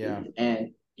 Yeah.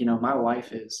 And my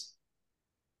wife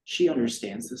she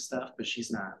understands this stuff, but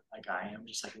she's not like I am,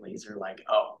 just like laser, like,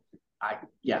 oh,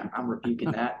 I'm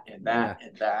rebuking that and Yeah. that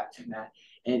and that and that.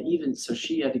 And even so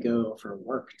she had to go for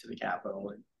work to the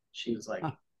Capitol, and she was like,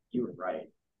 Huh. you were right.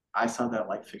 I saw that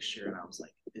light fixture and I was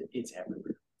like, it's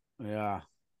everywhere. Yeah.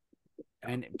 Yeah.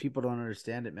 And people don't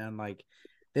understand it, man. Like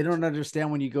they don't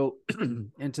understand when you go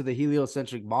into the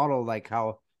heliocentric model, like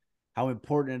how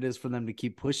important it is for them to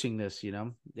keep pushing this, you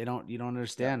don't Yeah.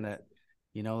 understand that,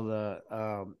 the And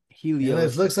it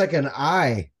helios. looks like an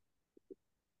eye.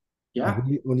 Like Yeah.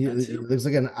 when That it too. looks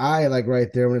like an eye, like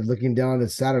right there when it's looking down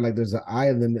at Saturn, like there's an eye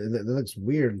in them. It looks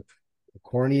weird. The Yeah.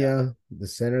 cornea, the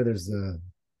center, there's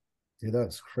dude,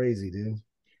 that's crazy, dude.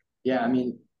 Yeah. I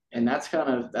mean, and that's kind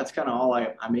of all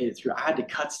I made it through. I had to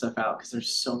cut stuff out because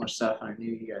there's so much stuff, and I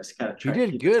knew you guys kind of You try to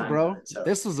did keep the good, time bro. limit. So,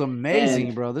 This was amazing,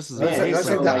 and bro. This is man, and That's like so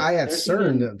amazing. the like eye at there's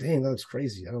CERN. even Dang, that looks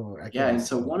crazy. I don't know. I can't yeah, even and see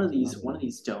so it. one of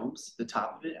these domes, the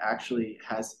top of it actually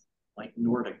has like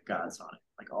Nordic gods on it,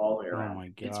 like all the way Oh around. my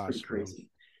It's pretty gosh, bro. crazy.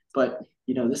 But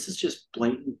this is just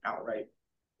blatant, outright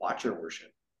watcher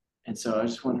worship. And so I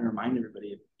just want to remind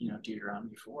everybody of,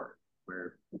 Deuteronomy 4,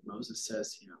 where Moses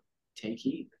says, take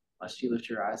heed, lest you lift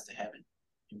your eyes to heaven.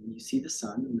 And when you see the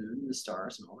sun, the moon, and the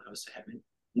stars, and all the hosts of heaven,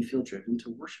 you feel driven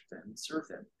to worship them and serve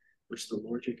them, which the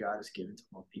Lord your God has given to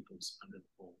all peoples under the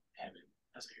whole heaven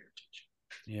as a heritage.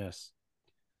 Yes.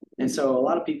 And so a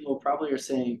lot of people probably are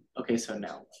saying, okay, so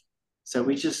now, so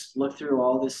we just look through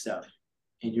all this stuff,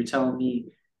 and you're telling me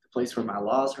the place where my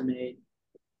laws are made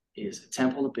is a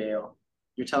temple to Baal.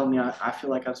 You're telling me I feel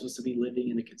like I'm supposed to be living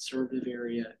in a conservative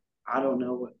area. I don't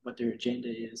know what their agenda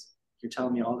is. You're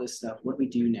telling me all this stuff. What do we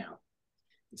do now?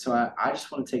 And so I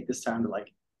just want to take this time to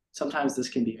sometimes this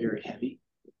can be very heavy,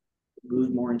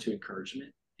 move more into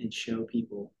encouragement and show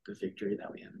people the victory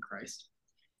that we have in Christ.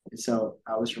 And so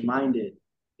I was reminded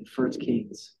in First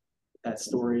Kings, that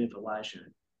story of Elijah,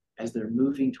 as they're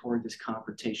moving toward this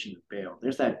confrontation with Baal.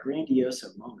 There's that grandiose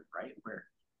moment, right? Where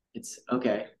it's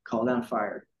okay, call down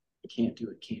fire. You can't do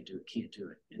it, can't do it, can't do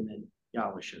it. And then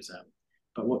Yahweh shows up.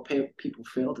 But what people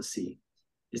fail to see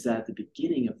is that at the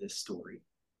beginning of this story,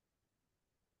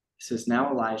 it says,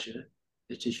 now Elijah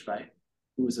the Tishbite,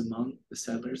 who was among the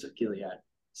settlers of Gilead,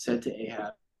 said to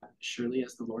Ahab, surely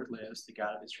as the Lord lives, the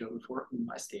God of Israel before whom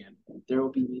I stand, there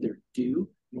will be neither dew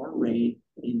nor rain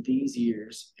in these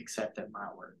years except at my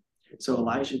word. So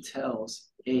Elijah tells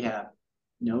Ahab,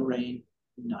 no rain,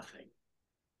 nothing.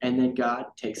 And then God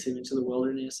takes him into the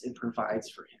wilderness and provides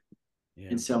for him. Yeah.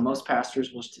 And so most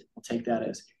pastors will take that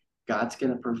as God's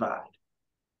going to provide.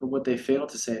 But what they fail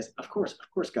to say is, of course,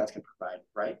 God's going to provide,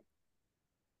 right?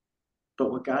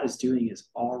 But what God is doing is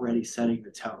already setting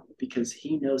the tone because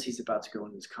he knows he's about to go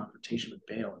into this confrontation with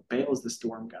Baal. Baal is the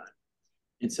storm god.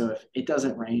 And so if it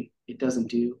doesn't rain, it doesn't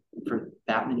do for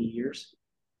that many years,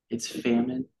 it's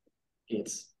famine,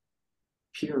 it's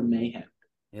pure mayhem.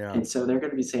 Yeah. And so they're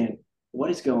going to be saying,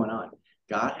 what is going on?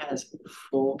 God has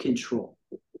full control,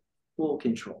 full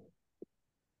control.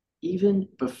 even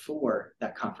before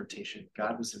that confrontation,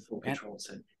 God was in full control and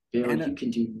said, Baal, and you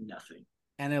can do nothing.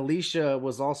 and Elisha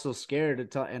was also scared to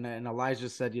tell, and Elijah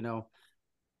said,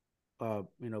 I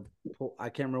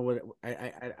can't remember what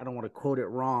I don't want to quote it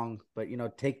wrong, but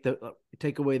take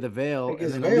away the veil, Take and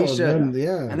his then veil, and Elisha, then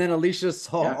yeah,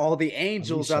 saw Yeah. all the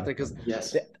angels out Elisha. there because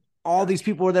Yes. all these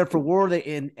people were there for war.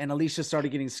 And Elisha started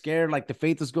getting scared, like the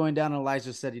faith was going down. And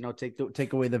Elijah said,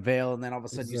 take away the veil, and then all of a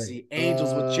sudden It's you like, see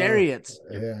angels with chariots,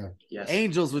 Yep. yeah, Yes.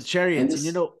 angels with Yes. And chariots,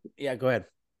 this, yeah, go ahead.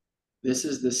 this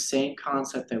is the same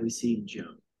concept that we see in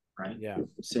Job, right? Yeah.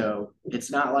 So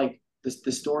it's not like this,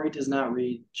 the story does not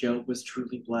read Job was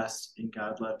truly blessed and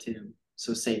God loved him,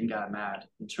 so Satan got mad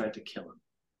and tried to kill him.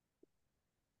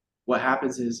 What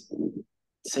happens is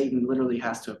Satan literally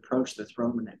has to approach the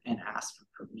throne and ask for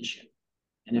permission.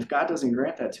 And if God doesn't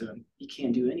grant that to him, he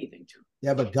can't do anything to him.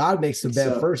 yeah. But God makes the And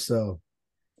bet so, first, though.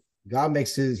 God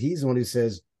makes his. He's the one who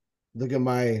says, "Look at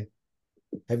my.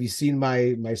 Have you seen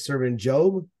my servant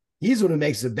Job? He's the one who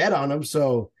makes the bet on him.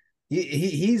 So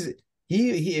he's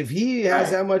he if he has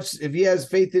right, that much, if he has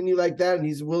faith in you like that, and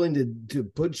he's willing to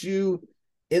put you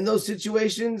in those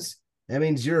situations, that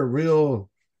means you're real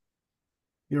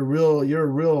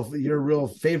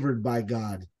favored by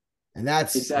God. And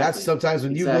that's exactly, sometimes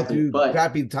when you go exactly. through But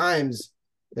crappy times,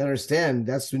 you understand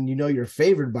that's when you know you're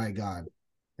favored by God.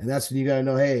 And that's when you gotta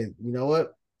know, hey, you know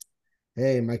what?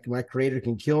 Hey, my creator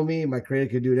can kill me, my creator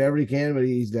can do whatever he can, but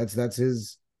that's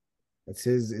his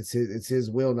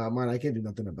will, not mine. I can't do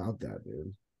nothing about that,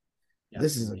 dude. yeah,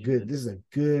 This is a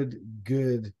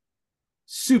good,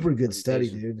 super good study,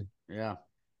 dude. Yeah.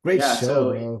 Great yeah. show,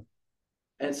 So bro.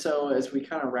 and so as we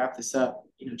kind of wrap this up,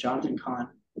 Jonathan Cahn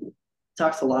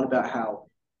talks a lot about how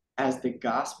as the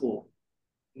gospel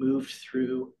moved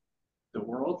through the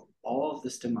world, all of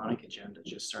this demonic agenda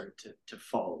just started to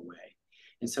fall away.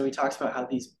 And so he talks about how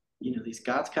these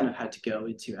gods kind of had to go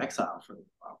into exile for a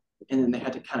while, and then they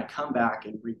had to kind of come back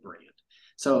and rebrand.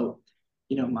 So,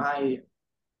 I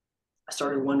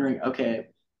started wondering, okay,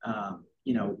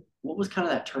 what was kind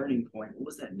of that turning point? What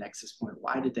was that nexus point?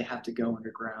 Why did they have to go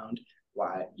underground?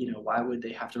 Why would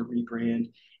they have to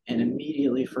rebrand? And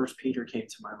immediately, First Peter came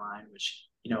to my mind, which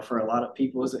for a lot of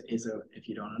people is a if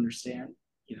you don't understand,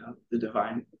 the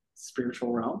divine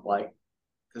spiritual realm, like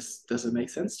this doesn't make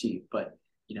sense to you. But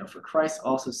for Christ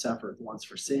also suffered once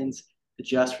for sins, the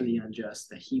just for the unjust,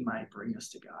 that he might bring us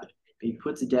to God, being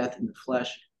put to death in the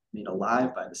flesh, made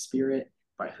alive by the Spirit,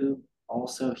 by whom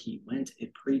also he went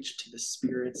and preached to the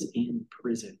spirits in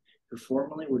prison, who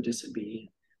formerly were disobedient,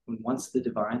 when once the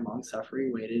divine long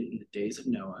suffering waited in the days of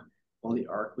Noah, while the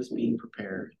ark was being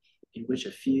prepared, in which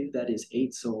a few, that is,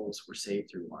 8 souls, were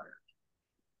saved through water.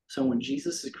 So when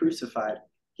Jesus is crucified,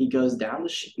 he goes down to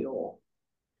Sheol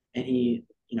and he,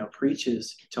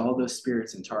 preaches to all those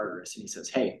spirits in Tartarus. And he says,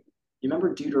 hey, you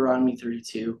remember Deuteronomy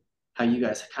 32, how you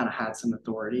guys kind of had some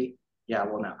authority? Yeah,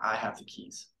 well, now I have the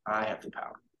keys. I have the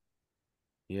power.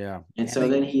 Yeah. And so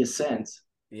then he ascends.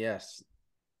 Yes.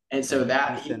 And so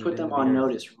that he ascended put them into the on earth.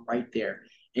 notice right there.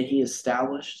 And he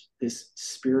established this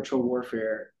spiritual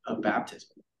warfare of baptism.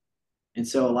 And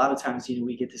so a lot of times,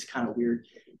 we get this kind of weird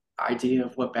idea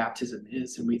of what baptism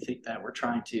is, and we think that we're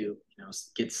trying to,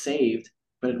 get saved.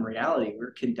 But in reality,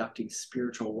 we're conducting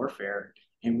spiritual warfare,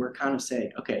 and we're kind of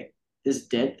saying, okay, this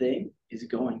dead thing is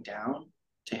going down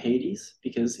to Hades,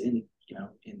 because in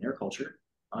their culture,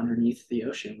 underneath the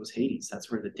ocean was Hades.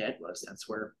 That's where the dead was. That's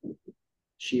where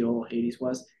Sheol, Hades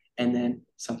was. And then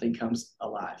something comes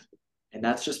alive. And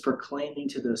that's just proclaiming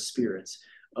to those spirits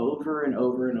over and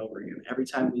over and over again. Every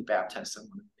time we baptize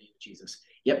someone in the name of Jesus,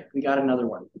 yep, we got another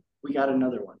one. We got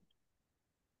another one.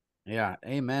 Yeah,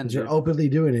 amen. You're Dude. openly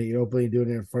doing it. You're openly doing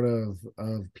it in front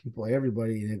of people,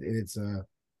 everybody, and it's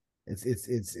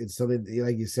something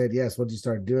like you said. Yes, once you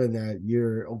start doing that,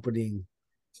 you're opening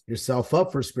yourself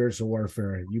up for spiritual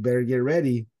warfare. You better get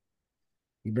ready.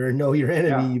 You better know your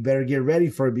enemy. Yeah. You better get ready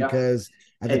for it, because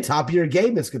at the top of your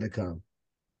game, it's going to come.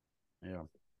 Yeah.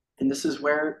 And this is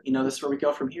where we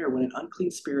go from here. When an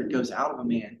unclean spirit goes out of a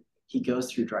man, he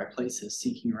goes through dry places,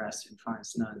 seeking rest, and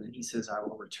finds none. And he says, I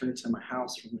will return to my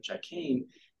house from which I came.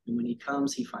 And when he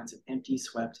comes, he finds it empty,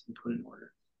 swept, and put in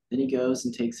order. Then he goes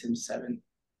and takes him 7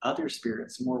 other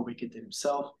spirits more wicked than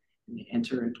himself, and they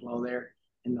enter and dwell there.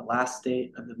 And the last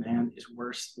state of the man is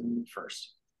worse than the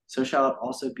first. So shall it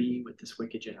also be with this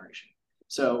wicked generation.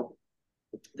 So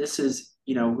this is,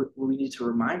 what we need to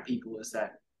remind people is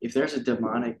that if there's a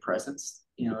demonic presence,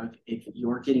 if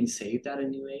you're getting saved at a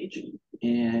new age,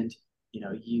 and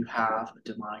you have a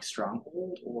demonic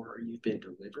stronghold, or you've been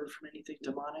delivered from anything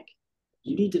demonic,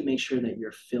 you need to make sure that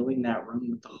you're filling that room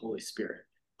with the Holy Spirit.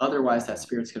 Otherwise, that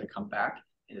spirit's going to come back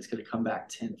and it's going to come back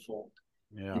tenfold.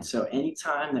 Yeah. And so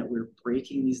anytime that we're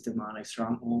breaking these demonic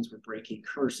strongholds, we're breaking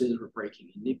curses, we're breaking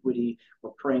iniquity,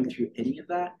 we're praying through any of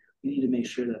that, we need to make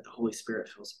sure that the Holy Spirit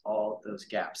fills all of those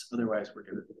gaps. Otherwise, we're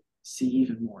going to see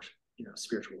even more,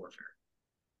 spiritual warfare.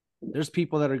 There's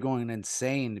people that are going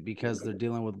insane because they're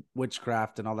dealing with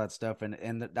witchcraft and all that stuff.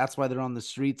 And that's why they're on the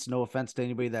streets. No offense to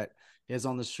anybody that is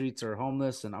on the streets or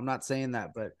homeless. And I'm not saying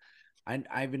that, but I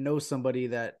even know somebody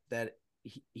that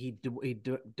he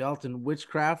dealt in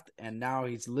witchcraft, and now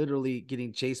he's literally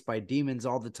getting chased by demons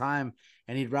all the time,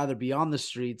 and he'd rather be on the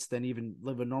streets than even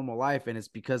live a normal life. And it's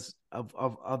because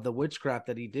of the witchcraft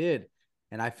that he did.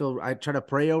 And I try to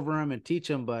pray over him and teach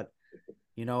him, but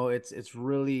it's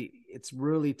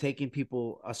really taking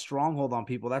people, a stronghold on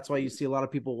people. That's why you see a lot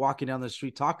of people walking down the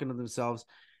street talking to themselves.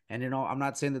 And I'm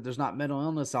not saying that there's not mental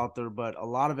illness out there, but a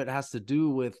lot of it has to do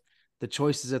with the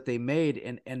choices that they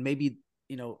made, and maybe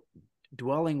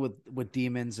dwelling with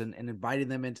demons and inviting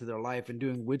them into their life and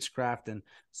doing witchcraft and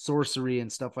sorcery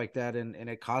and stuff like that, and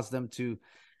it caused them to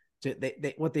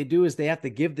they what they do is they have to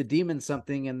give the demon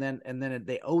something, and then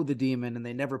they owe the demon, and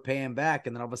they never pay him back,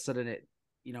 and then all of a sudden it,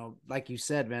 like you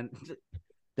said, man,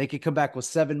 they could come back with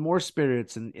 7 more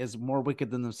spirits and is more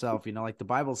wicked than themselves, like the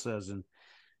Bible says, and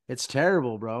it's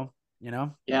terrible, bro.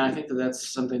 Yeah, I think that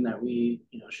that's something that we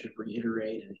should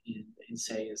reiterate and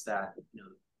say is that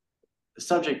the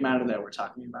subject matter that we're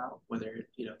talking about, whether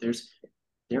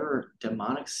there are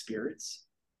demonic spirits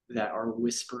that are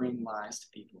whispering lies to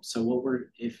people. So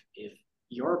if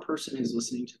you're a person who's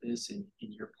listening to this and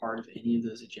you're part of any of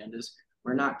those agendas,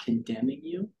 we're not condemning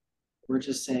you. We're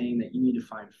just saying that you need to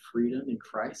find freedom in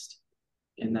Christ,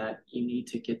 and that you need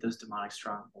to get those demonic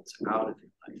strongholds out of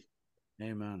your life.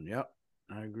 Amen. Yep,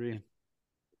 I agree.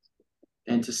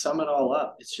 And to sum it all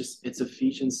up, it's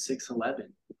Ephesians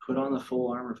 6:11. Put on the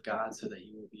full armor of God so that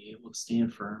you will be able to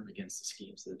stand firm against the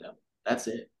schemes of the devil. That's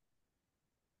it.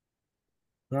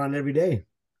 Put on every day.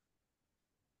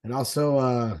 And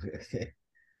also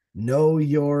know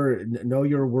your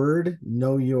word,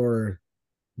 know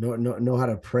how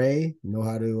to pray, know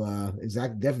how to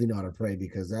definitely know how to pray,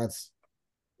 because that's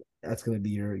going to be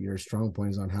your strong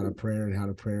points on how to pray and how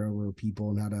to pray over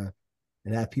people,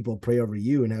 and have people pray over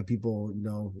you, and have people,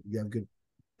 you have good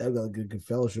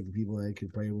fellowship with people that can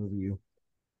pray over you.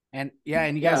 And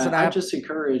and you guys said I just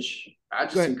encourage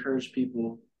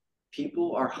people.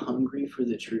 People are hungry for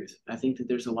the truth. I think that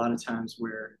there's a lot of times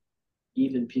where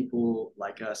even people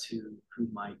like us who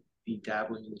might be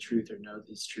dabbling in the truth or know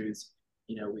these truths,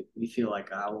 we feel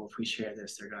like, well, if we share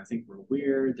this, they're going to think we're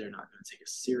weird. They're not going to take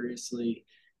us seriously.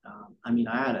 I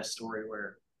had a story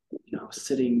where, I was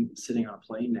sitting on a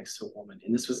plane next to a woman,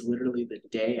 and this was literally the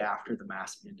day after the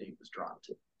mask mandate was dropped.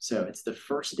 So it's the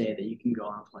first day that you can go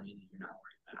on a plane and you're not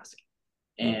wearing a mask.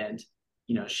 And,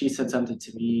 she said something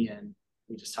to me, and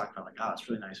we just talked about it's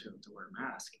really nice for them to wear a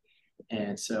mask.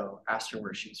 And so I asked her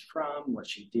where she was from, what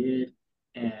she did,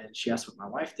 and she asked what my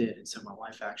wife did. And so my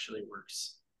wife actually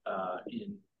works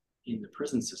in the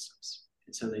prison systems.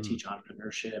 And so they teach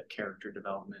entrepreneurship, character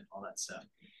development, all that stuff.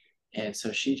 And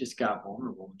so she just got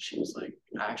vulnerable, and she was like,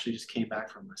 I actually just came back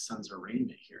from my son's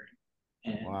arraignment hearing.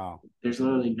 And wow, there's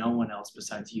literally no one else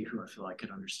besides you who I feel like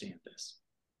could understand this.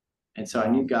 And so I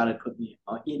knew God had put me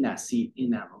in that seat in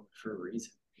that moment for a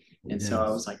reason. And so I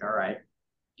was like, all right,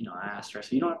 I asked her, I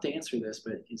said, you don't have to answer this,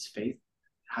 but is faith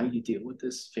how you deal with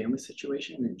this family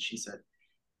situation? And she said,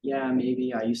 yeah,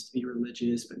 maybe I used to be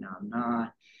religious, but now I'm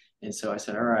not. And so I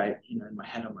said, all right, in my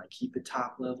head, I'm like, keep it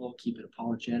top level, keep it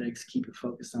apologetics, keep it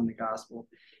focused on the gospel.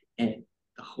 And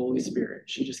the Holy Spirit,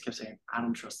 she just kept saying, I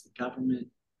don't trust the government.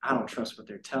 I don't trust what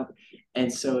they're telling.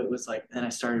 And so it was like, then I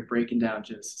started breaking down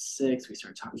Genesis 6. We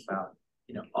started talking about,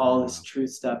 all this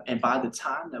truth stuff. And by the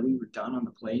time that we were done on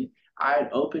the plane, I had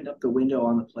opened up the window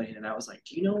on the plane, and I was like,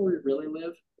 do you know where we really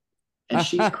live? And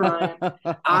she's crying,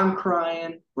 I'm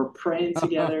crying, we're praying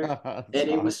together. And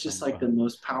it was just like the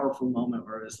most powerful moment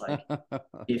where it was like,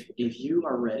 if you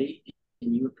are ready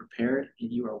and you are prepared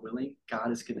and you are willing,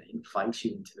 God is going to invite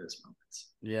you into those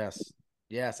moments.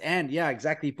 Yes. And yeah,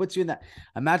 exactly. He puts you in that.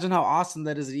 Imagine how awesome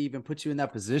that is that he even put you in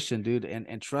that position, dude,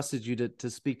 and trusted you to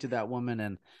speak to that woman.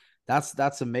 And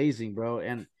that's amazing, bro.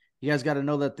 And you guys got to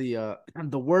know that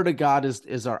the word of God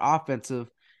is our offensive,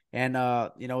 and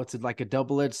it's like a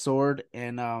double-edged sword,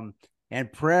 and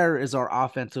prayer is our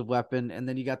offensive weapon. And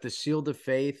then you got the shield of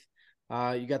faith,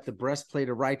 you got the breastplate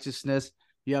of righteousness,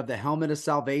 you have the helmet of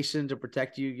salvation to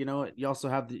protect you. You also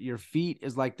have your feet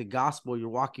is like the gospel. You're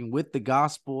walking with the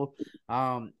gospel,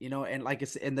 and like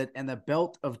it's and the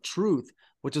belt of truth,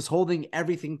 which is holding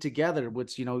everything together.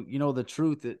 Which the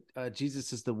truth that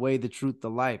Jesus is the way, the truth, the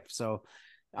life. So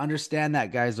Understand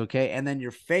that, guys. Okay. And then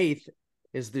your faith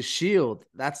is the shield.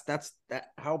 That's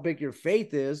how big your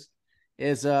faith is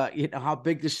how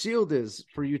big the shield is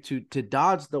for you to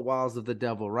dodge the wiles of the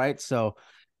devil. Right. So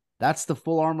that's the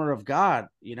full armor of God,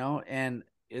 and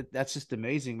that's just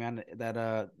amazing, man.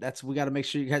 That's we got to make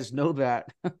sure you guys know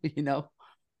that,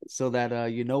 so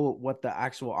that you know what the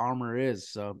actual armor is.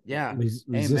 So yeah, Resist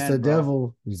the amen, bro.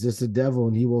 devil, resist the devil,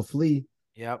 and he will flee.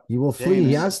 Yep, He will flee. He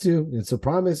James. has to. It's a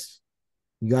promise.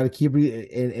 You got to keep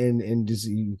and just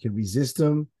you can resist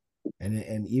him,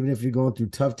 and even if you're going through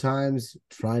tough times,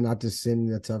 try not to sin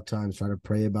in the tough times. Try to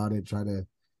pray about it. Try to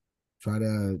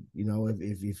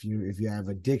if you have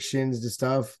addictions to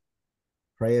stuff,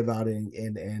 pray about it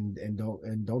and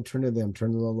don't turn to them.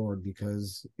 Turn to the Lord,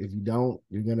 because if you don't,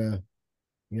 you're gonna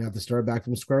have to start back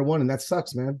from square one, and that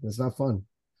sucks, man. That's not fun.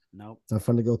 Nope. It's not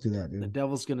fun to go through that, dude. The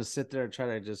devil's gonna sit there and try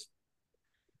to just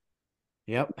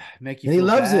make you and he feel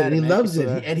loves it. bad And he loves it.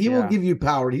 feel, And he will give you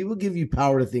power. He will give you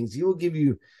power to things. He will give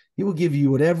you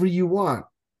whatever you want.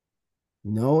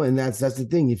 And that's the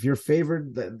thing. If you're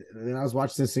favored, and I was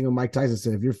watching this thing of Mike Tyson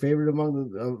said, if you're favored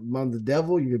among the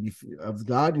devil, you're gonna be of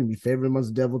God. You're gonna be favored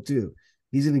amongst the devil too.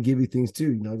 He's gonna give you things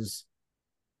too. Just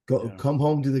come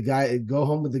home to the guy. Go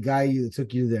home with the guy that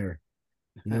took you there.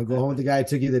 Go home with the guy who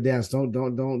took you to the dance.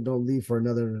 Don't leave for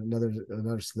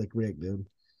another slick Rick, dude.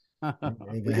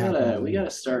 We gotta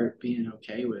start being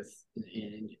okay with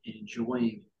and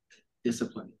enjoying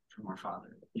discipline from our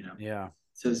Father. Yeah. It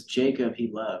says Jacob he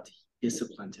loved, he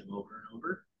disciplined him over and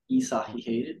over. Esau he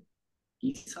hated.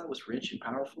 Esau was rich and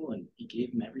powerful, and he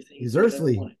gave him everything. He's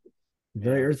earthly,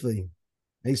 very earthly.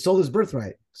 And he sold his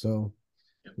birthright, so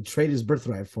he traded his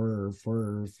birthright for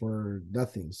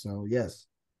nothing. So yes,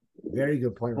 very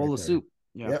good point. Bowl of soup.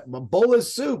 Yeah, a bowl of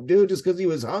soup, dude, just because he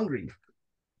was hungry.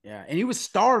 Yeah, and he was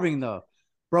starving though,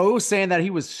 bro. He was saying that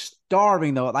he was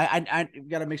starving though. I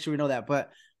got to make sure we know that. But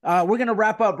we're gonna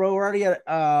wrap up, bro. We're already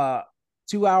at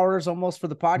 2 hours almost for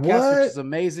the podcast, which is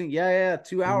amazing. Yeah,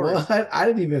 2 hours. What? I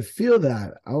didn't even feel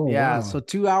that. Oh yeah, wow. so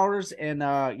 2 hours, and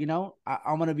I'm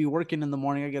gonna be working in the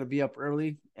morning. I gotta be up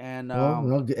early, and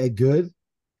good.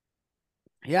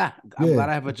 Yeah, I'm glad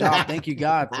I have a job. Thank you,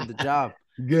 God, for the job.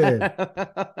 Good,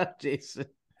 Jason.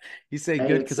 You say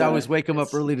good because I always wake him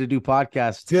up early to do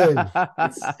podcasts. Good.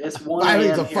 It's 1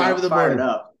 a.m. It's 5 in the morning.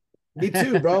 Up. Me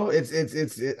too, bro.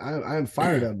 I'm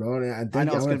fired up, bro. And I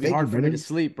know it's gonna be hard for me to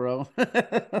sleep, bro.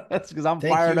 That's because I'm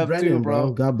fired up Brennan, too, bro.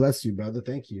 God bless you, brother.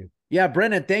 Thank you. Yeah,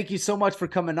 Brennan, thank you so much for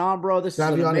coming on, bro. This is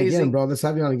amazing. Again, bro. Let's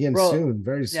have you on again soon,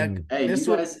 very soon. Hey,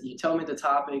 you tell me the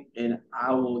topic, and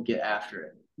I will get after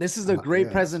it. This is a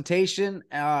great presentation.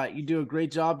 You do a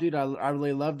great job, dude. I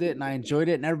really loved it, and I enjoyed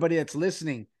it. And everybody that's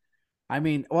listening,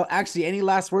 actually, any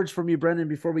last words from you, Brennan,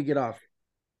 before we get off?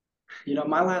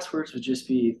 My last words would just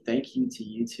be thank you to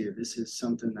you two. This is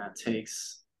something that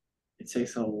takes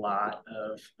a lot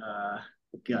of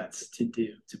guts to do,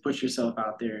 to put yourself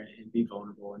out there and be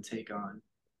vulnerable and take on,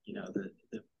 the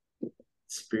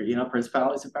spirit,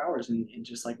 principalities and powers. And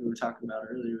just like we were talking about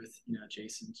earlier with,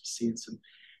 Jason, just seeing some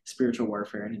spiritual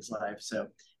warfare in his life. So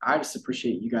I just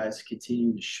appreciate you guys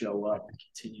continuing to show up and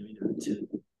continuing to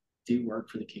do work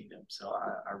for the kingdom. So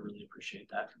I really appreciate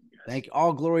that from you guys. Thank you.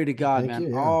 All glory to God,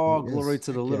 man. All glory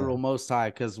to the literal Most High,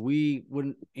 because we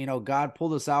wouldn't, God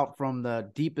pulled us out from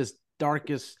the deepest,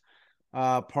 darkest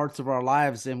parts of our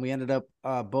lives, and we ended up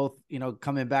both,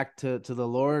 coming back to the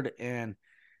Lord and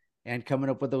coming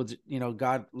up with those,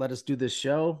 God let us do this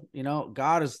show.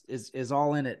 God is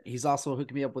all in it. He's also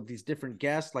hooking me up with these different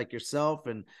guests like yourself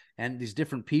and these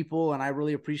different people. And I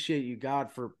really appreciate you, God,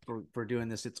 for doing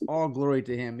this. It's all glory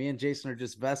to him. Me and Jason are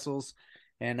just vessels,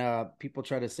 and people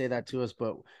try to say that to us,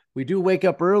 but we do wake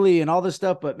up early and all this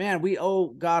stuff. But man, we owe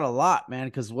God a lot, man,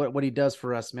 because what he does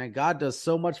for us, man. God does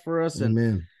so much for us. And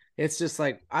Amen. It's just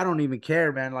like, I don't even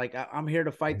care, man. Like I'm here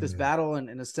to fight this battle. And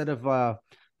instead of,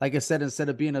 like I said, instead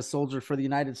of being a soldier for the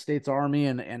United States Army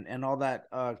and all that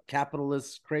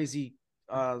capitalist crazy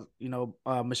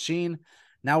machine,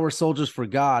 now we're soldiers for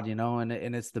God,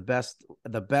 and it's the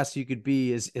best you could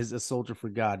be is a soldier for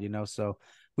God, So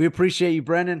we appreciate you,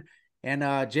 Brennan.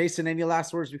 And Jason, any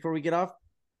last words before we get off?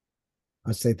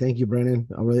 I say thank you, Brennan.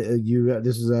 I really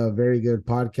this is a very good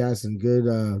podcast and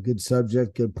good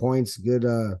subject, good points, good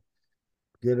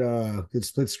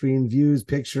split screen views,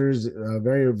 pictures,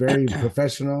 very, very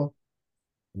professional.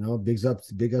 Big ups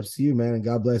to you, man, and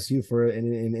God bless you for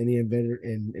in any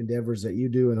endeavors that you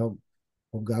do, and hope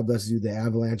God blesses you the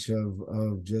avalanche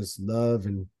of just love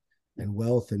and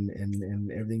wealth and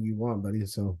everything you want, buddy.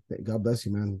 So God bless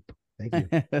you, man. Thank you.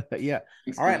 Yeah.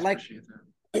 Thanks, all right, guys.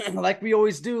 like we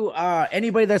always do,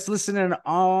 anybody that's listening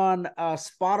on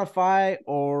Spotify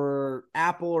or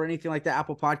Apple or anything like that,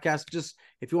 Apple Podcast, just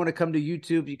if you want to come to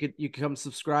YouTube, you can come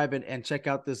subscribe and check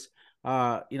out this.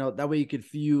 That way you could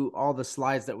view all the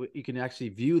slides you can actually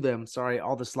view them. Sorry,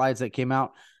 all the slides that came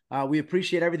out. We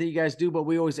appreciate everything you guys do, but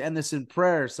we always end this in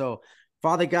prayer. So,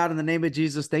 Father God, in the name of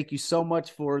Jesus, thank you so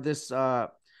much for this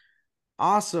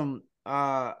awesome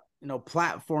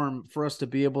platform for us to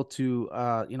be able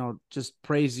to just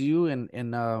praise you,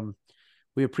 and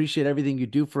we appreciate everything you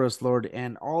do for us, Lord,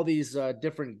 and all these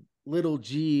different little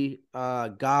g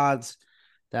gods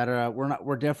that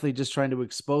we're definitely just trying to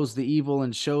expose the evil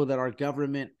and show that our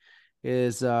government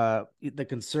is the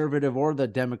conservative or the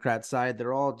Democrat side.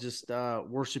 They're all just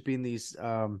worshiping these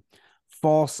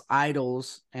false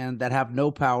idols and that have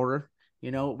no power.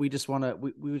 We just want to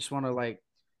we just want to like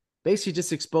basically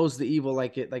just expose the evil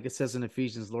like it says in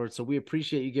Ephesians, Lord. So we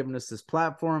appreciate you giving us this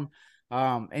platform.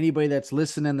 Anybody that's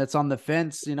listening, that's on the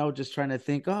fence, just trying to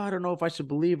think, oh, I don't know if I should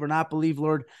believe or not believe,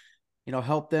 Lord,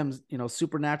 help them,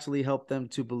 supernaturally help them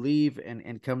to believe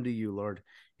and come to you, Lord,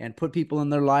 and put people in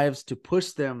their lives to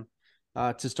push them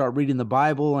to start reading the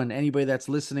Bible. And anybody that's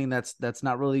listening, that's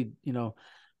not really,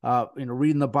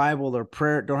 reading the Bible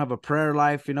or don't have a prayer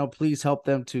life, please help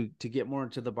them to get more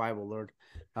into the Bible, Lord.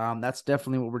 That's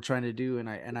definitely what we're trying to do. And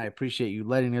I appreciate you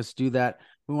letting us do that.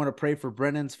 We want to pray for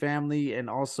Brennan's family and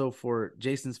also for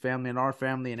Jason's family and our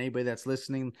family and anybody that's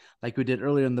listening, like we did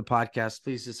earlier in the podcast.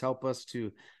 Please just help us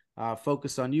to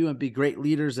focus on you and be great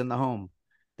leaders in the home.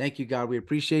 Thank you, God. We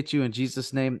appreciate you in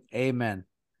Jesus' name. Amen.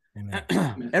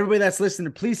 Amen. Everybody that's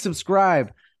listening, please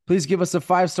subscribe. Please give us a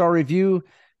 5-star review.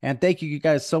 And thank you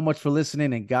guys so much for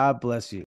listening, and God bless you.